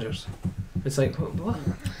Steve Rogers. It's like, what?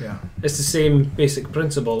 yeah. It's the same basic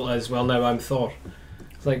principle as, well, now I'm Thor.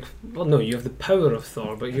 It's like, well, no, you have the power of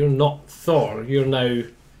Thor, but you're not Thor. You're now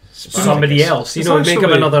somebody It's- else. it's Make him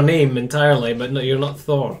actually- another name entirely, but no, you're not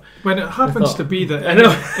Thor. When it happens thought- to be that I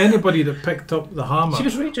know. anybody that picked up the hammer She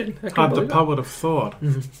was raging. I couldn't had the believe it. power of Thor,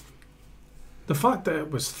 Mhm. the fact that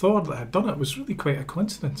it was Thor that had done it was really quite a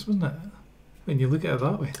coincidence, wasn't it? When you look at it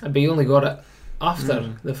that way. But he only got it after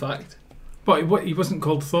Mm. the fact. But he wasn't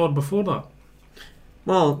called Thor before that.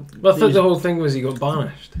 Well, Well, I thought these- the whole thing was he got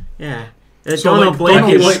banished. yeah. So, Donald like, Blake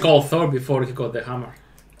Donald He is. was called Thor before he got the hammer.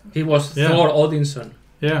 He was Yeah. Thor Odinson,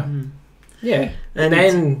 Yeah. Mm. Yeah. And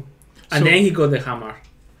then and So- then he got the hammer,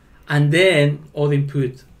 and then Odin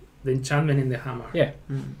put the enchantment in the hammer. Yeah.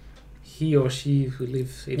 Mm. He or she who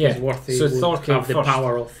lives, if Yeah. it's worthy, So would Thor came have the first.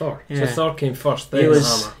 power of Thor. So Yeah. Thor came first, then He the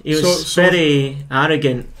was hammer. he was So- very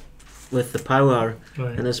arrogant with the power,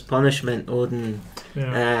 Right. and as punishment, Odin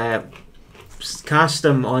Yeah. cast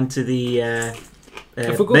him onto the I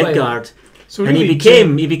forgot about Midgard, So and really,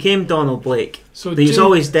 he became Donald Blake. So But he was Jane-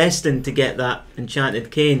 always destined to get that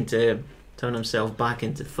enchanted cane to turn himself back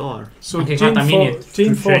into Thor. So Okay, Jane, can't I mean it Jane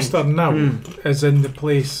to Foster now Mm. is in the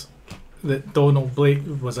place that Donald Blake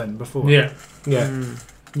was in before. Yeah, Yeah.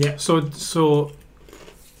 Mm.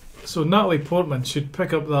 So Natalie Portman should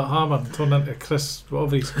pick up that hammer and turn into Chris,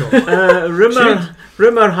 whatever he's called.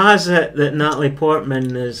 Rumor has it that Natalie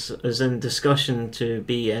Portman is in discussion to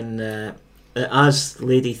be in as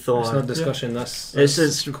Lady Thor. It's not discussion, that's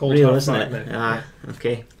It's cold real, hard isn't fact it? now. Ah,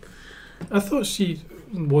 okay. I thought she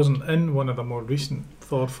wasn't in one of the more recent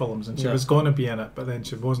Thor films, and she No. was going to be in it, but then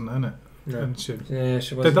she wasn't in it. No. And she, Yeah,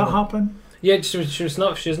 she was. did that happen? Yeah,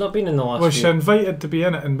 she's not been in the last Was she few. invited to be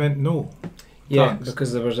in it and went no? Yeah, Thanks.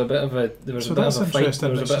 because there was a bit of a So bit that's of a fight. interesting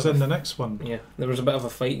There that was a she's bit in of the next one. yeah, there was a bit of a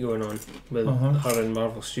fight going on with Uh-huh. her and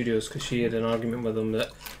Marvel Studios because she had an argument with them that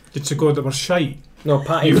Did she go, they were shite? no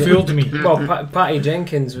Patty. You fooled me. Well, Patty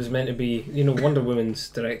Jenkins was meant to be Wonder Woman's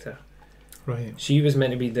director. Right. She was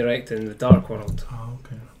meant to be directing the Dark World, Oh,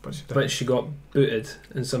 okay. But she didn't. but she got booted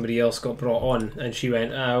and somebody else got brought on, and she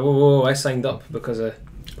went, whoa, I signed up because of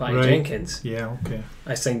Patty Right. Jenkins. Yeah, okay.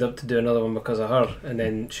 I signed up to do another one because of her, and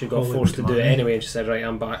then she got Holy forced to do it blimey. anyway, and she said, right,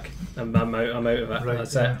 I'm back. I'm out of it. Right,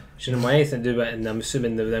 That's yeah. it. She didn't want anything to do with it, and I'm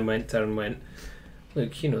assuming they then went to her and went,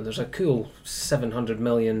 look, there's a cool 700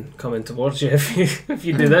 million coming towards you if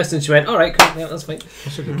you do this. And she went, all right, cool, yeah, that's fine.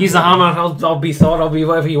 That's a good Use the hammer, I'll be Thor, I'll be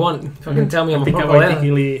whatever you want. Fucking tell me I'm I a think purple I elephant.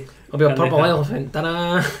 really. I'll be a can they purple have- elephant.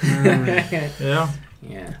 Ta-da! Yeah,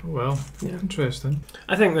 Yeah. well, Yeah. interesting.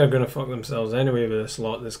 I think they're going to fuck themselves anyway with this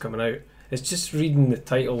lot that's coming out. It's just reading the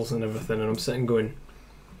titles and everything, and I'm sitting going,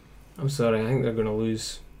 I'm sorry, I think they're going to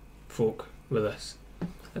lose folk with this.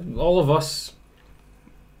 All of us,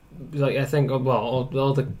 I think,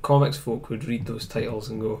 all the comics folk would read those titles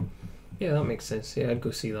and go, yeah, that makes sense, yeah, I'd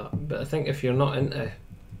go see that. But I think if you're not into,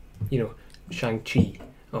 Shang-Chi,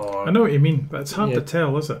 or... I know what you mean, but it's hard Yeah. to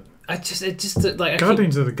tell, is it? It just like,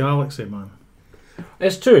 Guardians of the Galaxy, man.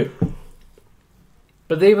 it's true.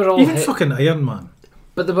 But they were all... Even fucking Iron Man.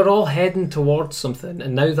 But they were all heading towards something,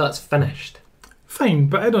 and now that's finished. Fine,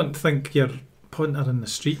 but I don't think your punter in the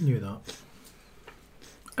street knew that.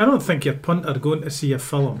 I don't think your punter going to see a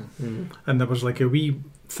film and there was like a wee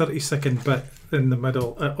 30-second bit in the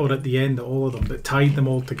middle or at the end of all of them that tied them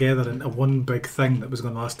all together into one big thing that was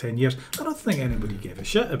going to last 10 years. I don't think anybody gave a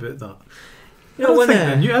shit about that. I don't think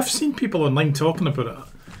they knew. I've seen people online talking about it.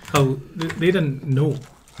 How they didn't know.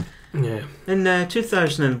 Yeah. In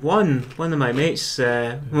 2001, one of my mates,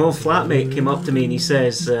 my old flatmate, came up to me and he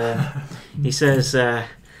says,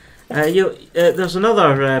 there's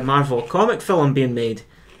another Marvel comic film being made.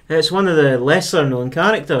 It's one of the lesser known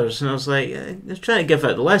characters. And I was like, they're trying to give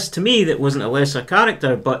it the list. To me, that wasn't a lesser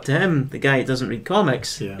character, but to him, the guy who doesn't read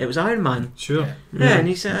comics, it was Iron Man. Sure. Yeah, and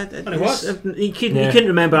he said he couldn't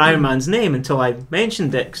remember Iron Man's name until I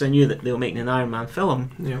mentioned it because I knew that they were making an Iron Man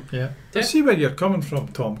film. Yeah. I see where you're coming from,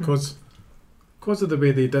 Tom, because of the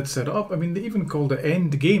way they did set it up. I mean, they even called it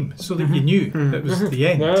End Game, so that you knew it was the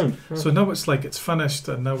end. Yeah. So now it's like it's finished,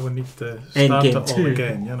 and now we need to End start Game it all 2.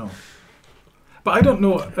 again, you know. But I don't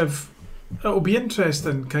know if it'll be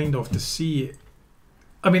interesting, kind of, to see.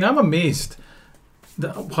 I mean, I'm amazed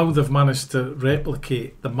that how they've managed to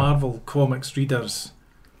replicate the Marvel comics readers,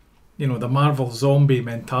 you know, the Marvel zombie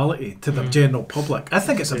mentality to the general public. I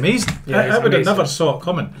think it's amazing. Yeah, I would have never saw it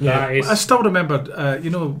coming. Yeah, I still remember,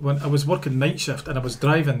 when I was working night shift and I was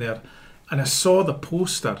driving there, and I saw the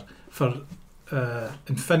poster for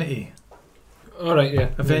Infinity. All right. Yeah.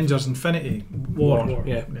 Avengers Infinity War.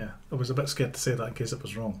 Yeah. I was a bit scared to say that in case it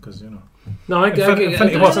was wrong, because, you know. No,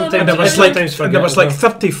 Infinity War. sometimes And there was I like, sometimes and there forget was as like well.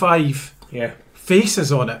 35 Yeah.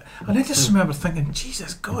 faces on it. And I just remember thinking,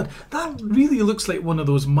 Jesus God, that really looks like one of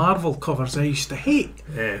those Marvel covers I used to hate.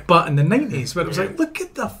 Yeah. But in the 90s, where it was like, look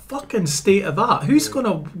at the fucking state of that. Who's going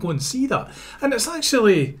to go and see that? And it's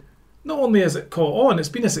actually, not only has it caught on, it's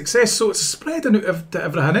been a success, so it's spreading out to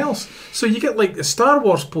everything else. So you get like the Star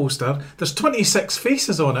Wars poster, there's 26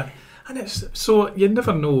 faces on it, and it's, so you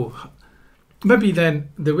never know. Maybe then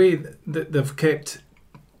the way that they've kept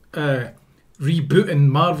rebooting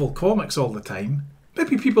Marvel comics all the time,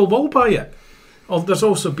 maybe people will buy it. There's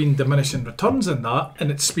also been diminishing returns in that,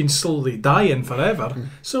 and it's been slowly dying forever.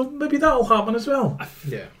 So maybe that'll happen as well. I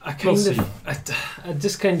We'll kind see. of, I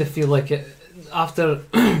just kind of feel like it after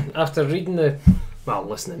after reading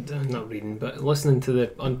listening to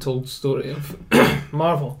the untold story of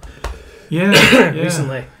Marvel Yeah,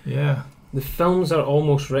 recently. Yeah. The films are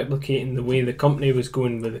almost replicating the way the company was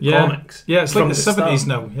going with the Yeah. comics. Yeah, it's like From the the 70s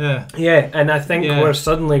start. now. Yeah. Yeah, and I think Yeah. we're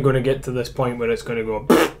suddenly going to get to this point where it's going to go,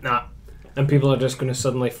 nah, and people are just going to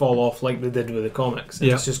suddenly fall off like they did with the comics. And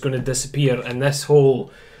Yeah. It's just going to disappear, and this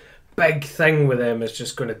whole big thing with them is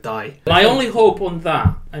just going to die. My only hope on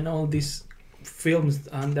that, and all these films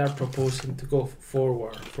and they're proposing to go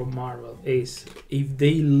forward from Marvel, is if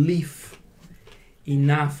they leave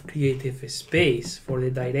enough creative space for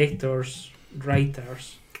the directors,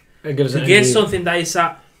 writers, It gives to it a get new- something that is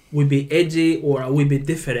will be edgy or will be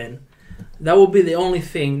different. That would be the only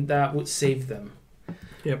thing that would save them.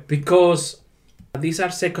 Yep. Because these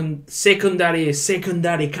are secondary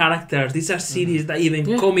characters. These are series that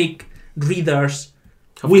even comic readers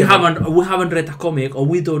we haven't read a comic or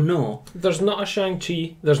we don't know. There's not a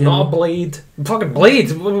Shang-Chi. There's You not know? a Blade. Fucking Blade.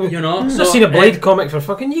 You know, I've seen a Blade comic for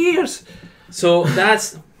fucking years. So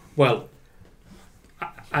that's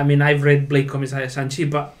I mean, I've read Blade comics as Shang-Chi,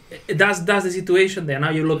 but that's the situation there.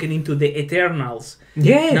 Now you're looking into the Eternals.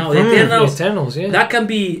 Yeah. Now the Eternals, The Eternals, yeah. that can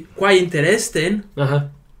be quite interesting, Uh-huh.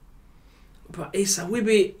 but it's a wee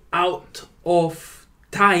bit out of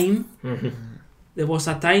time. Mm-hmm. There was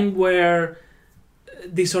a time where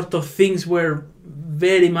these sort of things were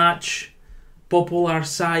very much popular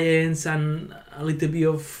science and a little bit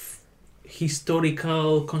of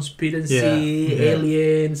historical conspiracy,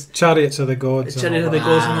 aliens, Chariots of the Gods. and Chariot all of the that.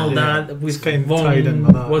 Gods and all Yeah. that. With It's kind of tied in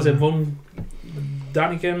with that. was it Von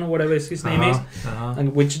Daniken or whatever his name is, Uh-huh.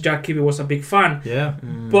 and which Jack Kirby was a big fan. Yeah.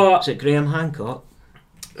 But Is it Graham Hancock?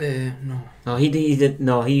 no. No, he did.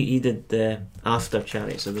 No, he did after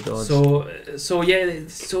Chariots of the Gods.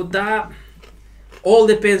 So that all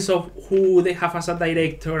depends of who they have as a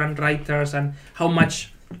director and writers and how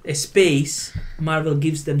much space Marvel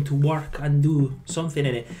gives them to work and do something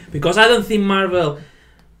in it. Because I don't think Marvel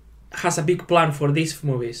has a big plan for these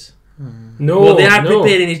movies. No, What they are no.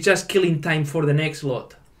 preparing is just killing time for the next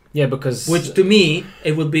lot. Yeah, because... Which to me,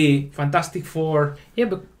 it would be Fantastic Four. Yeah,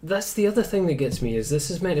 but that's the other thing that gets me, is this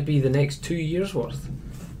is meant to be the next 2 years worth.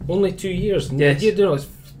 Only 2 years. Yes. You know, it's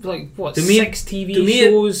like, what, To me- 6 TV to me-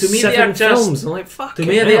 shows, to me they 7 are just- films. I'm like, fuck To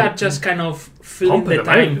me, they are just kind of filling Pumping the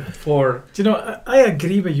them time out. for... Do you know, I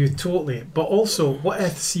agree with you totally, but also what I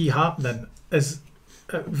see happening is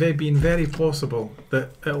being very possible that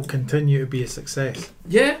it'll continue to be a success.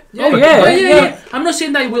 Yeah. Oh, yeah. I'm not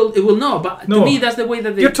saying that it will not, but No. to me, that's the way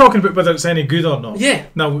that they... You're talking about whether it's any good or not. Yeah.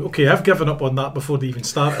 Now, okay, I've given up on that before they even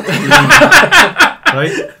started.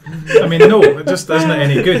 Right? I mean, no, it just isn't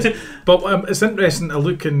any good. But it's interesting to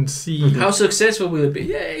look and see. How successful will it be?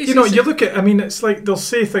 Yeah, it's You know, you look at, I mean, it's like they'll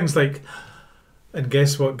say things like, and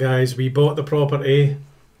guess what, guys, we bought the property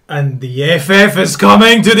and the FF is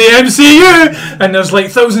coming to the MCU, and there's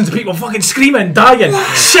like thousands of people fucking screaming, dying,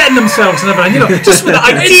 shitting themselves and everything, you know, just with the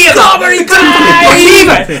idea that believe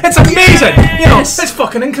it. It's amazing, you know, it's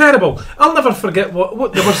fucking incredible. I'll never forget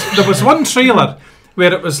what there was one trailer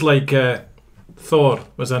where it was like Thor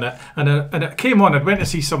was in it, and it came on. I went to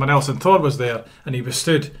see someone else, and Thor was there, and he was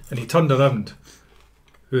stood, and he turned around.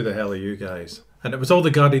 Who the hell are you guys? And it was all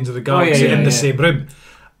the Guardians of the Galaxy in the same room,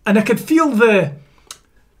 and I could feel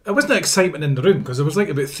it wasn't excitement in the room because there was like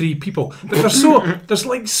about 3 people, but there's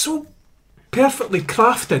like so perfectly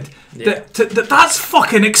crafted that's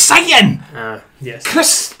fucking exciting. Yes.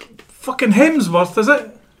 Chris fucking Hemsworth, is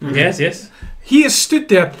it? Yes. He has stood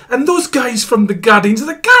there, and those guys from the Guardians of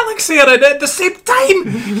the Galaxy are in it at the same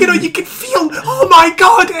time. You know, you can feel, oh my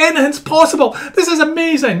god, anything's possible. This is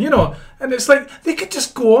amazing, you know. And it's like, they could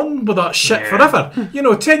just go on with that shit forever. You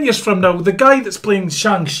know, 10 years from now, the guy that's playing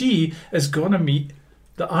Shang-Chi is going to meet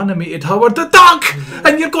the animated Howard the Duck,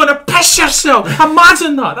 and you're going to piss yourself.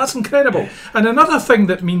 Imagine that. That's incredible. And another thing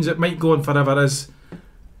that means it might go on forever is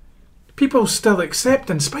people still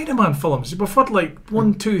accepting Spider-Man films. We've had like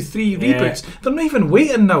 1, 2, 3 reboots. They're not even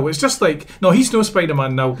waiting now. It's just like, no, he's no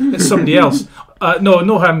Spider-Man now. It's somebody else.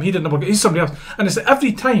 No him. He didn't work. He's somebody else. And it's like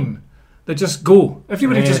every time they just go.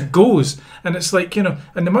 Everybody just goes. And it's like, you know,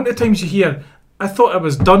 and the amount of times you hear, I thought I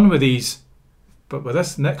was done with these, but with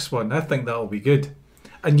this next one, I think that'll be good.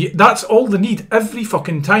 And that's all they need every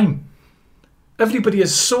fucking time. Everybody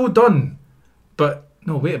is so done. But,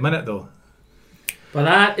 no, wait a minute though. But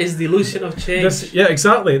that is the illusion of change.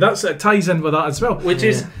 Exactly. It ties in with that as well. Which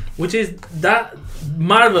is that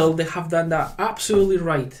Marvel, they have done that absolutely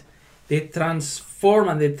right. They transform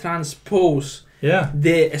and they transpose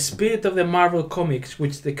the spirit of the Marvel comics,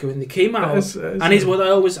 when they came out, and it's what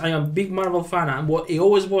I'm a big Marvel fan, and what it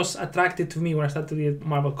always was attracted to me when I started to read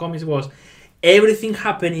Marvel comics was everything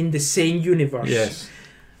happened in the same universe. Yes.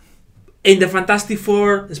 In the Fantastic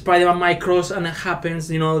Four, the Spider-Man Micros, and it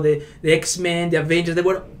happens, you know, the X-Men, the Avengers, they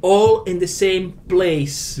were all in the same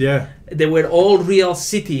place. Yeah. They were all real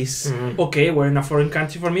cities. Mm-hmm. Okay, we're in a foreign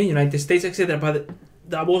country for me, United States, etc. But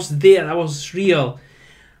that was there, that was real.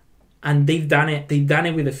 And they've done it. They've done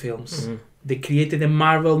it with the films. Mm-hmm. They created the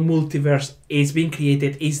Marvel multiverse. It's been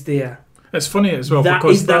created. It's there. It's funny as well that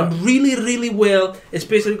because is done really, really well,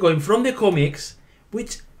 especially going from the comics,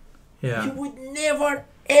 which you would never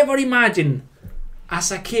ever imagine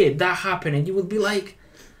as a kid that happening. You would be like,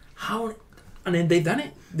 how? And then they've done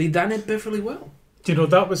it. They've done it perfectly well. Do you know,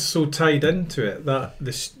 that was so tied into it, that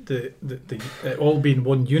the it all being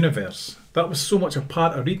one universe. That was so much a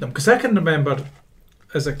part of reading them, because I can remember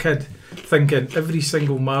as a kid thinking every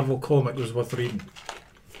single Marvel comic was worth reading,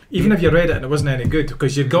 even if you read it and it wasn't any good,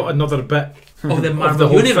 because you'd got another bit of the Marvel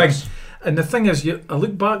whole universe. Thing. And the thing is, I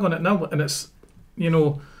look back on it now, and it's, you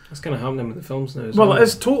know, that's kind of happening with the films now. Well, it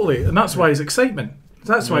is totally, and that's why it's excitement.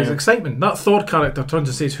 That's why it's excitement. That Thor character turns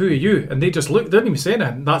and says, "Who are you?" And they just look. They didn't even say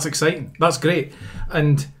anything. That's exciting. That's great.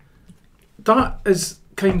 And that is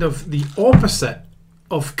kind of the opposite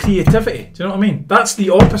of creativity. Do you know what I mean? That's the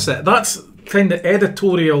opposite. That's kind of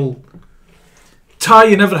editorial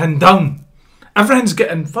tying everything down. Everything's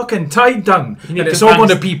getting fucking tied down, and it's all going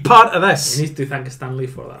to be part of this. You need to thank Stan Lee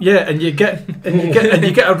for that. Yeah, and you get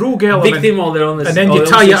a rogue element, victim of their own, and then you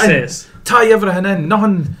tie it in, tie everything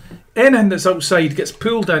in. Anything that's outside gets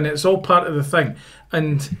pulled in. It's all part of the thing,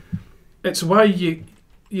 and it's why you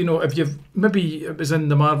know, if you've, maybe it was in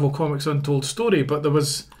the Marvel Comics Untold Story, but there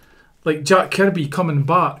was like Jack Kirby coming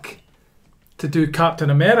back to do Captain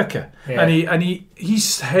America, and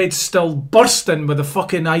his head's still bursting with the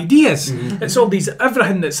fucking ideas. Mm-hmm. It's all these,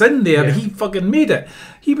 everything that's in there. Yeah. He fucking made it.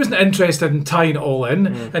 He wasn't interested in tying it all in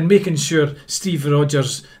and making sure Steve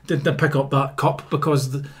Rogers didn't pick up that cup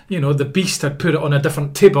because the Beast had put it on a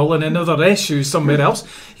different table in another issue somewhere else.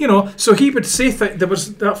 So he would say there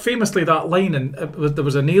was that famously that line, and there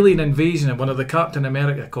was an alien invasion in one of the Captain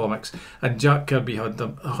America comics, and Jack Kirby had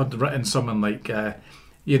written something like, an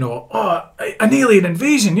alien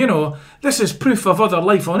invasion, this is proof of other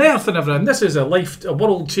life on Earth and everything. This is a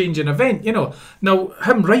world-changing event, Now,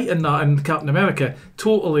 him writing that in Captain America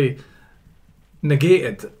totally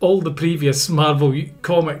negated all the previous Marvel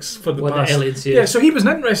comics for the past. Aliens, so he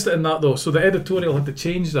wasn't interested in that, though, so the editorial had to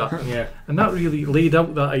change that. And that really laid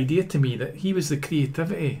out that idea to me, that he was the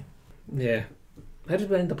creativity. Yeah. How did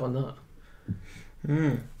we end up on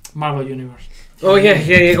that? Marvel Universe. Oh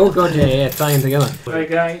yeah. Oh god, yeah, tying together. Right,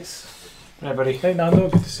 guys. Right, buddy. Hey, Nando,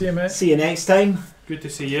 good to see you, mate. See you next time. Good to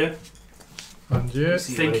see you. And you.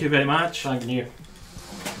 Thank you very much. Thank you.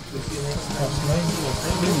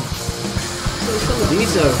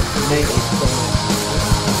 These are 90s.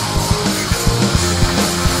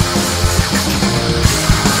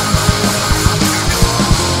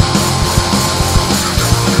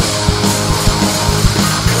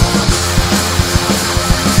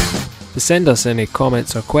 send us any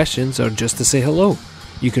comments or questions or just to say hello,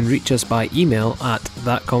 you can reach us by email at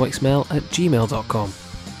thatcomicsmell@gmail.com.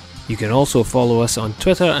 You can also follow us on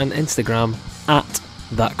Twitter and Instagram at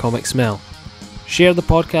thatcomicsmell. Share the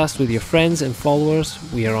podcast with your friends and followers.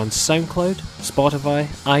 We are on SoundCloud, Spotify,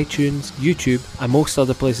 iTunes, YouTube, and most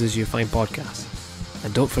other places you find podcasts.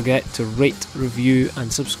 And don't forget to rate, review,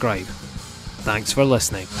 and subscribe. Thanks for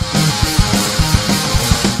listening.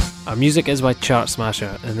 Our music is by Chart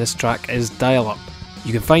Smasher, and this track is Dial Up.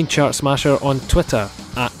 You can find Chart Smasher on Twitter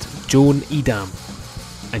at Joan Edam,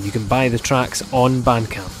 and you can buy the tracks on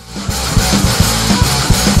Bandcamp.